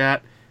in the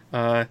chat.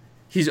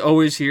 He's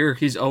always here.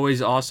 He's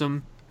always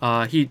awesome.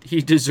 He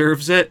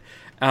deserves it.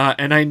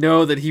 And I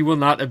know that he will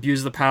not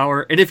abuse the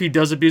power. And if he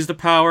does abuse the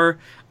power,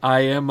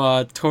 I am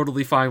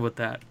totally fine with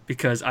that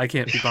because I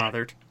can't be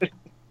bothered.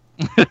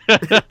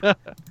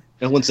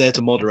 No one's there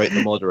to moderate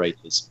the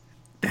moderators.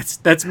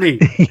 That's me.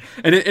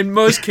 And in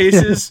most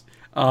cases,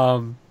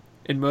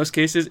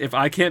 if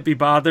I can't be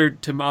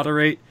bothered to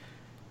moderate,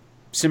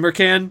 Simmer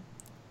can,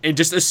 and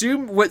just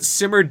assume what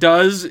Simmer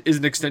does is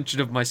an extension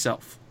of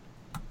myself.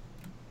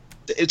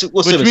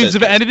 Which means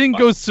if anything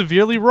goes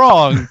severely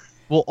wrong,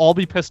 we'll all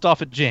be pissed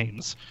off at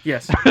James.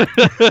 Yes.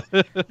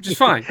 Which is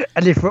fine.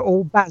 And if we're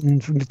all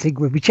banned from the Tig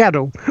Whippy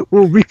channel,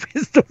 we'll be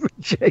pissed off at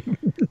James.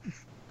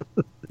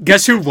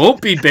 Guess who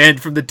won't be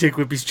banned from the Tig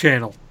Whippies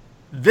channel?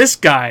 This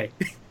guy.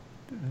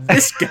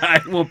 This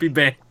guy won't be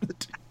banned.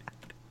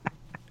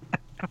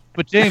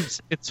 But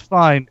James, it's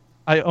fine.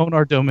 I own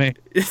our domain.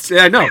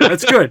 I know,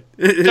 that's good.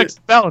 Checks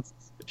and balances.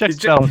 Checks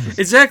and balances.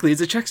 Exactly, it's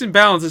a checks and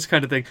balances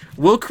kind of thing.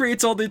 Will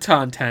creates all the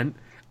content.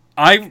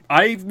 I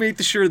make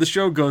sure the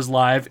show goes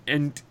live,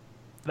 and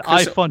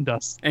I fund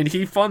us, and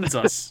he funds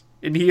us,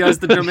 and he has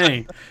the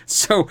domain.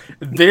 So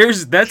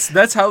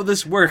that's how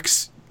this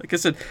works. Like I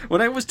said,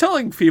 when I was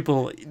telling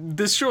people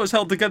this show is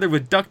held together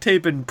with duct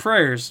tape and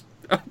prayers,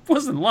 I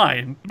wasn't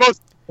lying.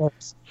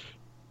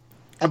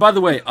 And by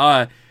the way,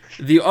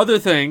 the other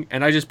thing,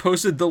 and I just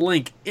posted the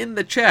link in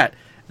the chat,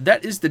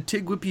 that is the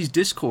Tig Whippies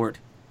Discord.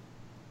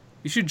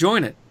 You should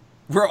join it.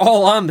 We're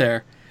all on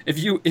there.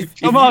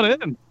 Come on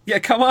in. Yeah,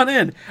 come on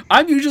in.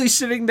 I'm usually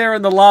sitting there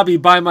in the lobby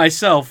by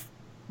myself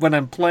when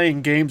I'm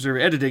playing games or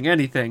editing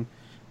anything.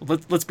 Well,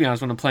 let's be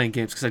honest, when I'm playing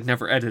games, because I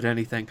never edit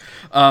anything.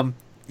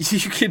 You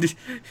can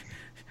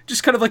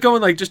just kind of like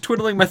going, like, just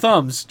twiddling my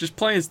thumbs, just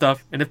playing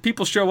stuff. And if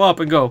people show up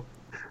and go,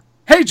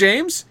 "Hey,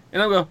 James,"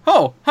 and I'll go,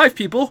 "Oh, hi,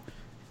 people.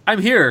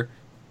 I'm here.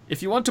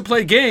 If you want to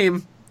play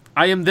game,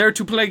 I am there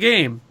to play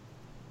game."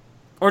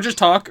 Or just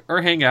talk,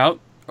 or hang out,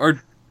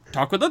 or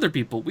talk with other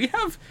people.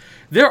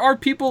 There are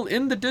people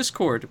in the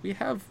Discord. We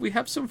have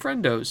some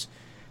friendos.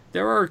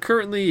 There are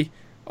currently,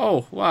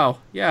 oh wow,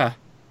 yeah.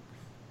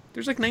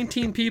 There's like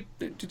 19 people.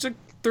 It's like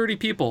 30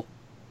 people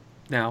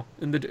now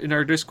in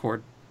our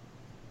Discord.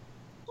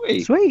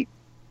 Sweet.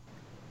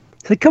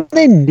 So come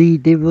in.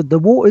 The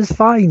water's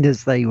fine,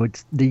 as the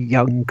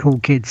young cool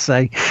kids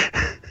say.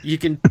 You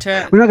can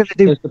we're not going to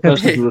do the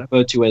person who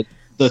referred to as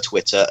the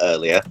Twitter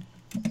earlier.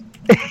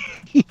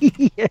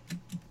 Yeah.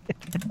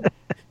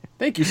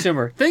 Thank you,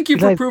 Simmer. Thank you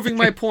for proving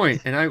my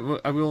point. And I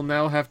will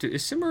now have to.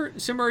 Is Simmer?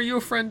 Are you a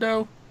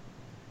friendo?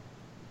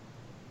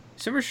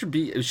 Simmer should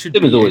be. He should be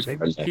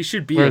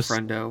a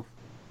friendo.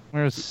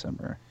 Where's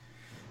Simmer?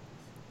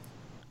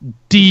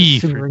 D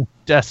for Simmering.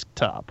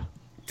 desktop.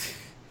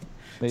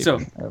 Maybe. So,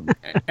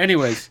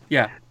 anyways,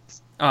 yeah.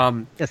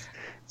 Yes.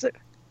 So,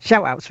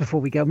 shout outs before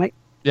we go, mate.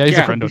 Yeah, he's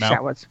a friendo now.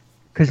 Shout outs.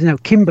 Because,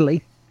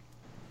 Kimberly,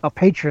 our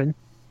patron.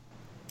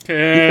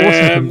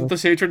 The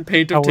patron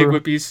paint of Tig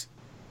Whippies.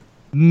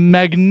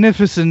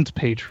 Magnificent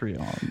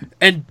Patreon.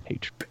 And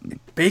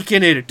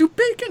Baconator. Dude,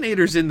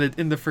 Baconator's in the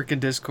freaking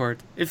Discord.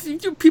 If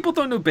people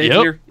don't know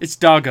Baconator, it's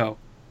Doggo.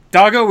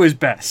 Doggo is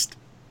best.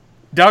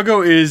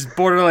 Doggo is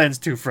Borderlands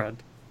 2 friend.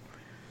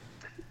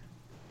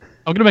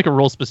 I'm gonna make a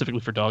role specifically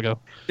for Doggo.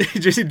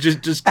 just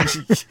I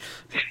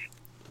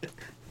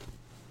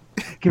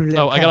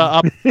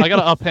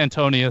gotta up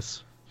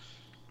Antonius.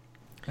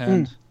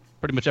 And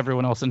pretty much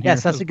everyone else in here.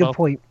 Yes, that's a good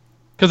point.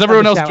 Because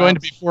everyone else joined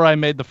before I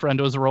made the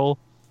friendos role.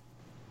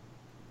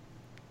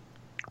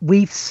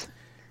 Weefs,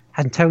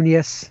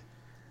 Antonius,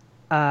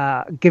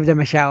 give them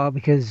a shower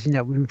because we've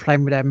been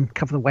playing with them a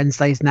couple of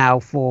Wednesdays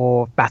now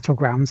for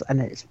Battlegrounds, and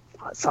it's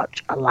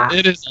such a laugh.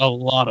 It is a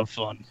lot of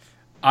fun.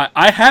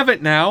 I have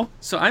it now,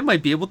 so I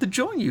might be able to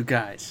join you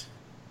guys.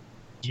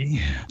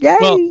 Yeah. Yay!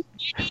 Well,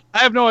 I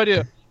have no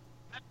idea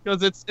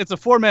because it's a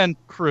 4-man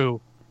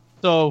crew,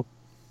 so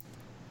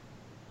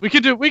we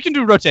can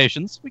do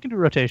rotations. We can do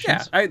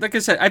rotations. Yeah, like I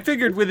said, I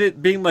figured with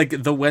it being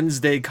like the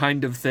Wednesday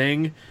kind of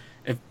thing,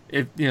 if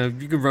you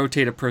can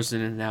rotate a person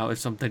in and out if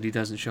somebody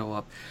doesn't show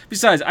up.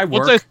 Besides, I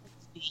work.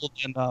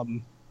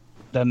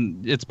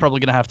 Then it's probably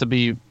gonna have to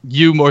be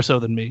you more so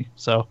than me.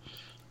 So,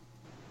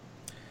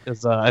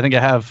 because I think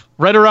I have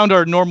right around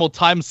our normal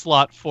time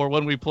slot for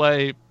when we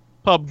play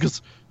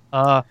pubs.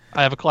 I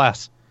have a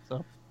class.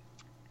 So.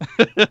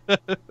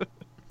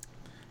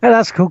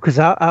 That's cool because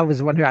I was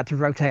the one who had to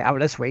rotate out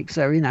this week,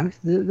 so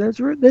there's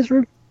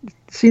room.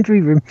 seems to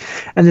be room,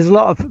 and there's a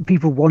lot of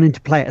people wanting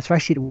to play it,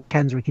 especially the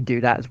weekends we could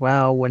do that as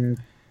well. When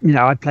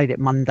I played it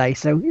Monday,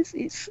 so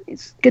it's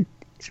good.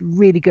 It's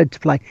really good to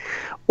play.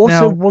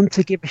 Also, want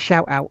to give a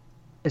shout out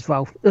as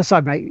well.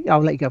 Sorry, mate.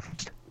 I'll let you go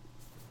first.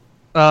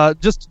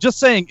 Just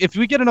saying, if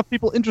we get enough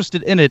people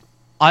interested in it,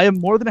 I am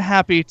more than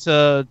happy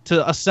to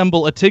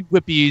assemble a Tig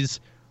Whippies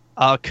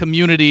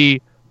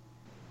community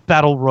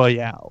battle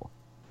royale,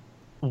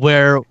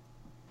 where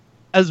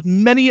as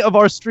many of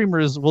our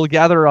streamers will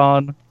gather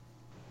on,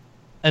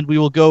 and we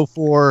will go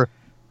for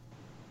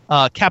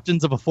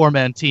captains of a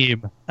 4-man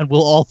team, and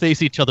we'll all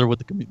face each other with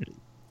the community.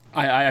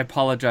 I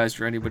apologize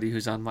for anybody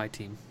who's on my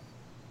team.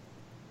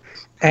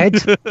 Ed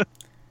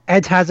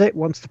has it,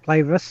 wants to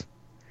play with us.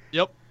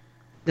 Yep.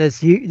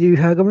 There's you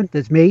Hergelman,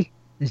 there's me,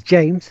 there's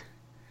James.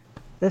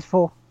 There's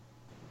 4.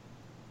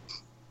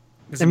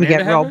 Does Then we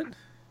Amanda get have Rob. it?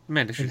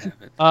 Amanda should have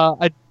it.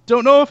 I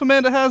don't know if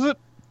Amanda has it,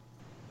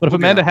 but if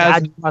Amanda has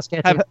Dad it, must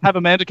get it. have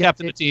Amanda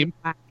captain the team.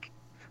 Mac.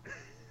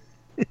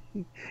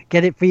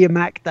 Get it for your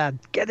Mac, Dad.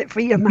 Get it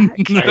for your Mac.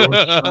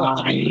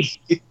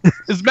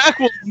 His Mac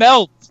will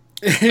melt.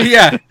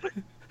 Yeah.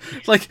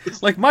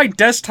 Like my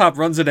desktop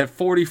runs it at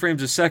 40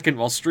 frames a second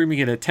while streaming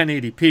it at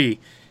 1080p.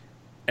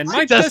 And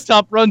My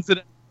desktop runs it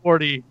at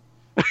 40.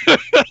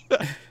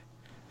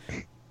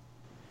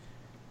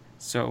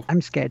 So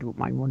I'm scared what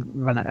mine won't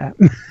run at.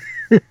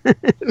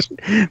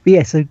 But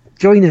yeah, so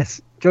join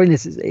us.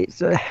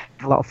 It's a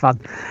lot of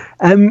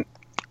fun.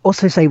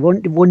 Also, say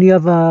one of the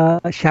other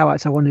shout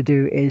outs I want to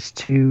do is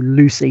to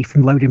Lucy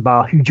from Loading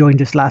Bar, who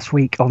joined us last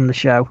week on the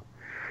show.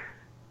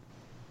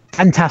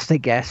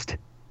 Fantastic guest,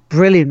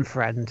 brilliant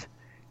friend,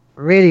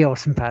 really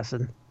awesome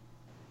person.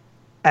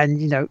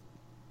 And,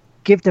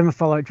 give them a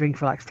follow at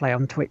Drink Relax Play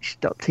on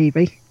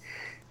twitch.tv.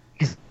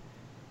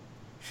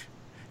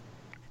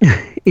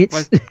 It's.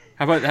 what?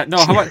 How about that? No,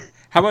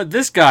 how about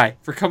this guy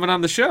for coming on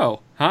the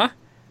show? Huh?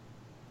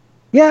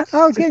 Yeah,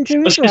 I was getting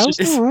to it as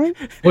well. All right.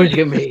 Look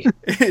at me.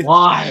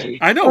 Why?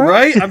 I know,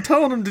 right? I'm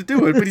telling him to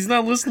do it, but he's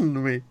not listening to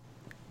me.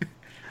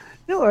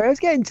 Don't worry, I was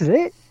getting to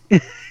it.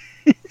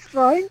 It's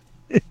fine.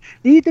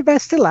 Need the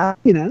best to last,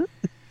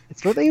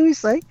 That's what they always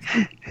say.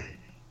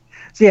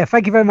 So yeah,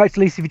 thank you very much,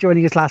 Lucy, for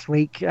joining us last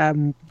week.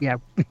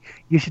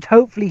 You should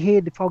hopefully hear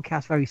the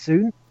podcast very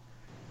soon,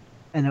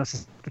 and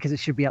also because it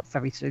should be up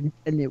very soon.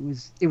 And it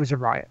was a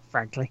riot,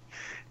 frankly.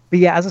 But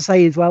yeah, as I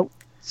say as well,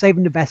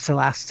 saving the best to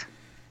last.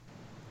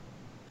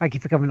 Thank you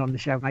for coming on the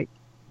show, mate.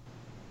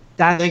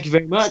 Dan, Thank you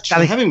very much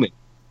for having me.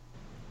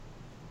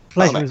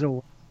 pleasure as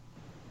always.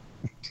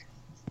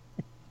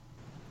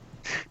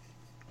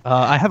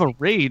 I have a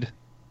raid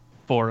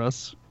for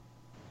us.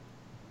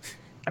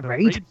 A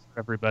raid? For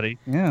everybody.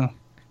 Yeah.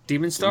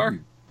 Demon Star?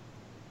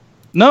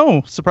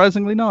 No,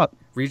 surprisingly not.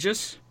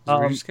 Regis? Is it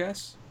Um, Regis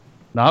Cast?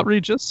 Not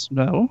Regis.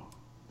 No.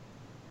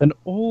 An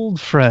old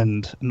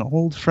friend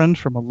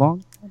from a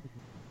long.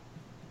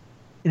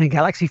 In a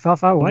galaxy far,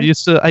 far away.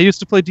 I used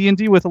to play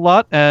D&D with a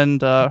lot,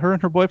 and her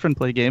and her boyfriend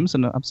play games,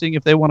 and I'm seeing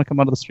if they want to come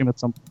onto the stream at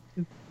some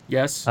point.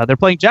 Yes. They're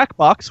playing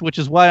Jackbox, which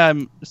is why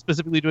I'm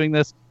specifically doing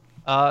this.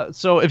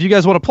 So if you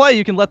guys want to play,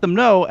 you can let them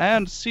know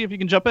and see if you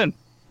can jump in.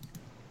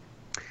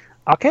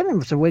 Okay,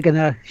 then. So we're going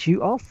to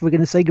shoot off. We're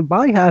going to say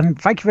goodbye.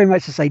 Thank you very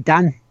much to say,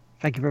 Dan.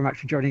 Thank you very much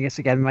for joining us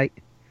again, mate.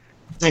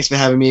 Thanks for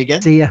having me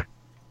again. See ya.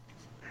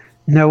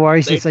 No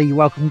worries. See. To say you're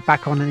welcome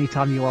back on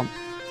anytime you want.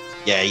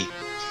 Yay.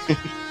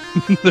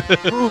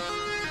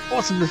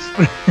 Awesome.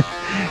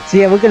 So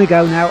yeah, we're going to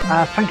go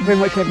now. Thank you very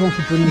much everyone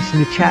for joining us in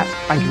the chat.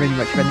 Thank you very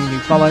much for any new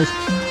follows.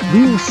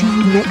 We will see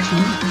you next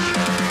week.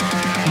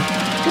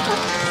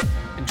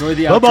 Enjoy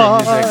the outro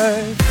music.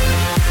 Bye-bye.